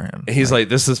business for him. He's like,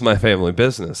 this is my family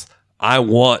business. I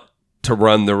want to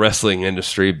run the wrestling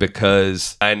industry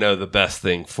because I know the best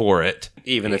thing for it.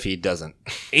 Even if he doesn't.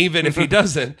 Even if he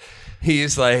doesn't,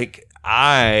 he's like,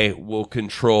 I will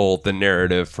control the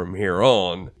narrative from here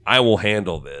on. I will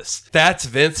handle this. That's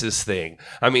Vince's thing.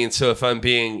 I mean, so if I'm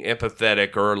being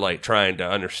empathetic or like trying to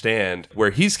understand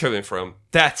where he's coming from,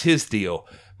 that's his deal.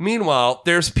 Meanwhile,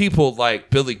 there's people like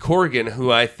Billy Corgan,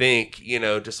 who I think, you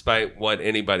know, despite what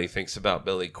anybody thinks about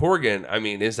Billy Corgan, I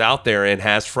mean, is out there and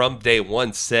has from day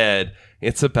one said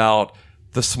it's about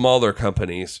the smaller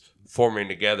companies forming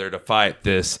together to fight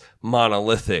this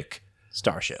monolithic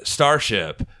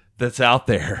starship that's out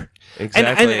there.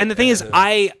 Exactly. And the thing is,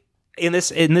 in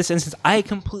this instance, I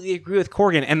completely agree with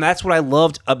Corgan, and that's what I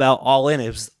loved about All In. It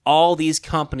was all these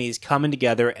companies coming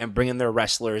together and bringing their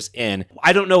wrestlers in.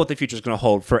 I don't know what the future is going to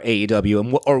hold for AEW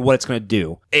and or what it's going to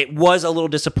do. It was a little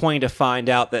disappointing to find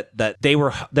out that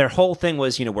their whole thing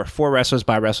was, you know, we're for wrestlers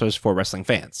by wrestlers for wrestling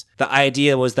fans. The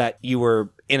idea was that you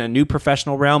were in a new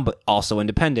professional realm, but also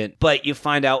independent. But you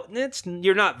find out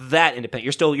you're not that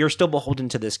independent. You're still beholden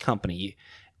to this company.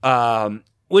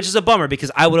 Which is a bummer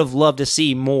because I would have loved to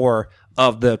see more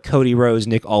of the Cody Rhodes,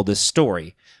 Nick Aldis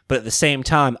story. But at the same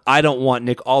time, I don't want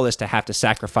Nick Aldis to have to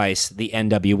sacrifice the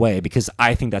NWA because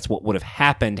I think that's what would have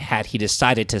happened had he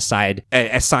decided to sign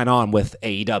on with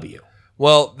AEW.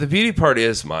 Well, the beauty part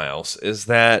is, Miles, is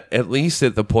that at least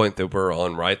at the point that we're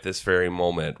on right this very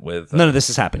moment with... none of this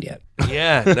has happened yet.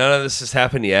 Yeah, none of this has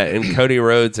happened yet. And Cody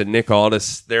Rhodes and Nick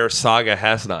Aldis, their saga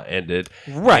has not ended.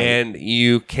 Right. And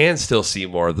you can still see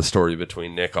more of the story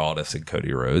between Nick Aldis and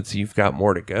Cody Rhodes. You've got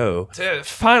more to go.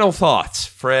 Final thoughts,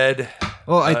 Fred.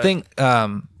 Well, I think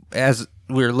as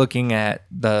we're looking at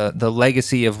the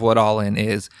legacy of what All In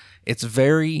is, it's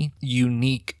very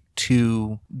unique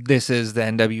to this is the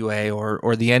NWA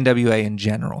or the NWA in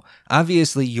general.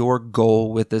 Obviously, your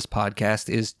goal with this podcast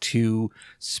is to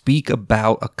speak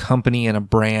about a company and a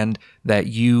brand that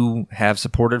you have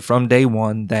supported from day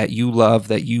one, that you love,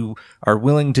 that you are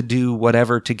willing to do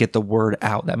whatever to get the word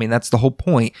out. I mean, that's the whole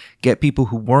point. Get people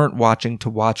who weren't watching to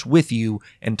watch with you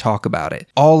and talk about it.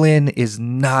 All In is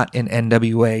not an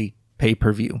NWA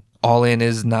pay-per-view. All In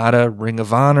is not a Ring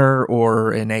of Honor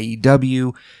or an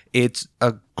AEW. It's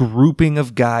a grouping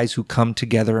of guys who come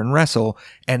together and wrestle.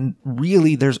 And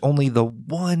really, there's only the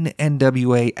one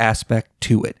NWA aspect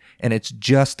to it. And it's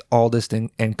just Aldis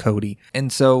and Cody.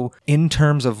 And so in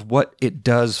terms of what it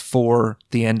does for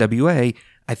the NWA,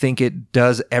 I think it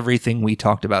does everything we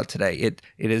talked about today.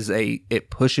 It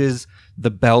pushes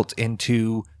the belt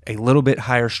into a little bit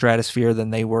higher stratosphere than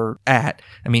they were at.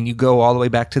 I mean, you go all the way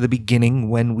back to the beginning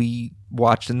when we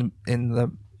watched in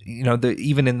the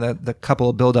even in the couple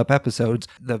of build-up episodes,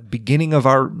 the beginning of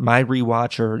my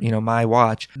rewatch or, my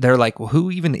watch, they're like, well,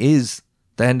 who even is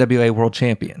the NWA World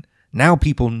Champion? Now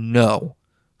people know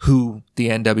who the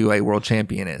NWA World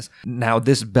Champion is. Now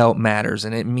this belt matters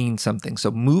and it means something.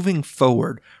 So moving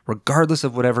forward, regardless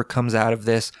of whatever comes out of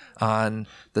this on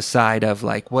the side of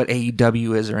like what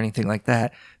AEW is or anything like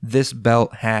that, this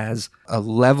belt has a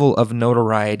level of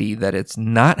notoriety that it's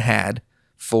not had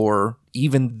for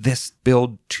even this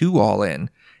build to All In.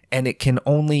 And it can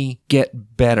only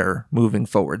get better moving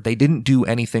forward. They didn't do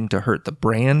anything to hurt the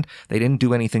brand. They didn't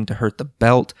do anything to hurt the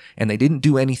belt. And they didn't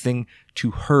do anything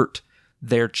to hurt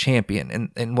their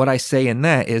champion. And what I say in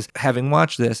that is, having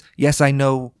watched this, yes, I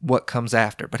know what comes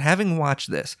after, but having watched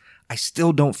this, I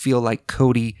still don't feel like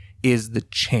Cody is the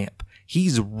champ.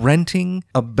 He's renting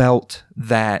a belt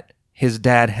that his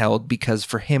dad held because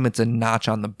for him it's a notch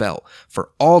on the belt. For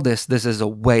Aldis, this is a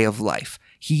way of life.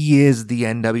 He is the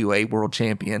NWA World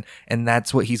Champion, and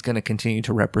that's what he's going to continue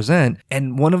to represent.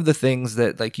 And one of the things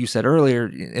that, like you said earlier,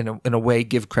 in a way,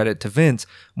 give credit to Vince,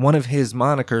 one of his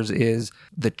monikers is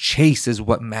the chase is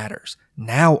what matters.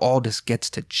 Now Aldis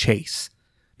gets to chase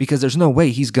because there's no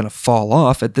way he's going to fall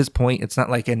off. At this point, it's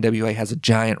not like NWA has a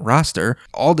giant roster.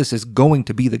 Aldis is going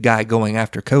to be the guy going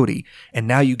after Cody, and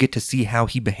now you get to see how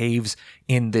he behaves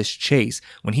in this chase.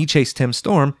 When he chased Tim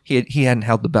Storm, he hadn't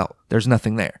held the belt. There's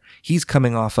nothing there. He's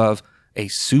coming off of a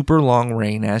super long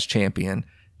reign as champion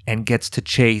and gets to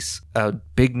chase a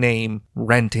big name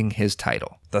renting his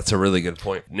title. That's a really good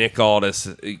point. Nick Aldis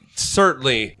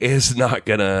certainly is not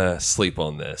going to sleep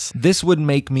on this. This would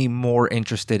make me more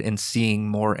interested in seeing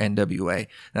more NWA.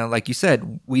 Now, like you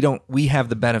said, we have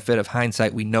the benefit of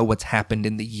hindsight. We know what's happened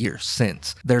in the year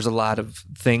since. There's a lot of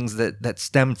things that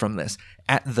stem from this.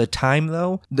 At the time,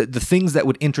 though, the things that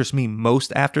would interest me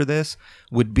most after this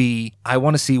would be, I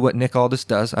want to see what Nick Aldis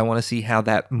does. I want to see how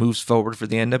that moves forward for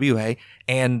the NWA.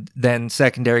 And then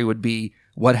secondary would be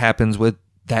what happens with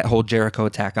that whole Jericho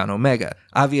attack on Omega.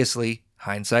 Obviously,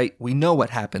 hindsight, we know what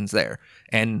happens there.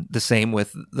 And the same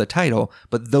with the title.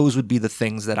 But those would be the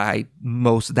things that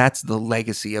that's the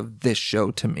legacy of this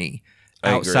show to me.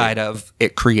 Outside of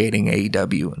it creating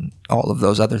AEW and all of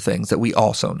those other things that we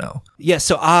also know. Yeah,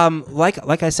 so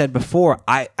like I said before,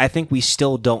 I think we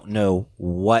still don't know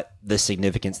what the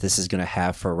significance this is going to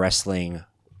have for wrestling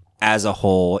as a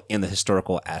whole in the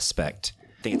historical aspect.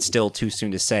 I think it's still too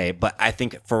soon to say, but I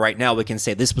think for right now we can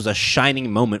say this was a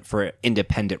shining moment for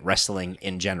independent wrestling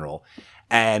in general.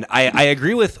 And I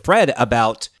agree with Fred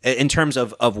about, in terms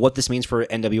of what this means for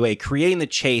NWA, creating the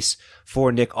chase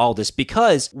for Nick Aldis,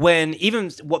 because when even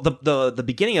the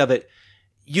beginning of it,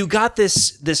 you got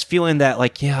this feeling that,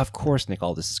 like, yeah, of course Nick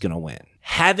Aldis is going to win.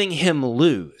 Having him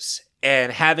lose,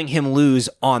 and having him lose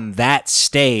on that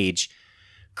stage,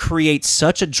 creates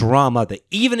such a drama that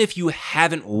even if you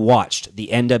haven't watched the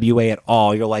NWA at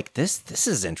all, you're like, this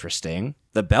is interesting.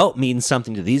 The belt means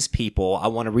something to these people. I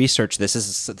want to research this.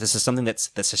 This is something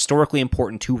that's historically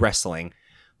important to wrestling.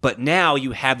 But now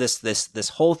you have this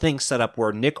whole thing set up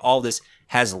where Nick Aldis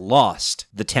has lost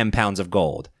the 10 pounds of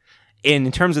gold. And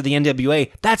in terms of the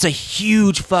NWA, that's a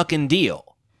huge fucking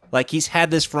deal. Like, he's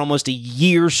had this for almost a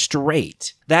year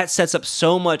straight. That sets up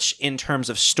so much in terms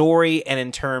of story and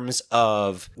in terms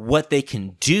of what they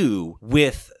can do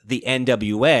with the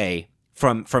NWA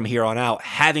from here on out,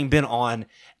 having been on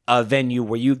a venue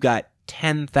where you've got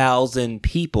 10,000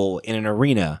 people in an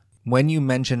arena. When you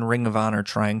mention Ring of Honor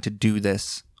trying to do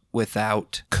this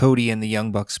without Cody and the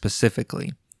Young Bucks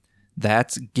specifically,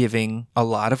 that's giving a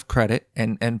lot of credit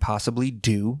and possibly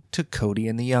due to Cody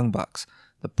and the Young Bucks.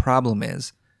 The problem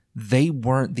is, they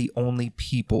weren't the only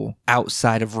people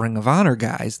outside of Ring of Honor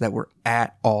guys that were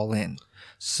at All In.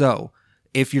 So,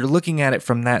 if you're looking at it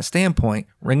from that standpoint,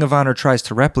 Ring of Honor tries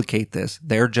to replicate this.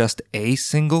 They're just a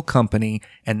single company,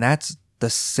 and that's the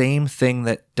same thing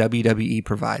that WWE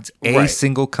provides. A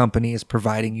single company is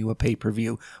providing you a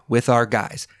pay-per-view with our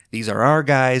guys. These are our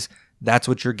guys. That's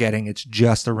what you're getting. It's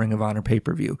just a Ring of Honor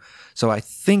pay-per-view. So I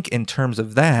think in terms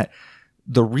of that,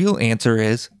 the real answer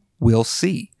is we'll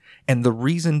see. And the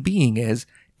reason being is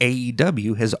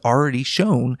AEW has already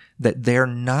shown that they're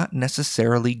not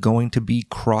necessarily going to be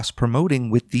cross-promoting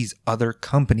with these other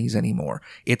companies anymore.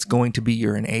 It's going to be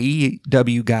you're an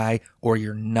AEW guy or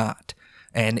you're not.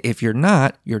 And if you're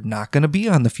not going to be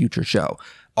on the future show.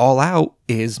 All Out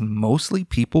is mostly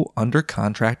people under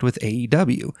contract with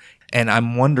AEW. And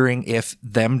I'm wondering if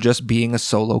them just being a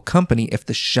solo company, if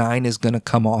the shine is going to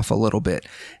come off a little bit.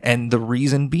 And the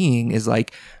reason being is,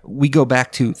 like, we go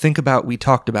back to, we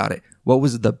talked about it. What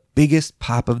was the biggest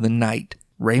pop of the night?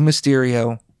 Rey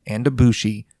Mysterio and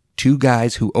Ibushi, two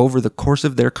guys who over the course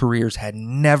of their careers had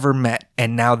never met,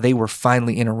 and now they were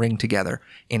finally in a ring together.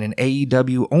 In an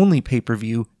AEW only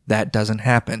pay-per-view, that doesn't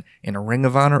happen. In a Ring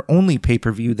of Honor only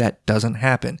pay-per-view, that doesn't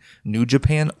happen. New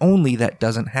Japan only, that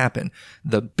doesn't happen.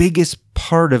 The biggest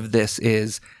part of this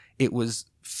is it was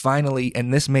finally,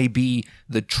 and this may be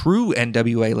the true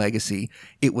NWA legacy,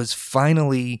 it was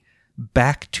finally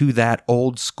back to that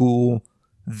old school,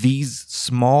 these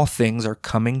small things are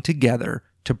coming together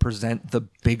to present the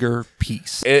bigger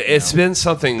piece. It's been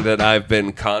something that I've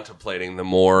been contemplating the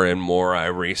more and more I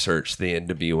research the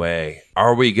NWA.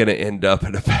 Are we going to end up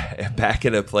back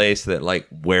in a place that, like,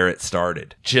 where it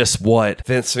started? Just what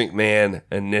Vince McMahon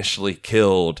initially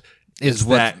killed is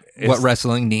what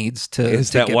wrestling needs to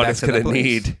is to that get what back it's to that going to place.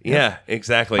 need? Yeah,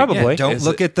 exactly. Probably. Yeah, don't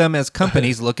look at them as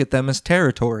companies, look at them as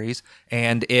territories.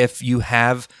 And if you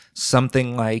have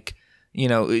something like,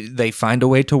 they find a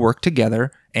way to work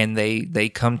together and they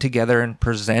come together and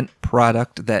present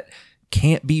product that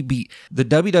can't be beat. The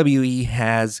WWE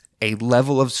has a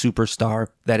level of superstar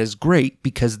that is great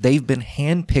because they've been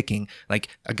handpicking. Like,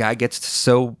 a guy gets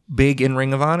so big in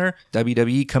Ring of Honor,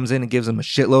 WWE comes in and gives him a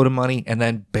shitload of money and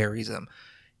then buries him.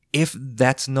 If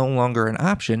that's no longer an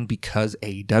option because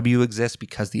AEW exists,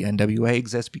 because the NWA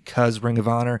exists, because Ring of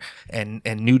Honor and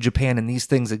New Japan and these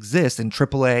things exist, and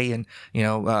AAA and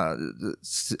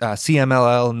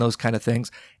CMLL and those kind of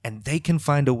things, and they can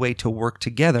find a way to work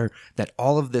together, that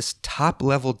all of this top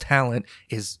level talent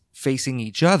is facing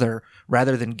each other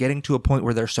rather than getting to a point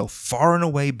where they're so far and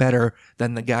away better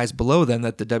than the guys below them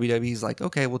that the WWE's like,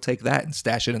 okay, we'll take that and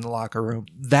stash it in the locker room.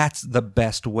 That's the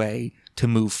best way to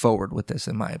move forward with this,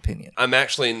 in my opinion. I'm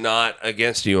actually not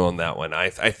against you on that one. I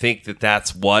think that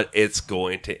that's what it's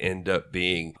going to end up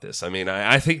being. This, I mean,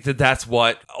 I think that that's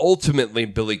what ultimately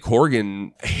Billy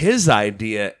Corgan, his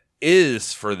idea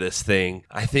is for this thing.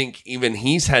 I think even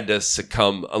he's had to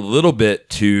succumb a little bit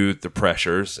to the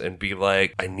pressures and be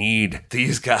like, I need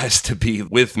these guys to be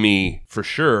with me for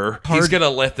sure. He's going to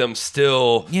let them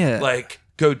still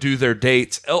go do their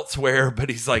dates elsewhere, but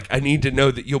he's like, I need to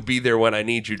know that you'll be there when I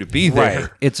need you to be there. Right.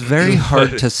 It's very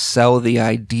hard to sell the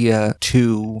idea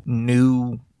to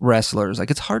new wrestlers. Like,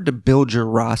 it's hard to build your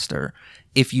roster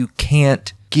if you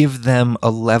can't give them a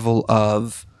level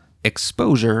of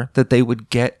exposure that they would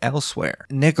get elsewhere.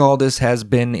 Nick Aldis has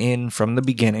been in from the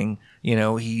beginning. You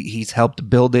know, he's helped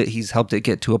build it. He's helped it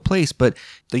get to a place, but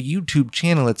the YouTube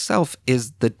channel itself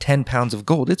is the 10 pounds of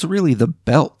gold. It's really the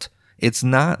belt. It's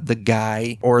not the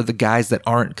guy or the guys that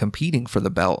aren't competing for the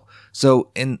belt.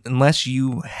 So unless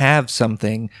you have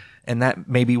something, and that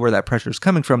may be where that pressure is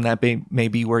coming from, that may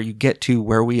be where you get to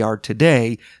where we are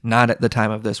today, not at the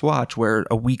time of this watch, where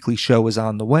a weekly show is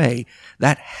on the way.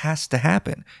 That has to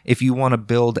happen if you want to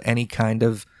build any kind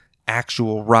of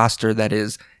actual roster that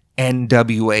is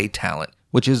NWA talent,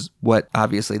 which is what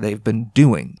obviously they've been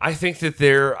doing. I think that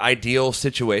their ideal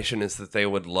situation is that they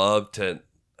would love to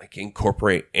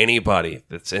incorporate anybody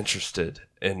that's interested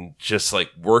and just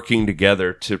working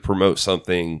together to promote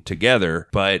something together.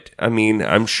 But I mean,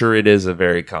 I'm sure it is a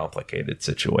very complicated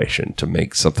situation to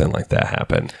make something like that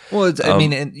happen. Well, I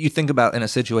mean, and you think about in a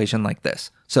situation like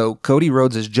this. So Cody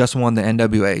Rhodes has just won the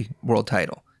NWA world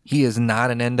title. He is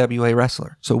not an NWA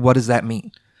wrestler. So what does that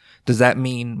mean? Does that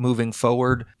mean moving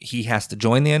forward he has to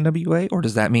join the NWA? Or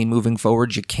does that mean moving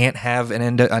forward you can't have a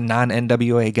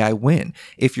non-NWA guy win?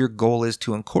 If your goal is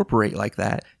to incorporate like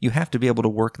that, you have to be able to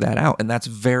work that out. And that's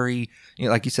very,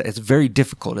 like you said, it's very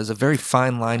difficult. It's a very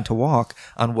fine line to walk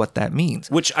on what that means.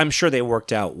 Which I'm sure they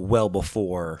worked out well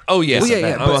before. Oh, yes. Well,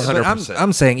 yeah. But 100%.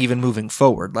 I'm saying even moving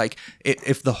forward, like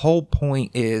if the whole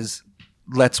point is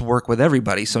let's work with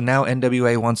everybody. So now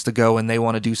NWA wants to go and they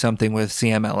want to do something with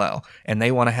CMLL and they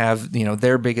want to have,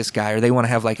 their biggest guy, or they want to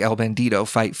have El Bandito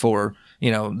fight for, the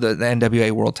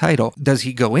NWA world title. Does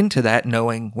he go into that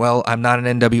knowing, well, I'm not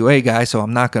an NWA guy, so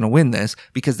I'm not going to win this,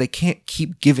 because they can't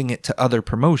keep giving it to other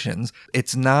promotions.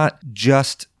 It's not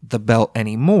just the belt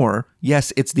anymore.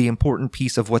 Yes, it's the important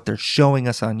piece of what they're showing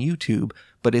us on YouTube,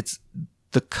 but it's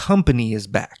the company is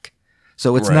back.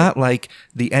 So it's not like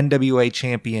the NWA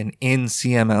champion in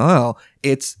CMLL.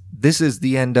 This is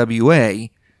the NWA.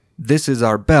 This is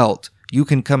our belt. You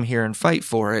can come here and fight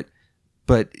for it.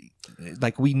 But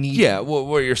we need... Yeah, well,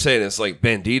 what you're saying is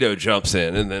Bandito jumps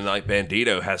in, and then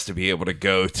Bandito has to be able to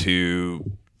go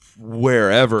to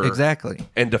wherever. Exactly.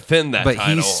 And defend that title.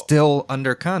 But he's still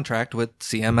under contract with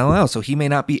CMLL, so he may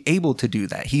not be able to do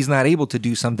that. He's not able to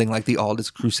do something like the Aldis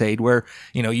Crusade where,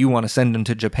 you want to send him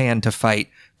to Japan to fight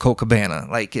Colt Cabana.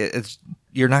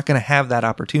 You're not going to have that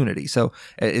opportunity. So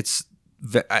it's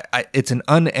an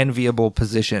unenviable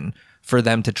position for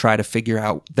them to try to figure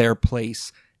out their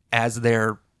place as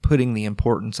they're putting the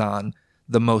importance on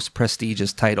the most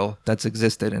prestigious title that's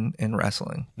existed in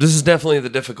wrestling. This is definitely the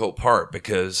difficult part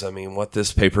because, what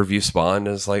this pay-per-view spawned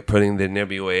is putting the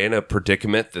NWA in a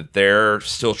predicament that they're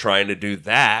still trying to do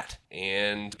that.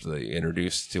 And they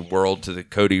introduced the world to the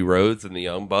Cody Rhodes and the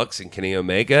Young Bucks and Kenny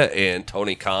Omega and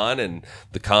Tony Khan, and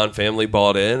the Khan family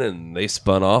bought in and they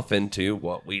spun off into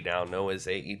what we now know as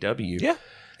AEW. Yeah.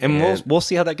 And we'll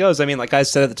see how that goes. Like I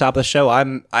said at the top of the show,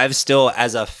 I've still,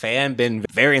 as a fan, been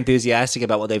very enthusiastic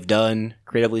about what they've done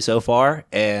creatively so far,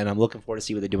 and I'm looking forward to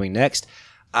see what they're doing next.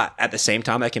 At the same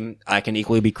time, I can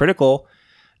equally be critical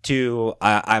to.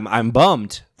 I'm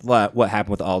bummed what happened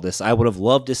with Aldis. I would have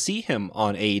loved to see him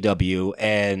on AEW,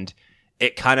 and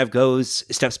it kind of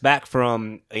steps back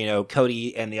from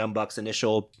Cody and the Young Bucks'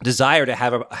 initial desire to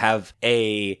have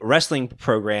a wrestling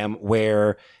program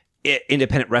where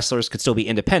independent wrestlers could still be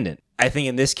independent. I think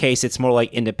in this case, it's more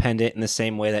like independent in the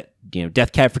same way that,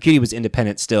 Death Cab for Cutie was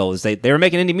independent still. Is they were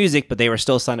making indie music, but they were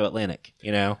still signed to Atlantic,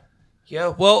 Yeah,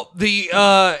 well, the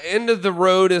end of the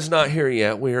road is not here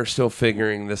yet. We are still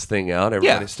figuring this thing out.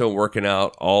 Everybody's still working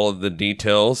out all of the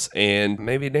details, and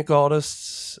maybe Nick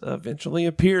Aldis eventually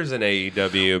appears in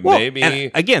AEW. Well, maybe.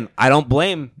 And again, I don't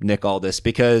blame Nick Aldis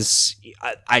because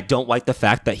I don't like the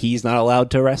fact that he's not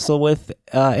allowed to wrestle with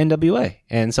NWA,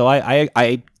 and so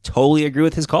I totally agree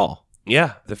with his call.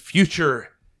 Yeah, the future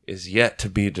is yet to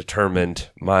be determined.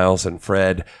 Miles and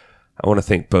Fred, I want to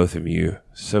thank both of you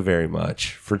so very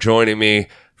much for joining me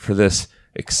for this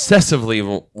excessively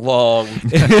long look.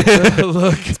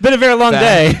 It's been a very long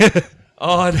day.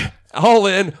 On All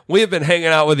In, we have been hanging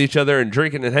out with each other and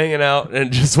drinking and hanging out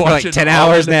and just watching like 10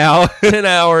 hours now. 10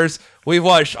 hours. We've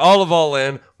watched all of All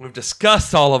In. We've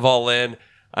discussed all of All In.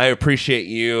 I appreciate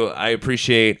you. I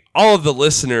appreciate all of the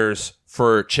listeners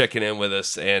for checking in with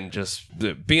us and just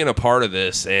being a part of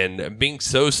this and being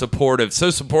so supportive. So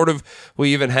supportive,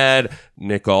 we even had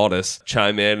Nick Aldis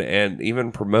chime in and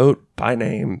even promote by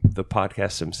name the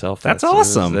podcast himself. That's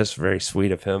awesome. That's very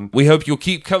sweet of him. We hope you'll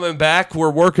keep coming back.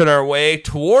 We're working our way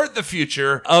toward the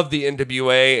future of the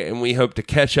NWA, and we hope to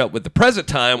catch up with the present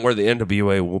time where the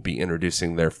NWA will be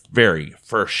introducing their very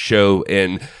first show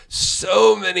in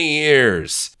so many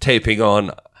years, taping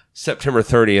on September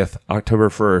 30th, October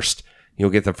 1st. You'll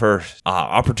get the first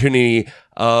opportunity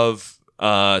of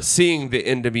seeing the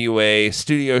NWA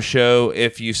studio show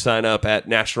if you sign up at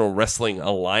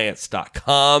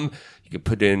nationalwrestlingalliance.com. You can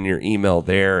put in your email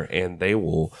there, and they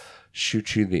will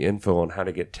shoot you the info on how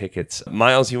to get tickets.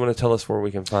 Miles, you want to tell us where we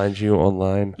can find you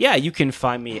online? Yeah, you can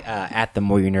find me at The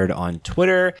More You Nerd on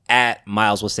Twitter, at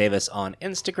Miles Will Save Us on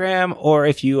Instagram, or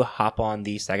if you hop on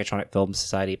the Sagatronic Film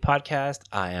Society podcast,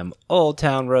 I am Old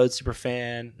Town Road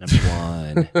Superfan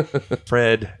 #1.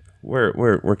 Fred,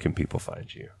 where can people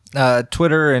find you?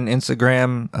 Twitter and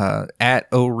Instagram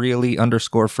at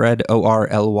O'Reilly_Fred,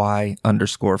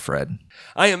 ORLY_Fred.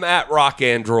 I am at Rock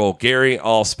Androll, Gary,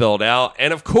 all spelled out.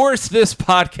 And of course, this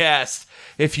podcast,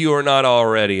 if you are not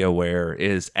already aware,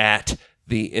 is at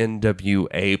the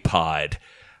NWA Pod.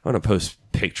 I want to post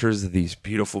pictures of these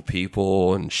beautiful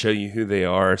people and show you who they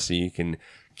are so you can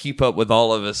keep up with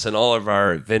all of us and all of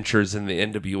our adventures in the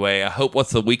NWA. I hope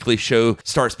once the weekly show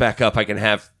starts back up, I can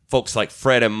have folks like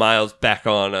Fred and Miles back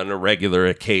on a regular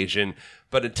occasion.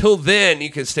 But until then, you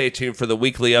can stay tuned for the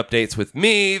weekly updates with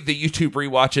me, the YouTube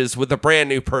rewatches with a brand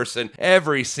new person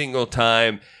every single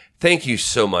time. Thank you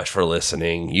so much for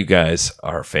listening. You guys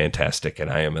are fantastic, and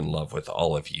I am in love with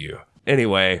all of you.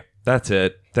 Anyway, that's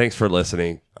it. Thanks for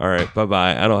listening. All right,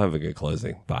 bye-bye. I don't have a good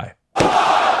closing. Bye.